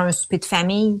de faire un souper de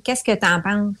famille, qu'est-ce que tu en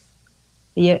penses?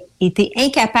 Il a été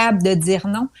incapable de dire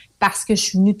non parce que je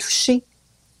suis venue toucher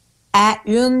à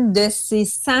une de ses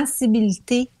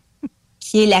sensibilités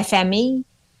qui est la famille.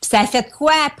 Puis ça a fait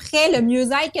quoi après, le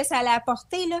mieux-être que ça l'a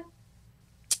apporté, là?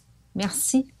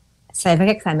 Merci. C'est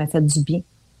vrai que ça m'a fait du bien.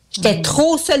 J'étais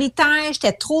trop solitaire,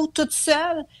 j'étais trop toute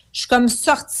seule. Je suis comme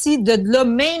sortie de là,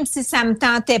 même si ça me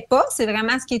tentait pas. C'est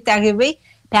vraiment ce qui est arrivé.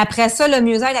 Puis après ça, le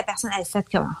mieux-être, la personne, elle a fait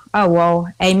comme « Ah, wow!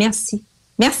 Hey, merci! »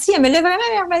 Merci, elle me l'a vraiment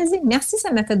verbalisé. Merci,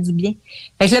 ça m'a fait du bien.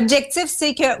 Fait que l'objectif,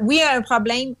 c'est que, oui, il y a un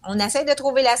problème, on essaie de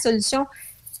trouver la solution,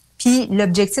 puis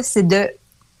l'objectif, c'est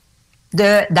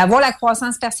d'avoir la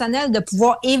croissance personnelle, de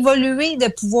pouvoir évoluer, de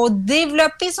pouvoir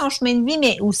développer son chemin de vie,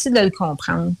 mais aussi de le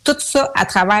comprendre. Tout ça à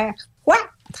travers quoi?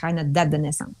 À travers notre date de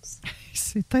naissance.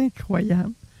 C'est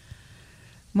incroyable.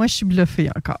 Moi, je suis bluffée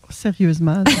encore,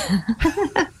 sérieusement.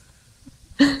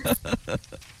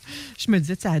 Je me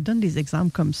disais, elle donne des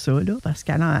exemples comme ça, là, parce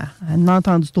qu'elle a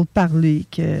entendu d'autres parler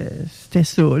que c'était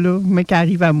ça, là, mais qu'elle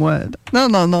arrive à moi.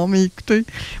 Non, mais écoutez,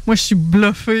 moi, je suis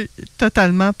bluffée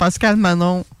totalement. Pascal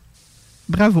Manon,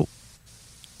 bravo.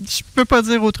 Je peux pas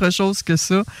dire autre chose que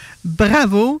ça.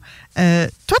 Bravo.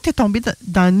 Toi, tu es tombé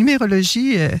dans la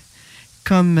numérologie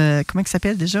comme, comment il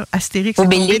s'appelle déjà? Astérix.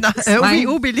 Obélix. Oui,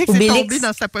 Obélix est tombé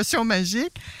dans sa potion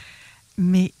magique.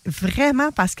 Mais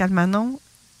vraiment, Pascal Manon,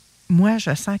 moi,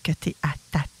 je sens que tu es à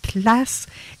ta place.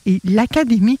 Et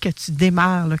l'académie que tu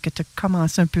démarres, là, que tu as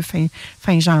commencé un peu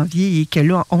fin janvier et que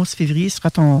là, 11 février,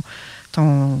 sera ton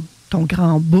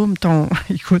grand boom,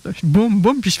 écoute,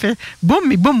 boum, puis je fais boum,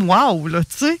 mais boum, wow, là,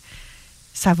 tu sais,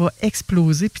 ça va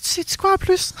exploser. Puis tu sais-tu quoi en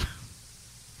plus?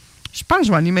 Je pense que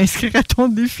je vais aller m'inscrire à ton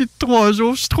défi de 3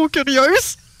 jours. Je suis trop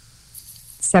curieuse.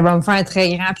 Ça va me faire un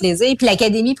très grand plaisir. Puis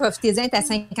l'Académie, profitez-en, est à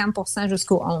 50%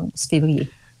 jusqu'au 11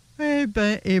 février. Eh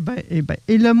bien.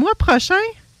 Et le mois prochain?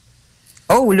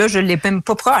 Oh, là, je ne l'ai même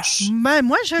pas proche. Ben,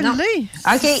 moi, je l'ai.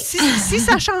 OK. Si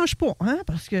ça ne change pas, hein,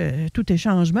 parce que tout est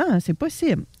changement, hein, c'est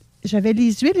possible. J'avais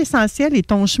les huiles essentielles et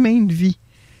ton chemin de vie.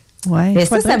 Oui,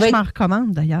 ça va être... je m'en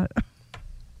recommande, d'ailleurs.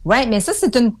 Oui, mais ça,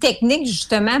 c'est une technique,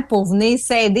 justement, pour venir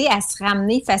s'aider à se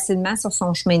ramener facilement sur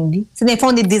son chemin de vie. Tu sais, des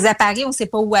fois, on est désemparés, on ne sait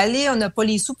pas où aller, on n'a pas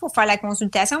les sous pour faire la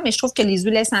consultation, mais je trouve que les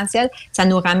huiles essentielles, ça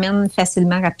nous ramène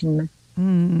facilement, rapidement.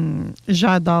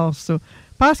 J'adore ça.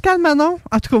 Pascal Manon,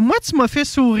 en tout cas, moi, tu m'as fait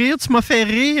sourire, tu m'as fait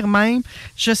rire même.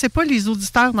 Je ne sais pas les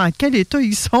auditeurs dans quel état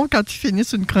ils sont quand ils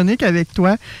finissent une chronique avec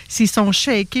toi, s'ils sont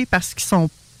shakés parce qu'ils ne sont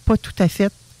pas tout à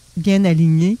fait bien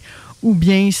alignés, ou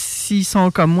bien s'ils sont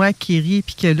comme moi qui rient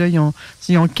puis que là,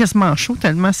 ils ont quasiment chaud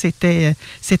tellement c'était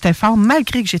fort,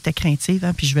 malgré que j'étais craintive.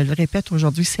 Hein, puis je vais le répéter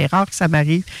aujourd'hui, c'est rare que ça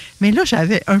m'arrive. Mais là,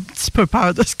 j'avais un petit peu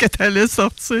peur de ce que tu allais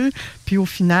sortir. Puis au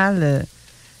final,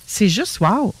 c'est juste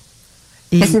wow!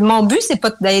 Mon but, c'est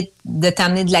pas de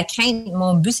t'amener de la crainte.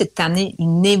 Mon but, c'est de t'amener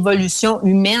une évolution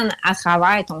humaine à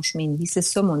travers ton chemin de vie. C'est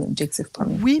ça, mon objectif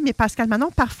premier. Oui, mais Pascal Manon,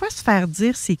 parfois, se faire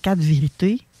dire ces 4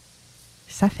 vérités,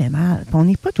 ça fait mal. On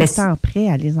n'est pas tout le temps prêt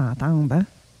à les entendre. Hein?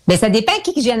 Mais ça dépend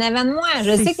qui j'ai en avant de moi.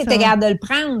 Je sais que tu es capable de le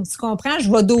prendre. Tu comprends?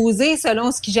 Je vais doser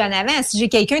selon ce que j'ai en avant. Si j'ai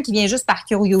quelqu'un qui vient juste par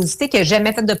curiosité, qui n'a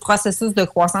jamais fait de processus de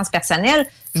croissance personnelle,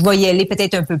 je vais y aller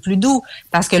peut-être un peu plus doux.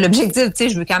 Parce que l'objectif, tu sais,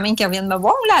 je veux quand même qu'il revienne me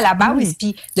voir là, à la base. Oui.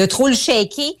 Puis de trop le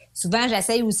shaker, souvent,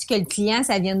 j'essaye aussi que le client,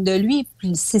 ça vienne de lui.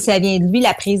 Puis si ça vient de lui,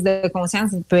 la prise de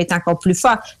conscience peut être encore plus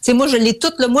forte. Tu sais, moi, je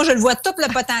le vois tout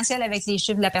le potentiel avec les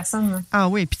chiffres de la personne. Là. Ah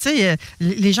oui, puis tu sais,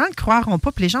 les gens ne croiront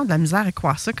pas, puis les gens ont de la misère à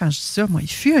croire ça quand je dis ça. Moi, il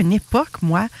fut une époque,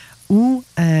 moi, où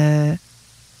le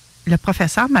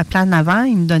professeur m'appelait en avant,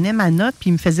 il me donnait ma note, puis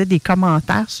il me faisait des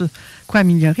commentaires sur quoi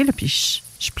améliorer, là, puis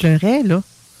je pleurais, là.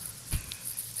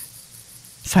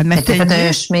 Ça m'atteignait. Tu as fait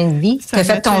un chemin de vie. Tu as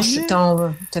fait un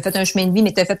chemin de vie,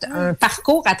 mais tu as fait un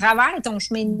parcours à travers ton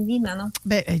chemin de vie, Manon.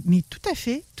 Mais tout à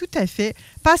fait, tout à fait.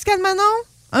 Pascal Manon,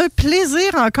 un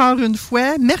plaisir encore une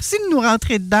fois. Merci de nous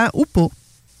rentrer dedans ou pas.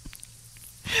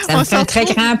 Ça me fait un très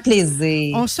grand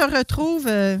plaisir. On se retrouve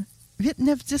 8,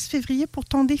 9, 10 février pour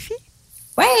ton défi?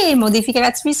 Oui, mon défi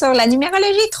gratuit sur la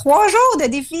numérologie. 3 jours de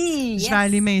défi. Yes. Je vais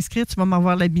aller m'inscrire, tu vas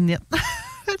m'avoir la binette.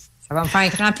 Ça va me faire un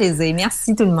grand plaisir.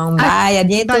 Merci tout le monde. Bye, à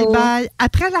bientôt. Bye, bye.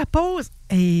 Après la pause,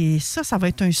 et ça va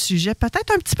être un sujet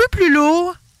peut-être un petit peu plus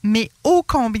lourd, mais ô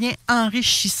combien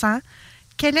enrichissant.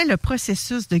 Quel est le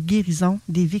processus de guérison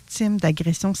des victimes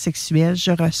d'agressions sexuelles?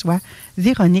 Je reçois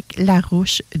Véronique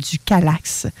Larouche du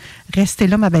Calax. Restez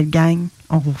là, ma belle gang.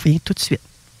 On vous revient tout de suite.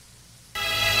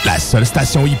 La seule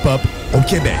station hip-hop au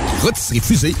Québec. Rôtisserie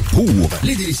Fusée pour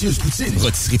les délicieuses poutines.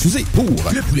 Rôtisserie Fusée pour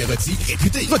le poulet rôti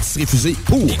réputé. Rôtisserie Fusée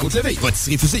pour les côtes levées.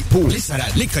 Rôtisserie Fusée pour les salades,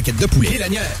 les croquettes de poulet, les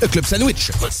lanières, le club sandwich.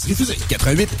 Rôtisserie Fusée.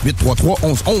 88 833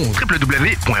 1111.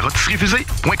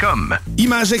 www.rôtisseriefusée.com.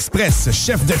 Image Express,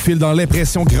 chef de file dans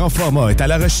l'impression grand format, est à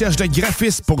la recherche de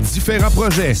graphistes pour différents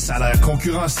projets. Salaire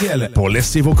concurrentiel. Pour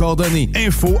laisser vos coordonnées.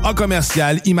 Info en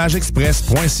commercial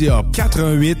imageexpress.ca.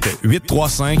 88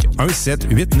 835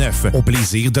 1789. Au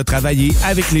plaisir de travailler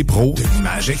avec les pros de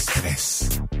l'Image Express.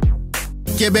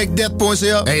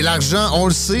 Québecdebt.ca. Hey, l'argent, on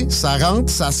le sait, ça rentre,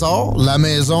 ça sort. La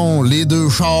maison, les 2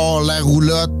 chars, la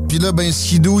roulotte. Puis là, ben,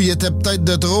 skidou, il était peut-être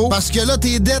de trop. Parce que là,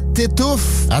 tes dettes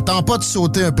t'étouffent. Attends pas de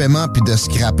sauter un paiement puis de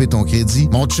scraper ton crédit.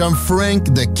 Mon chum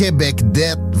Frank de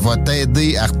Québecdebt va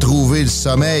t'aider à retrouver le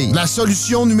sommeil. La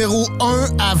solution numéro 1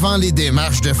 avant les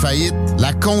démarches de faillite,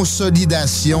 la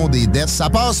consolidation des dettes. Ça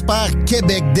passe par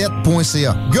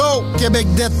Québecdebt.ca. Go!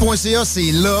 Québecdebt.ca,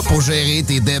 c'est là pour gérer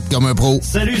tes dettes comme un pro.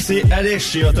 Salut, c'est Alex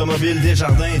chez Automobile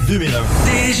Desjardins 2001.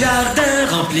 Desjardins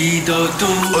remplis d'auto.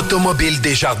 Automobile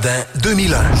Desjardins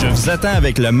 2001. Je vous attends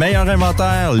avec le meilleur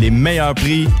inventaire, les meilleurs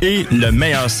prix et le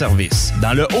meilleur service.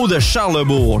 Dans le haut de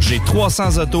Charlesbourg, j'ai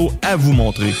 300 autos à vous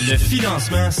montrer. Le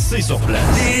financement, c'est sur place.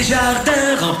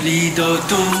 Desjardins remplis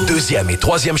d'auto. 2e et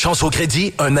 3e chance au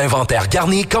crédit, un inventaire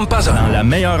garni comme pas un. Dans la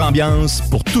meilleure ambiance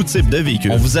pour tout type de véhicule.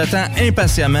 On vous attend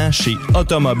impatiemment chez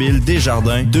Automobile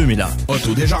Desjardins 2001.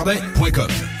 Autodesjardins.com.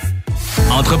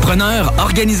 Entrepreneurs,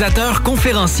 organisateurs,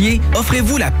 conférenciers,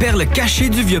 offrez-vous la perle cachée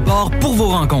du Vieux-Port pour vos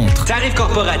rencontres. Tarif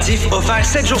corporatif offert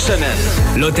 7 jours semaine.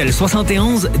 L'Hôtel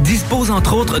 71 dispose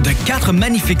entre autres de 4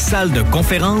 magnifiques salles de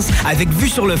conférences avec vue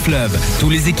sur le fleuve, tous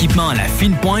les équipements à la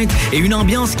fine pointe et une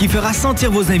ambiance qui fera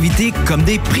sentir vos invités comme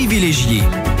des privilégiés.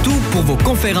 Tout pour vos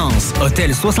conférences.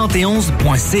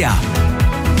 Hôtel71.ca.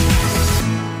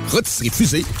 Rôtisserie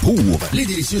Fusée pour les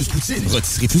délicieuses poutines.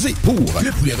 Rôtisserie Fusée pour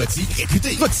le poulet rôti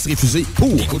réputé. Rôtisserie Fusée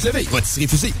pour les côtes levées. Rôtisserie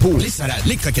Fusée pour les salades,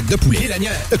 les croquettes de poulet, les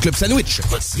lanières, le club sandwich.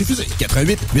 Rôtisserie Fusée.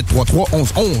 88 833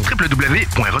 1111.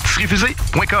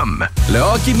 www.rôtisseriefusée.com. Le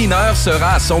hockey mineur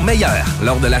sera à son meilleur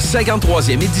lors de la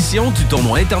 53e édition du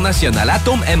tournoi international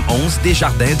Atome M11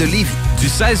 Desjardins de Lévis. Du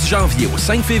 16 janvier au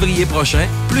 5 février prochain,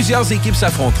 plusieurs équipes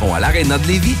s'affronteront à l'Aréna de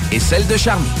Lévis et celle de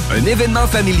Charny. Un événement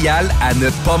familial à ne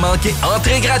pas manquer.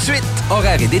 Entrée gratuite.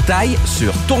 Horaires et détails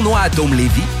sur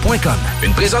tournoiatomelévis.com.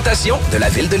 Une présentation de la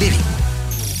ville de Lévis.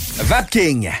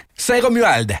 Vapking,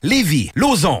 Saint-Romuald, Lévis,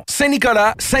 Lauson,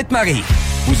 Saint-Nicolas, Sainte-Marie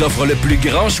vous offre le plus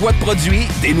grand choix de produits,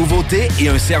 des nouveautés et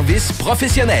un service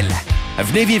professionnel.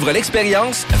 Venez vivre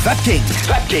l'expérience Vapking.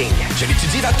 Vapking. Je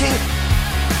l'étudie, Vapking.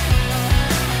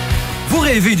 Vous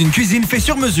rêvez d'une cuisine faite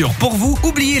sur mesure pour vous?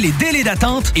 Oubliez les délais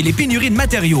d'attente et les pénuries de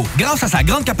matériaux. Grâce à sa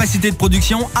grande capacité de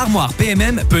production, Armoire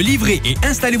PMM peut livrer et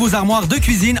installer vos armoires de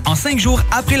cuisine en 5 jours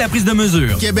après la prise de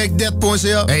mesure.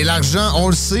 Québecdebt.ca. Hey, l'argent, on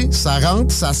le sait, ça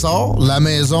rentre, ça sort. La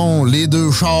maison, les 2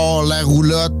 chars, la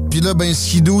roulotte. puis là, ben,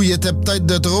 skidou, il était peut-être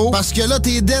de trop. Parce que là,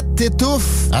 tes dettes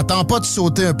t'étouffent. Attends pas de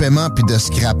sauter un paiement puis de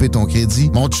scraper ton crédit.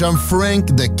 Mon chum Frank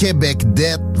de Québec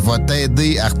Debt va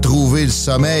t'aider à retrouver le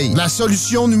sommeil. La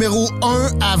solution numéro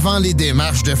 1 avant les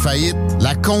démarches de faillite,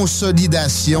 la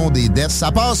consolidation des dettes.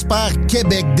 Ça passe par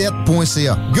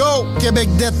québecdebt.ca. Go!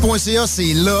 québecdebt.ca,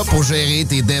 c'est là pour gérer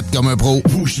tes dettes comme un pro.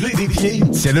 Vous gelez des pieds?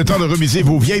 C'est le temps de remiser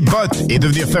vos vieilles bottes et de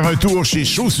venir faire un tour chez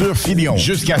Chaussures Filion.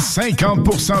 Jusqu'à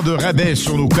 50% de rabais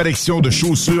sur nos collections de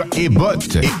chaussures et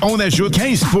bottes. Et on ajoute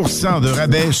 15% de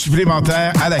rabais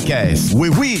supplémentaires à la caisse.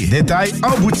 Oui, détail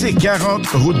en boutique 40,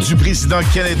 route du président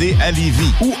Kennedy à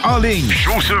Lévis ou en ligne.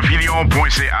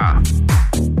 chaussuresfilion.ca.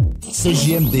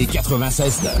 CJMD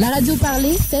 96.9. La radio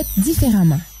parlée, faite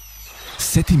différemment.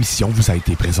 Cette émission vous a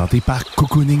été présentée par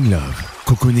Cocooning Love.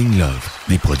 Cocooning Love,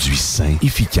 des produits sains,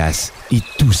 efficaces et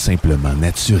tout simplement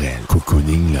naturels.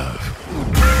 Cocooning Love.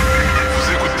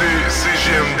 Vous écoutez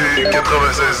CJMD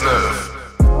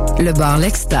 96.9. Le bar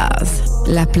L'Extase,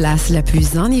 la place la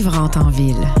plus enivrante en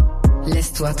ville.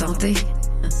 Laisse-toi tenter.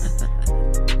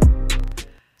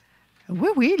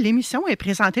 Oui, l'émission est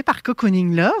présentée par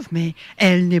Cocooning Love, mais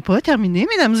elle n'est pas terminée,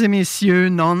 mesdames et messieurs.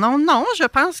 Non. Je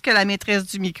pense que la maîtresse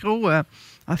du micro a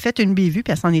fait une bévue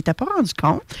puis elle s'en était pas rendue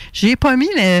compte. J'ai pas mis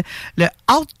le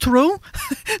outro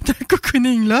de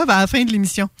Cocooning Love à la fin de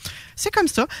l'émission. C'est comme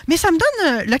ça. Mais ça me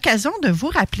donne l'occasion de vous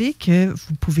rappeler que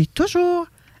vous pouvez toujours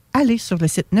aller sur le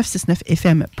site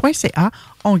 969fm.ca,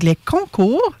 onglet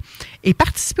concours, et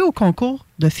participer au concours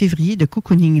de février de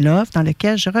Cocooning Love, dans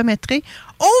lequel je remettrai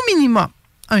au minimum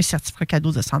un certificat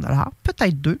cadeau de 100 $,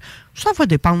 peut-être 2. Ça va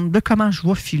dépendre de comment je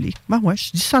vais filer. Ben ouais,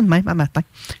 je dis ça de même un matin.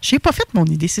 Je n'ai pas fait mon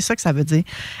idée, c'est ça que ça veut dire.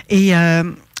 Et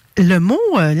le mot,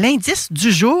 l'indice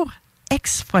du jour,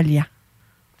 exfoliant.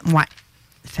 Ouais.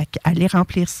 Fait qu'allez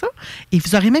remplir ça. Et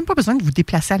vous n'aurez même pas besoin de vous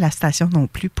déplacer à la station non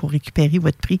plus pour récupérer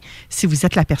votre prix si vous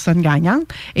êtes la personne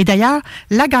gagnante. Et d'ailleurs,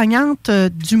 la gagnante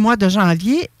du mois de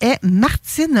janvier est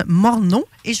Martine Morneau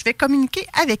et je vais communiquer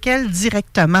avec elle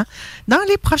directement dans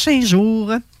les prochains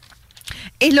jours.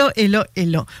 Et là.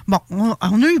 Bon,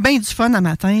 on a eu bien du fun un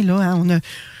matin, là. Hein,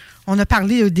 on a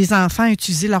parlé des enfants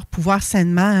utiliser leur pouvoir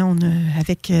sainement. Hein.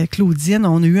 Avec Claudine,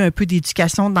 on a eu un peu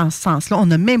d'éducation dans ce sens-là. On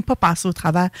n'a même pas passé au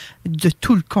travers de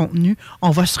tout le contenu.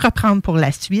 On va se reprendre pour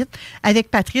la suite.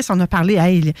 Avec Patrice, on a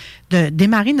parlé de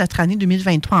démarrer notre année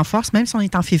 2023 en force. Même si on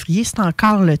est en février, c'est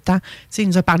encore le temps. Tu sais, il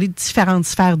nous a parlé de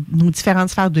nos différentes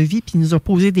sphères de vie, puis il nous a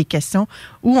posé des questions.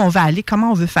 Où on va aller,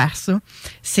 comment on veut faire ça.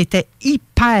 C'était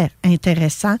hyper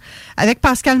intéressant. Avec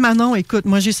Pascal Manon, écoute,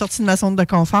 moi, j'ai sorti de ma zone de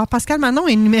confort. Pascal Manon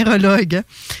est numérologue.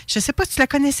 Je ne sais pas si tu la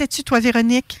connaissais-tu, toi,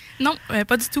 Véronique? Non,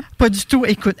 pas du tout. Pas du tout.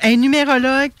 Écoute, elle est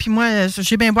numérologue, puis moi,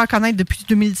 j'ai bien beau à connaître depuis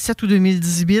 2017 ou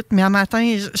 2018, mais un matin,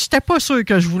 je n'étais pas sûre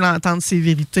que je voulais entendre ses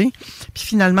vérités. Puis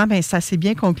finalement, ben ça s'est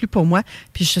bien conclu pour moi.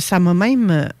 Puis ça m'a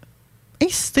même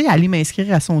incité à aller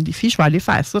m'inscrire à son défi. Je vais aller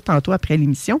faire ça tantôt après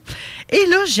l'émission. Et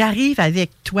là, j'arrive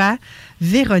avec toi,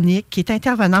 Véronique, qui est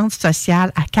intervenante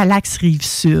sociale à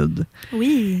Calax-Rive-Sud.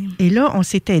 Oui. Et là, on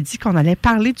s'était dit qu'on allait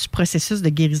parler du processus de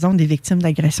guérison des victimes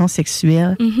d'agressions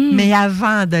sexuelles. Mm-hmm. Mais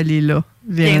avant d'aller là,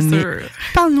 Véronique, bien sûr,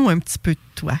 parle-nous un petit peu de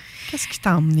toi. Qu'est-ce qui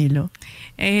t'a emmené là?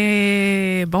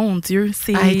 Bon Dieu,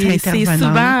 c'est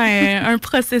souvent un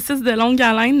processus de longue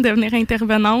haleine, devenir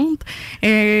intervenante.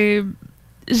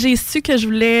 J'ai su que je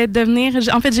voulais devenir...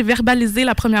 En fait, j'ai verbalisé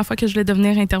la première fois que je voulais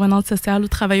devenir intervenante sociale ou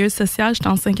travailleuse sociale. J'étais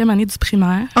en 5e année du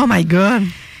primaire. Oh my God!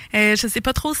 Je sais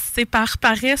pas trop si c'est par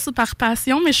paresse ou par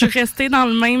passion, mais je suis restée dans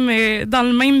le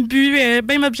même but,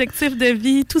 même objectif de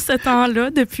vie tout ce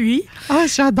temps-là depuis. Oh,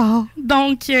 j'adore!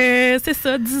 Donc, c'est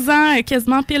ça, 10 ans,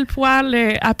 quasiment pile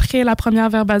poil après la première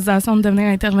verbalisation de devenir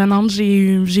intervenante,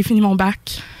 j'ai fini mon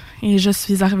bac et je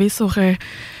suis arrivée sur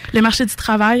le marché du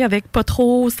travail avec pas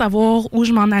trop savoir où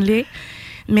je m'en allais,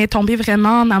 mais tomber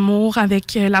vraiment en amour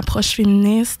avec l'approche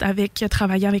féministe, avec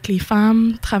travailler avec les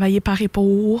femmes, travailler par et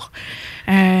pour.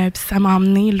 Puis ça m'a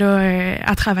emmenée là,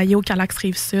 à travailler au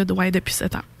Calax-Rive-Sud, depuis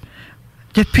 7 ans.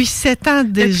 Depuis 7 ans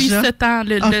déjà? Depuis 7 ans,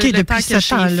 le depuis temps que j'ai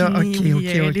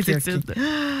fini les études.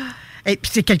 Et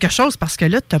puis c'est quelque chose parce que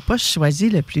là, tu n'as pas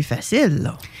choisi le plus facile,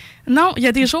 là. Non, il y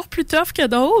a des jours plus tough que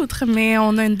d'autres, mais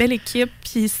on a une belle équipe,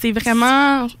 puis c'est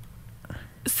vraiment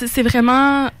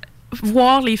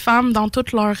voir les femmes dans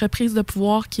toute leur reprise de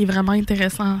pouvoir qui est vraiment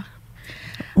intéressant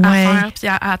à faire, puis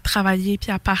à travailler,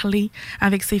 puis à parler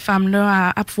avec ces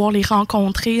femmes-là, à pouvoir les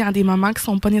rencontrer à des moments qui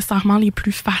sont pas nécessairement les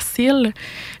plus faciles,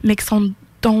 mais qui sont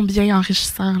donc bien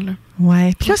enrichissants, là.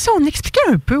 Oui. Puis là, si on expliquait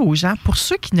un peu aux gens, pour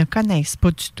ceux qui ne connaissent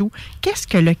pas du tout, qu'est-ce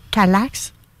que le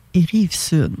Calax et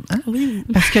Rive-Sud. Hein? Oui.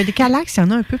 Parce que les Calax, il y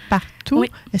en a un peu partout. Oui.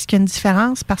 Est-ce qu'il y a une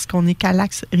différence parce qu'on est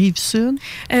Calax Rive-Sud?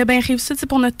 Rive-Sud, c'est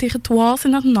pour notre territoire, c'est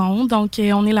notre nom. Donc,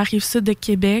 on est la Rive-Sud de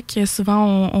Québec.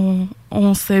 Souvent,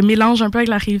 on se mélange un peu avec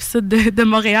la Rive-Sud de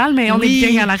Montréal, mais on est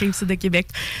bien à la Rive-Sud de Québec.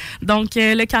 Donc,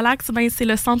 le Calax, c'est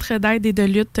le centre d'aide et de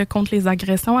lutte contre les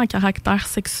agressions à caractère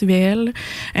sexuel.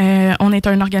 On est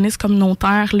un organisme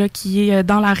communautaire là, qui est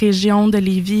dans la région de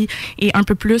Lévis et un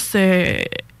peu plus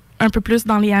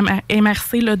dans les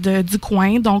MRC là, du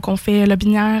coin. Donc, on fait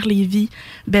Lotbinière, Lévis,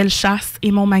 Bellechasse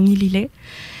et Montmagny-Lillet.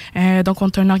 Donc, on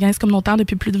est un organisme communautaire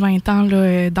depuis plus de 20 ans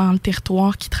là, dans le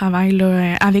territoire qui travaille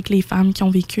là, avec les femmes qui ont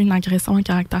vécu une agression à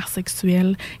caractère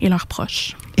sexuel et leurs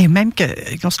proches. Et même que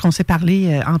lorsqu'on s'est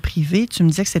parlé en privé, tu me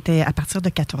disais que c'était à partir de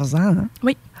 14 ans. Hein?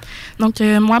 Oui. Donc,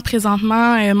 moi,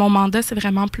 présentement, mon mandat, c'est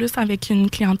vraiment plus avec une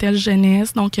clientèle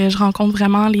jeunesse. Donc, je rencontre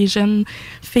vraiment les jeunes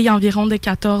filles environ de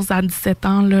 14 à 17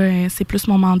 ans. Là, c'est plus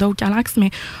mon mandat au Calax,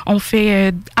 mais on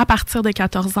fait à partir de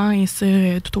 14 ans et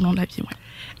ce, tout au long de la vie, ouais.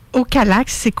 Au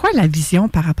Calax, c'est quoi la vision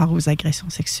par rapport aux agressions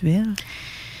sexuelles?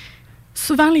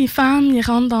 Souvent, les femmes, ils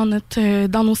rentrent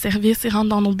dans nos services, ils rentrent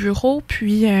dans nos bureaux,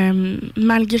 puis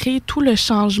malgré tout le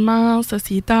changement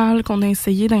sociétal qu'on a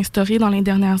essayé d'instaurer dans les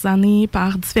dernières années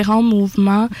par différents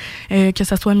mouvements, que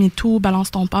ce soit MeToo,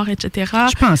 Balance ton port, etc.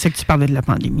 Je pensais que tu parlais de la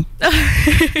pandémie.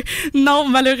 Non,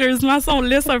 malheureusement, ça, on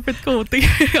laisse un peu de côté.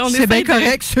 C'est bien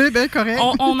correct, c'est bien correct.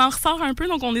 On en ressort un peu,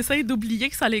 donc on essaye d'oublier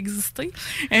que ça allait exister.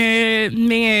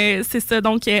 Mais c'est ça,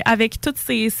 donc avec toutes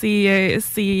ces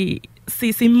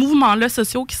mouvements-là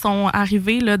sociaux qui sont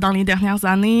arrivés là, dans les dernières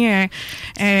années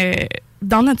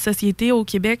dans notre société au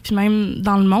Québec, puis même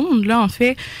dans le monde, là, en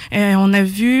fait, on a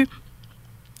vu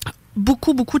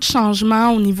beaucoup de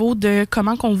changements au niveau de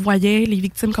comment qu'on voyait les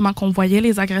victimes, comment qu'on voyait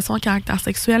les agressions à caractère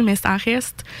sexuel, mais ça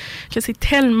reste que c'est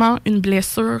tellement une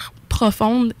blessure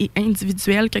profonde et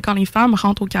individuelle que quand les femmes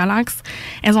rentrent au Calax,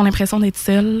 elles ont l'impression d'être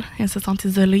seules, elles se sentent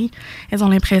isolées, elles ont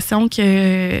l'impression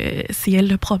que c'est elles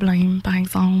le problème, par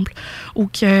exemple, ou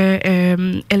que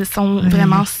elles sont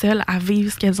vraiment seules à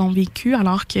vivre ce qu'elles ont vécu,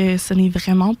 alors que ce n'est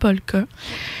vraiment pas le cas.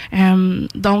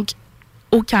 Donc,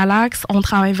 au Calax, on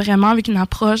travaille vraiment avec une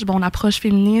approche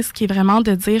féministe qui est vraiment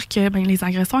de dire que les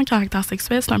agressions à caractère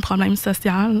sexuel, c'est un problème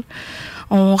social.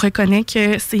 On reconnaît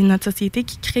que c'est notre société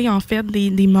qui crée en fait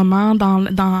des moments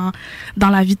dans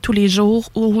la vie de tous les jours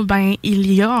où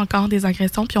il y a encore des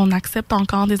agressions puis on accepte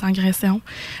encore des agressions.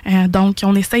 Donc,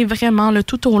 on essaye vraiment là,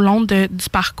 tout au long du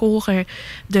parcours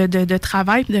de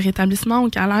travail et de rétablissement au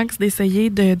Calax d'essayer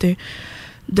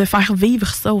de faire vivre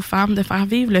ça aux femmes, de faire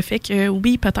vivre le fait que,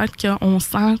 oui, peut-être qu'on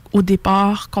sent au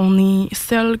départ qu'on est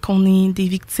seul, qu'on est des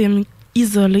victimes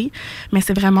isolées, mais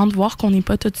c'est vraiment de voir qu'on n'est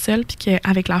pas toute seule puis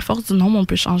qu'avec la force du nombre, on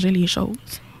peut changer les choses.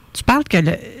 Tu parles que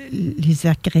les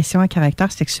agressions à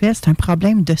caractère sexuel, c'est un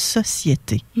problème de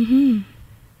société. Mm-hmm.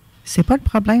 C'est pas le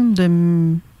problème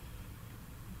de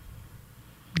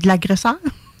l'agresseur?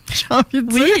 J'ai envie de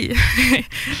dire. Oui,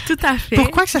 tout à fait.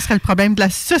 Pourquoi que ça serait le problème de la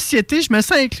société? Je me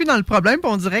sens inclus dans le problème et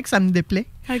on dirait que ça me déplaît.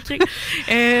 OK.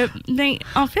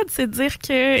 En fait, c'est de dire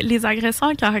que les agressions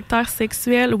à caractère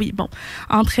sexuel, oui,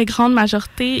 en très grande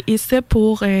majorité, et ça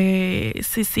pour...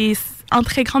 c'est en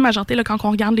très grande majorité, là, quand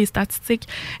on regarde les statistiques,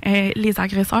 les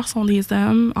agresseurs sont des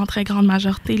hommes. En très grande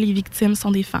majorité, les victimes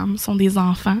sont des femmes, sont des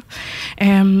enfants.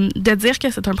 De dire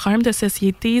que c'est un problème de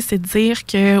société, c'est de dire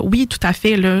que, oui, tout à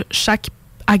fait, là, chaque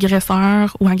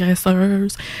agresseur ou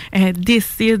agresseuse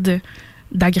décide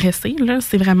d'agresser, là,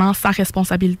 c'est vraiment sa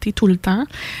responsabilité tout le temps.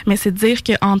 Mais c'est de dire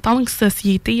qu'en tant que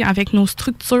société, avec nos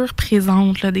structures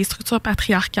présentes, là, des structures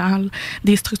patriarcales,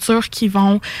 des structures qui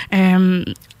vont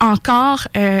encore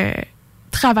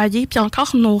travailler puis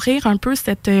encore nourrir un peu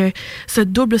ce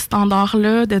double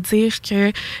standard-là de dire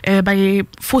que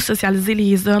faut socialiser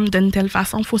les hommes d'une telle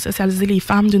façon, faut socialiser les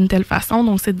femmes d'une telle façon.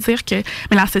 Donc, c'est de dire que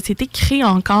la société crée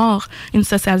encore une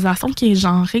socialisation qui est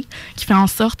genrée, qui fait en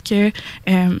sorte que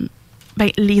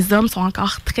les hommes sont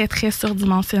encore très, très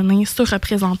surdimensionnés,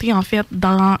 surreprésentés, en fait,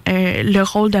 dans le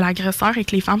rôle de l'agresseur et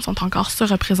que les femmes sont encore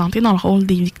surreprésentées dans le rôle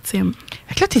des victimes.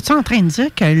 Fait que là, t'es-tu en train de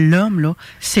dire que l'homme, là,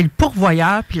 c'est le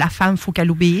pourvoyeur puis la femme, faut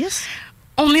qu'elle obéisse?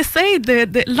 On essaie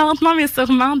de lentement mais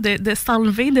sûrement de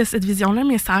s'enlever de cette vision-là,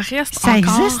 mais ça reste ça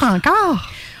encore... existe encore?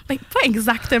 Ben, pas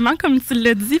exactement comme tu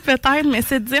l'as dit peut-être, mais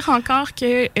c'est de dire encore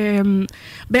que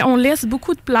on laisse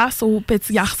beaucoup de place aux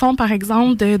petits garçons, par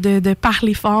exemple, de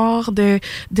parler fort, de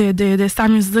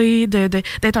s'amuser,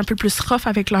 d'être un peu plus rough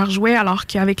avec leurs jouets, alors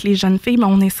qu'avec les jeunes filles,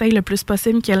 on essaye le plus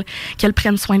possible qu'elles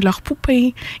prennent soin de leurs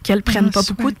poupées, qu'elles prennent pas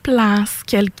beaucoup de place,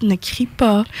 qu'elles ne crient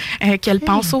pas, qu'elles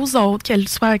pensent aux autres, qu'elles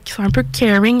soient un peu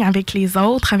caring avec les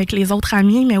autres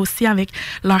amis, mais aussi avec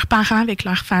leurs parents, avec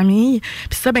leur famille.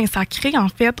 Puis ça, ça crée en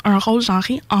fait un rôle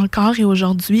genré encore et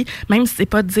aujourd'hui, même si c'est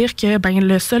pas de dire que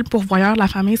le seul pourvoyeur de la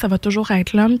famille, ça va toujours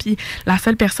être l'homme, puis la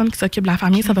seule personne qui s'occupe de la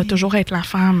famille, ça va toujours être la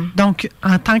femme. Donc,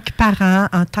 en tant que parent,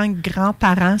 en tant que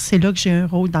grand-parent, c'est là que j'ai un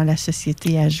rôle dans la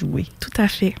société à jouer. Tout à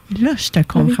fait. Là, je te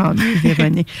comprends mieux,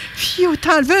 Véronique. Puis,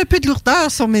 t'as enlevé un peu de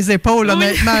lourdeur sur mes épaules,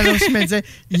 honnêtement. Là, je me disais,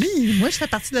 moi, je fais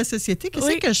partie de la société.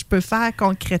 Qu'est-ce que je peux faire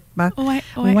concrètement?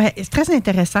 Ouais, c'est très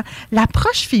intéressant.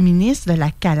 L'approche féministe de la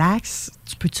Calax,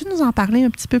 peux-tu nous en parler un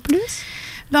petit peu plus?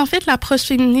 En fait, l'approche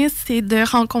féministe, c'est de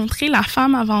rencontrer la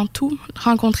femme avant tout.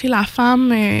 Rencontrer la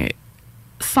femme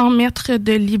sans mettre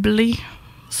de libellé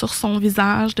sur son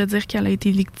visage, de dire qu'elle a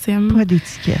été victime. Pas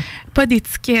d'étiquette. Pas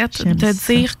d'étiquette. De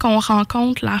dire qu'on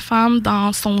rencontre la femme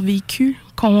dans son vécu,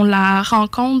 qu'on la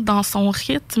rencontre dans son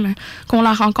rythme, qu'on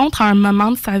la rencontre à un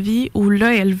moment de sa vie où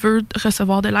là, elle veut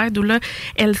recevoir de l'aide, où là,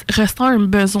 elle ressent un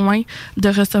besoin de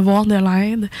recevoir de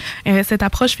l'aide. Cette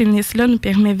approche féministe-là nous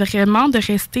permet vraiment de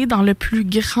rester dans le plus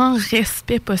grand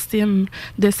respect possible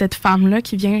de cette femme-là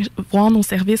qui vient voir nos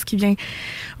services, qui vient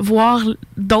voir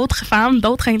d'autres femmes,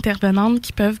 d'autres intervenantes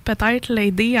qui peuvent peut-être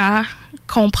l'aider à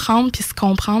comprendre puis se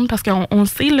comprendre, parce qu'on le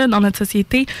sait, là, dans notre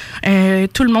société,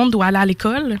 tout le monde doit aller à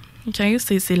l'école. Okay?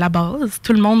 C'est la base.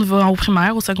 Tout le monde va au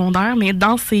primaire, au secondaire, mais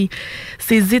dans ces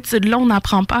études-là, on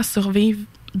n'apprend pas à survivre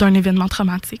d'un événement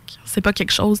traumatique. C'est pas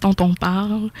quelque chose dont on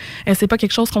parle. C'est pas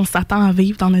quelque chose qu'on s'attend à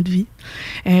vivre dans notre vie.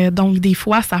 Donc, des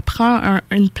fois, ça prend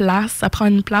une place. Ça prend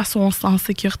une place où on se sent en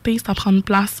sécurité. Ça prend une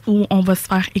place où on va se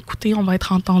faire écouter, on va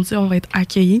être entendu, on va être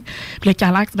accueilli. Puis le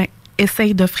Calax,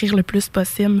 essaye d'offrir le plus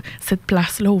possible cette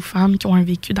place-là aux femmes qui ont un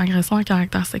vécu d'agression à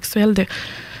caractère sexuel,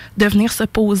 de venir se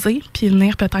poser, puis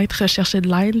venir peut-être rechercher de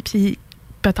l'aide, puis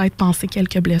peut-être penser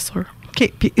quelques blessures.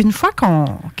 OK. Puis une fois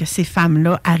que ces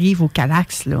femmes-là arrivent au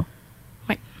Calax, là,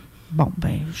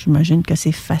 j'imagine que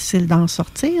c'est facile d'en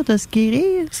sortir, de se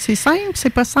guérir. C'est simple, c'est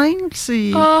pas simple,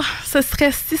 c'est... Ce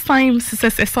serait si simple si ce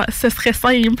serait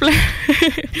simple.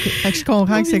 Fait que je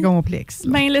comprends que c'est complexe.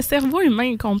 Le cerveau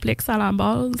humain est complexe à la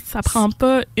base. Ça prend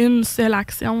pas une seule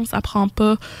action, ça prend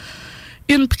pas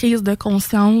une prise de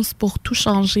conscience pour tout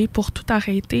changer, pour tout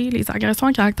arrêter. Les agressions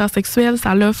à caractère sexuel,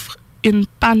 ça offre une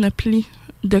panoplie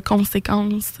de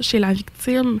conséquences chez la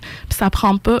victime, puis ça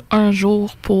prend pas un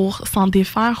jour pour s'en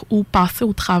défaire ou passer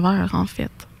au travers, en fait.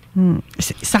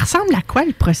 Ça ressemble à quoi,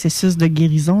 le processus de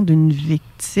guérison d'une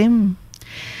victime?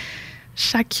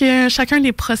 Chacun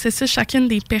des processus, chacune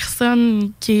des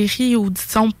personnes guéries ou,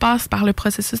 disons, passe par le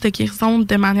processus de guérison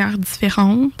de manière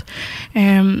différente.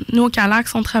 Nous, au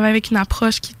Calax, on travaille avec une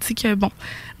approche qui dit que,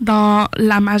 dans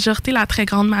la très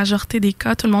grande majorité des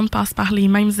cas, tout le monde passe par les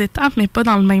mêmes étapes, mais pas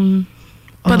dans le même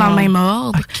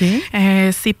ordre. Okay.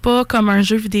 C'est pas comme un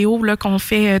jeu vidéo là, qu'on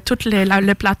fait tout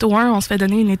le plateau 1, on se fait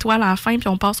donner une étoile à la fin puis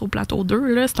on passe au plateau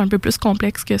 2. Là. C'est un peu plus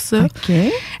complexe que ça.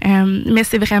 Okay. Mais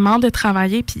c'est vraiment de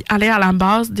travailler puis aller à la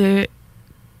base de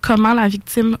comment la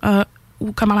victime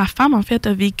ou comment la femme, en fait,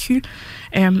 a vécu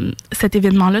cet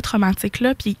événement-là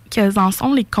traumatique-là puis quelles en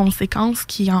sont les conséquences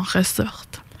qui en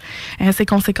ressortent. Ces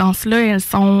conséquences-là, elles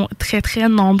sont très, très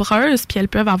nombreuses, puis elles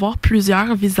peuvent avoir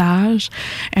plusieurs visages.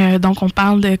 Donc, on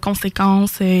parle de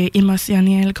conséquences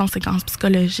émotionnelles, conséquences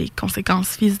psychologiques, conséquences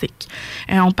physiques.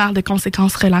 On parle de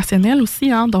conséquences relationnelles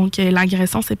aussi. Donc,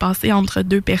 l'agression s'est passée entre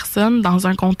deux personnes dans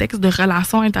un contexte de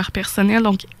relations interpersonnelles.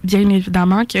 Donc, bien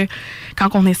évidemment que quand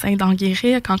on essaie d'en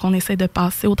guérir, quand on essaie de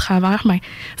passer au travers,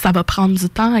 ça va prendre du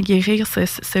temps à guérir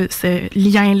ce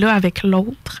lien-là avec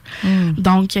l'autre.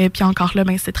 Donc, puis encore là,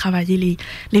 c'est travailler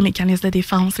les mécanismes de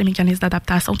défense, les mécanismes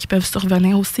d'adaptation qui peuvent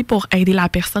survenir aussi pour aider la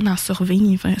personne à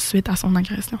survivre suite à son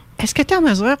agression. Est-ce que tu es en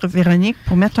mesure, Véronique,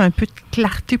 pour mettre un peu de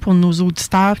clarté pour nos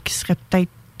auditeurs qui seraient peut-être...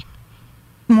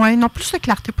 non, plus de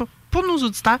clarté pour nos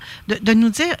auditeurs, de nous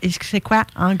dire, c'est quoi?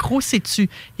 En gros, sais-tu,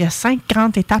 il y a 5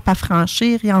 grandes étapes à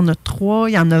franchir, il y en a 3,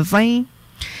 il y en a 20?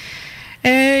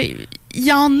 Il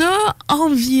y en a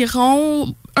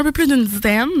environ un peu plus d'une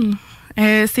dizaine.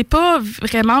 C'est pas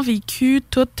vraiment vécu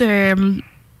tout...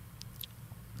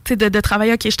 de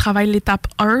travailler, OK, je travaille l'étape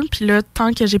 1, puis là,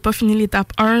 tant que j'ai pas fini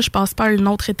l'étape 1, je passe pas à une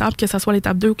autre étape, que ce soit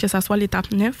l'étape 2 ou que ce soit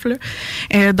l'étape 9.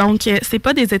 Là. Donc, c'est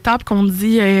pas des étapes qu'on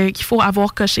dit qu'il faut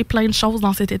avoir coché plein de choses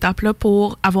dans cette étape-là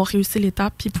pour avoir réussi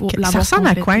l'étape, puis pour l'avoir Ça ressemble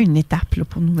complétée. à quoi une étape, là,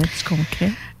 pour nous mettre du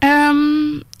concret?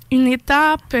 Une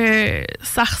étape,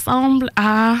 ça ressemble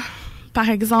à, par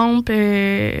exemple...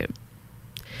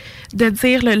 de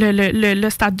dire le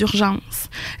stade d'urgence.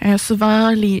 Souvent,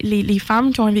 les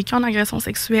femmes qui ont vécu en agression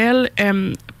sexuelle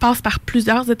passent par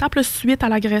plusieurs étapes là, suite à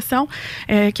l'agression,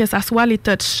 que ça soit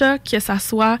l'état de choc, que ça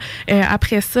soit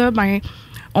après ça,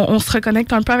 on se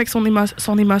reconnecte un peu avec son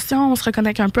émotion, on se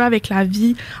reconnecte un peu avec la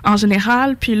vie en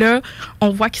général, puis là,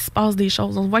 on voit qu'il se passe des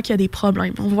choses, on voit qu'il y a des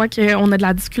problèmes, on voit qu'on a de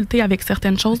la difficulté avec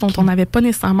certaines choses dont on n'avait pas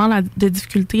nécessairement de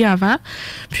difficulté avant,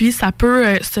 puis ça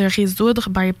peut se résoudre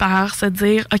par se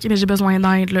dire « OK, mais j'ai besoin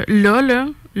d'aide. »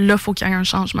 Là, il faut qu'il y ait un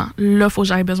changement. Là, il faut que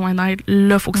j'aie besoin d'aide.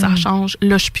 Là, il faut que ça change.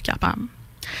 Là, je suis plus capable.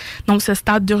 Donc, ce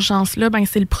stade d'urgence-là,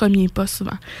 c'est le premier pas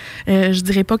souvent. Je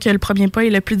dirais pas que le premier pas est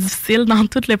le plus difficile dans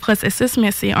tout le processus,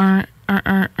 mais c'est un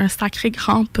sacré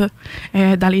grand pas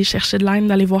d'aller chercher de l'aide,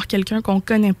 d'aller voir quelqu'un qu'on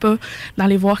connaît pas,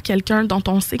 d'aller voir quelqu'un dont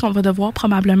on sait qu'on va devoir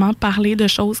probablement parler de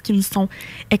choses qui nous sont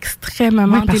extrêmement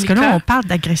délicates. Parce que là, on parle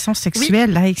d'agression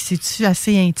sexuelle. Oui. C'est-tu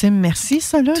assez intime? Merci,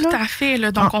 ça, là? Tout à fait.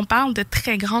 Là. Donc, on parle de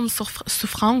très grande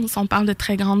souffrance, on parle de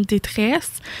très grande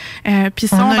détresse. Puis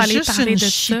ça, on va aller parler de ça. On a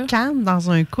juste une chicane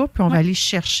dans un couple, puis on va aller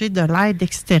chercher de l'aide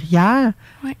extérieure,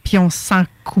 puis on se sent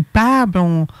coupable,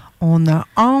 on a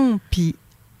honte, puis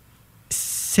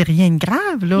c'est rien de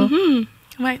grave, là. Mm-hmm.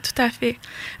 Oui, tout à fait.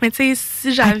 Mais tu sais,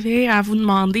 si j'avais à vous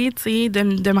demander, tu sais,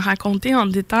 de me raconter en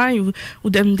détail ou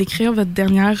de me décrire votre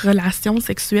dernière relation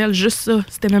sexuelle, juste ça.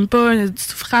 C'était même pas une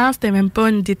souffrance, c'était même pas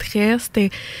une détresse.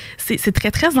 C'est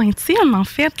très, très intime, en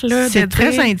fait, là. C'est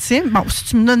très intime. Bon, si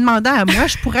tu me le demandais à moi,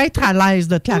 je pourrais être à l'aise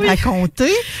de te la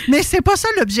raconter, mais c'est pas ça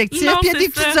l'objectif. Non, puis il y a des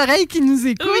petites oreilles qui nous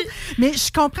écoutent. Oui. Mais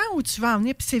je comprends où tu vas en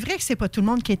venir. Puis c'est vrai que c'est pas tout le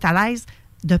monde qui est à l'aise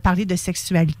de parler de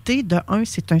sexualité. De un,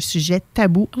 c'est un sujet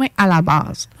tabou à la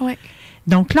base. Oui.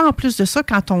 Donc là, en plus de ça,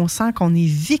 quand on sent qu'on est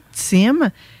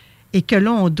victime et que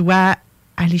là, on doit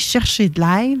aller chercher de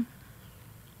l'aide,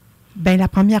 la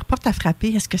première porte à frapper,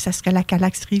 est-ce que ça serait la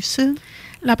Calax Rive-Sud?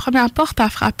 La première porte à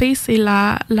frapper, c'est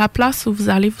la place où vous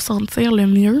allez vous sentir le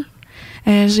mieux.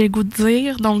 J'ai le goût de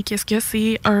dire, donc, est-ce que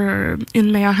c'est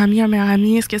une meilleure amie, un meilleur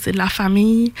ami? Est-ce que c'est de la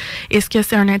famille? Est-ce que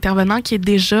c'est un intervenant qui est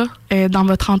déjà dans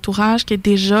votre entourage, qui est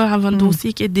déjà à votre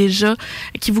dossier,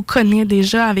 qui vous connaît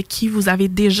déjà, avec qui vous avez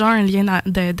déjà un lien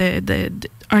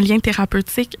un lien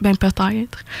thérapeutique?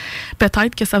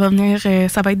 Peut-être que ça va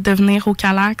être de venir au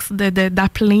Calax,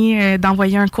 d'appeler,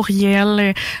 d'envoyer un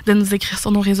courriel, de nous écrire sur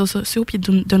nos réseaux sociaux, puis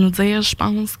de nous dire, je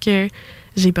pense que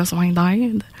j'ai besoin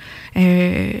d'aide.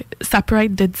 Ça peut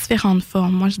être de différentes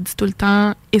formes. Moi, je dis tout le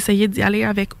temps, essayez d'y aller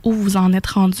avec où vous en êtes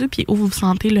rendu puis où vous vous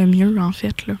sentez le mieux, en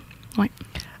fait. Là. Ouais.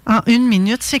 En une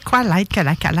minute, c'est quoi l'aide que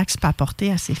la Calax peut apporter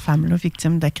à ces femmes-là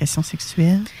victimes d'agression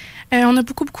sexuelle? On a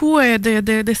beaucoup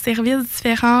de services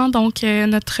différents. Donc,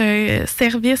 notre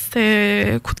service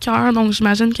coup de cœur, donc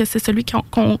j'imagine que c'est celui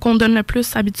qu'on donne le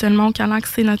plus habituellement au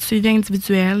Calax, c'est notre suivi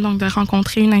individuel. Donc, de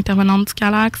rencontrer une intervenante du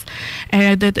Calax,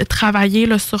 de travailler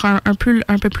là, sur un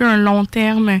peu plus un long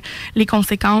terme les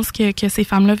conséquences que ces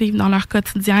femmes-là vivent dans leur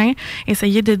quotidien.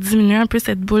 Essayer de diminuer un peu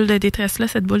cette boule de détresse-là,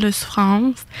 cette boule de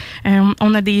souffrance.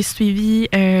 On a des suivis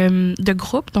de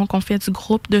groupe. Donc, on fait du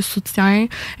groupe de soutien,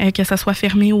 que ça soit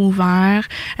fermé ou ouvert.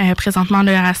 Présentement,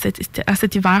 là, à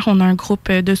cet hiver, on a un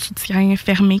groupe de soutien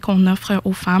fermé qu'on offre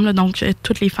aux femmes. Là. Donc,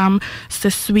 toutes les femmes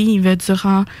se suivent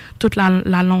durant toute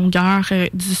la longueur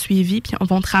du suivi, puis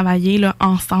vont travailler là,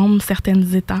 ensemble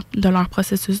certaines étapes de leur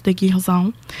processus de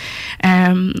guérison.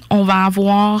 On va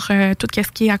avoir tout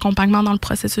ce qui est accompagnement dans le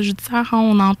processus judiciaire.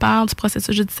 On en parle du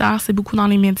processus judiciaire, c'est beaucoup dans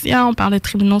les médias. On parle de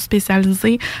tribunaux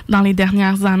spécialisés dans les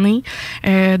dernières années.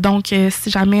 Donc,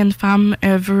 si jamais une femme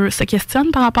se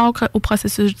questionne par rapport au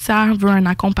processus judiciaire, veut un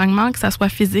accompagnement, que ça soit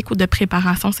physique ou de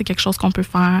préparation, c'est quelque chose qu'on peut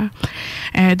faire.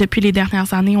 Depuis les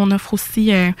dernières années, on offre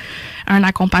aussi un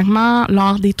accompagnement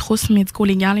lors des trousses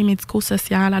médico-légales et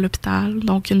médico-sociales à l'hôpital.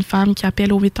 Donc, une femme qui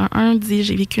appelle au 811 dit «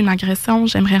 J'ai vécu une agression,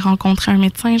 j'aimerais rencontrer un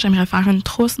médecin, j'aimerais faire une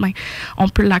trousse », bien, on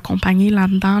peut l'accompagner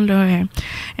là-dedans là,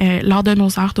 lors de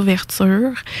nos heures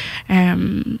d'ouverture.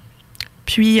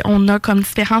 Puis, on a comme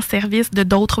différents services de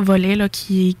d'autres volets là,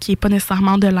 qui est pas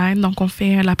nécessairement de l'aide. Donc, on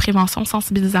fait la prévention,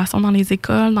 sensibilisation dans les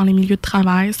écoles, dans les milieux de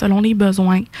travail, selon les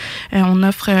besoins. On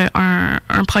offre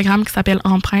un programme qui s'appelle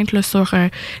Empreinte là, sur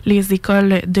les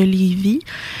écoles de Lévis.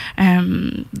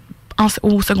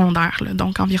 Au secondaire, là,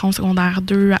 donc environ secondaire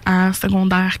 2 à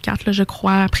secondaire 4, là, je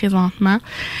crois, présentement.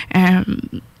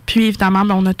 Puis évidemment,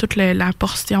 on a toute la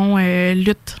portion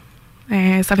lutte.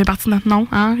 Ça fait partie de notre nom,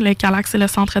 hein? Le CALAC, c'est le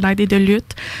Centre d'aide et de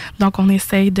lutte. Donc, on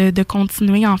essaye de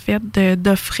continuer, en fait,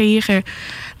 d'offrir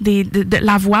de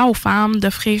la voix aux femmes,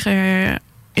 d'offrir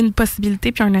une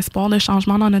possibilité puis un espoir de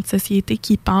changement dans notre société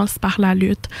qui passe par la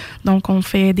lutte. Donc, on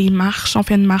fait des marches, on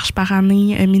fait une marche par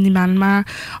année minimalement.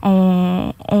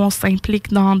 On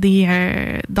s'implique dans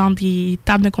des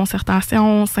tables de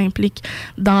concertation, on s'implique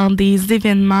dans des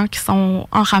événements qui sont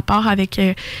en rapport avec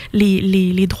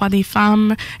les droits des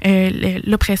femmes,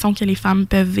 l'oppression que les femmes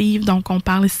peuvent vivre. Donc, on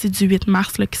parle ici du 8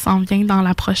 mars là, qui s'en vient dans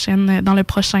le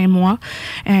prochain mois.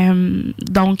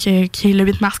 Donc, qui est le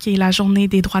 8 mars, qui est la journée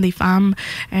des droits des femmes.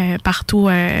 Partout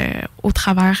au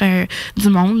travers du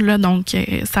monde. Là. Donc,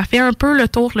 ça fait un peu le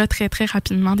tour là, très, très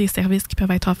rapidement des services qui peuvent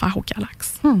être offerts au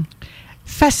CALAX.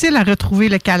 Facile à retrouver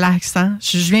le CALAX. Hein?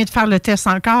 Je viens de faire le test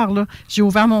encore. Là. J'ai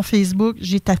ouvert mon Facebook,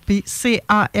 j'ai tapé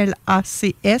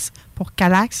CALACS pour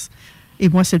CALAX. Et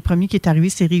moi, c'est le premier qui est arrivé,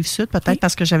 c'est Rive-Sud, peut-être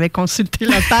parce que j'avais consulté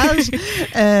la page.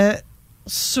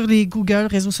 Sur les Google,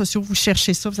 réseaux sociaux, vous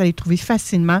cherchez ça, vous allez trouver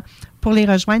facilement. Pour les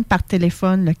rejoindre par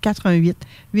téléphone, le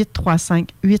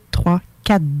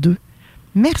 418-835-8342.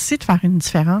 Merci de faire une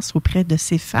différence auprès de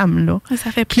ces femmes-là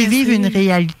ça fait qui plaisir. vivent une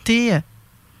réalité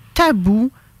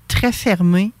taboue, très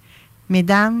fermée.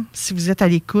 Mesdames, si vous êtes à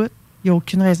l'écoute, il n'y a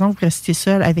aucune raison que vous restiez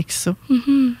seule avec ça.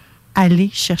 Mm-hmm. Allez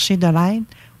chercher de l'aide.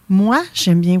 Moi,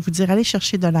 j'aime bien vous dire, allez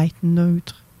chercher de l'aide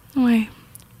neutre. Oui.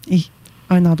 Et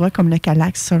un endroit comme le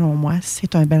CALAX, selon moi,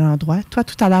 c'est un bel endroit. Toi,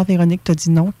 tout à l'heure, Véronique, t'as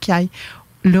dit non, qu'il aille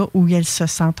là où elles se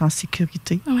sentent en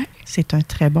sécurité. Ouais. C'est un une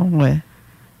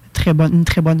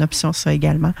très bonne option, ça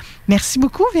également. Merci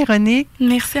beaucoup, Véronique.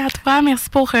 Merci à toi. Merci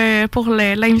pour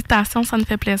l'invitation. Ça nous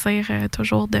fait plaisir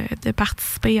toujours de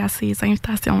participer à ces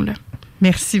invitations-là.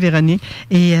 Merci, Véronique.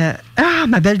 Et,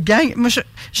 ma belle gang, moi,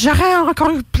 j'aurais encore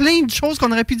plein de choses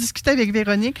qu'on aurait pu discuter avec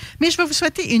Véronique, mais je vais vous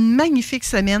souhaiter une magnifique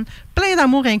semaine, plein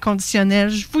d'amour inconditionnel.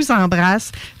 Je vous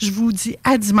embrasse. Je vous dis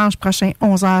à dimanche prochain,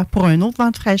 11h, pour un autre vent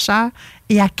de fraîcheur.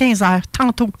 Et à 15h,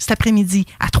 tantôt, cet après-midi,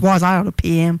 à 3h, le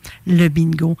PM, le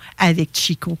bingo avec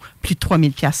Chico. Plus de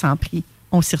 3000 $ en prix.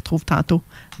 On s'y retrouve tantôt.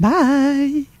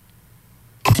 Bye!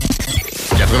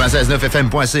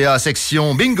 969fm.ca,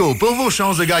 section bingo, pour vos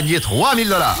chances de gagner 3000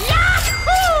 $.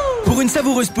 Pour une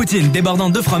savoureuse poutine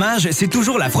débordante de fromage, c'est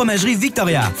toujours la Fromagerie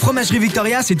Victoria. Fromagerie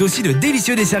Victoria, c'est aussi de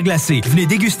délicieux desserts glacés. Venez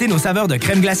déguster nos saveurs de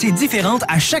crème glacée différentes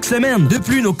à chaque semaine. De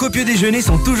plus, nos copieux déjeuners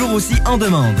sont toujours aussi en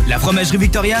demande. La Fromagerie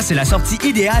Victoria, c'est la sortie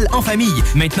idéale en famille.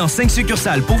 Maintenant, 5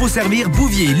 succursales pour vous servir: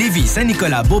 Bouvier, Lévis,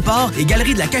 Saint-Nicolas, Beauport et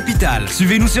Galerie de la Capitale.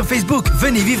 Suivez-nous sur Facebook.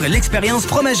 Venez vivre l'expérience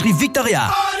Fromagerie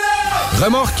Victoria.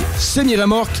 Remorque,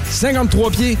 semi-remorque,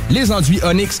 53 pieds, les enduits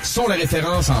Onyx sont la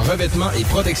référence en revêtement et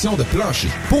protection de plancher.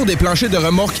 Pour des planchers de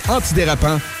remorque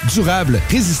antidérapants, durables,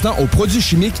 résistants aux produits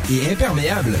chimiques et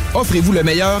imperméables, offrez-vous le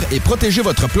meilleur et protégez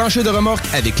votre plancher de remorque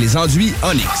avec les enduits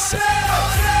Onyx.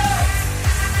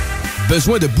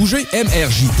 Besoin de bouger?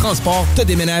 MRJ Transport te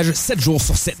déménage 7 jours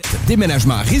sur 7.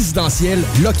 Déménagement résidentiel,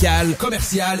 local,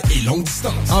 commercial et longue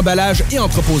distance. Emballage et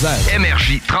entreposage.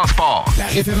 MRJ Transport. La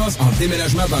référence en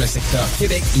déménagement dans le secteur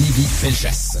Québec, Lévis,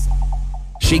 Bellechasse.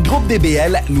 Chez Groupe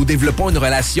DBL, nous développons une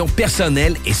relation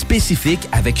personnelle et spécifique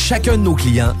avec chacun de nos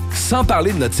clients, sans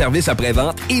parler de notre service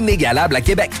après-vente inégalable à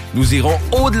Québec. Nous irons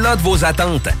au-delà de vos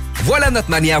attentes. Voilà notre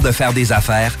manière de faire des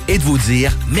affaires et de vous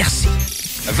dire merci.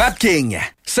 Vapking,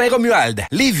 Saint-Romuald,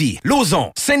 Lévis,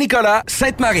 Lauson, Saint-Nicolas,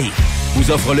 Sainte-Marie vous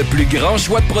offre le plus grand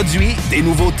choix de produits, des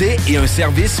nouveautés et un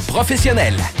service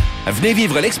professionnel. Venez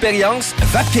vivre l'expérience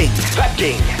Vapking.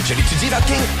 Vapking. Je l'étudie,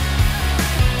 Vapking.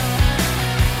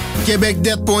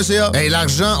 québecdebt.ca. Hey,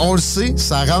 l'argent, on le sait,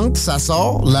 ça rentre, ça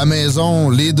sort. La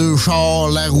maison, les 2 chars,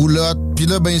 la roulotte. Puis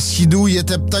là, ben, skidou, il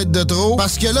était peut-être de trop.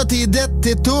 Parce que là, tes dettes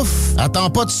t'étouffent. Attends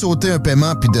pas de sauter un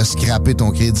paiement puis de scraper ton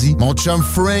crédit. Mon chum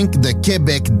Frank de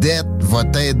Québec Debt va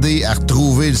t'aider à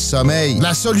retrouver le sommeil.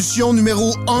 La solution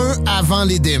numéro 1 avant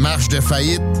les démarches de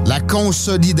faillite, la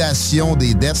consolidation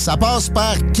des dettes. Ça passe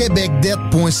par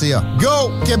québecdebt.ca.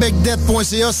 Go!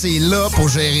 québecdebt.ca, c'est là pour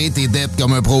gérer tes dettes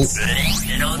comme un pro.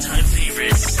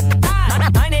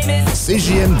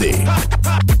 CJMD.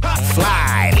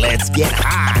 Fly, let's get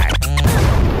high.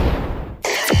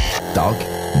 Talk,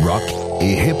 rock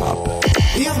et hip-hop.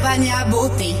 Urbania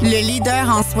Beauté, le leader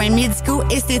en soins médicaux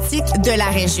esthétiques de la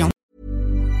région.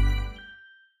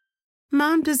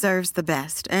 mom deserves the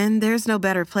best, and there's no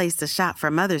better place to shop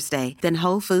for Mother's Day than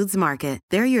Whole Foods Market.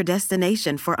 They're your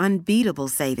destination for unbeatable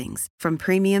savings, from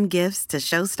premium gifts to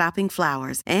show-stopping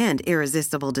flowers and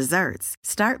irresistible desserts.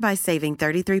 Start by saving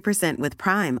 33% with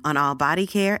Prime on all body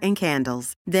care and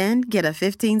candles. Then get a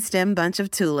 15-stem bunch of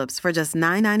tulips for just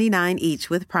 $9.99 each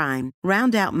with Prime.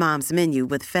 Round out Mom's menu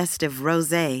with festive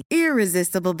rosé,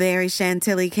 irresistible berry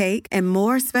chantilly cake, and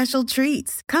more special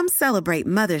treats. Come celebrate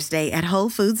Mother's Day at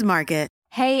Whole Foods Market.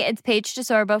 Hey, it's Paige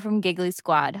DeSorbo from Giggly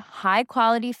Squad. High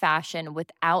quality fashion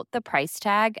without the price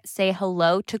tag. Say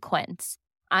hello to Quince.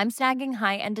 I'm snagging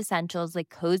high-end essentials like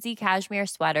cozy cashmere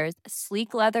sweaters,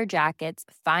 sleek leather jackets,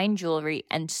 fine jewelry,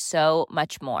 and so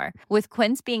much more. With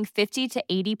Quince being 50 to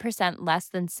 80% less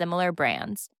than similar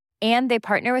brands. And they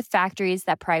partner with factories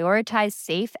that prioritize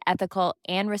safe, ethical,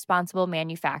 and responsible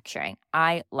manufacturing.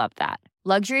 I love that.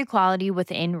 Luxury quality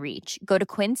within reach. Go to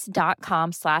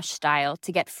quince.com/style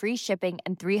to get free shipping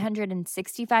and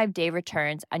 365-day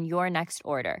returns on your next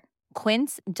order.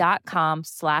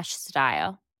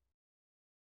 Quince.com/style.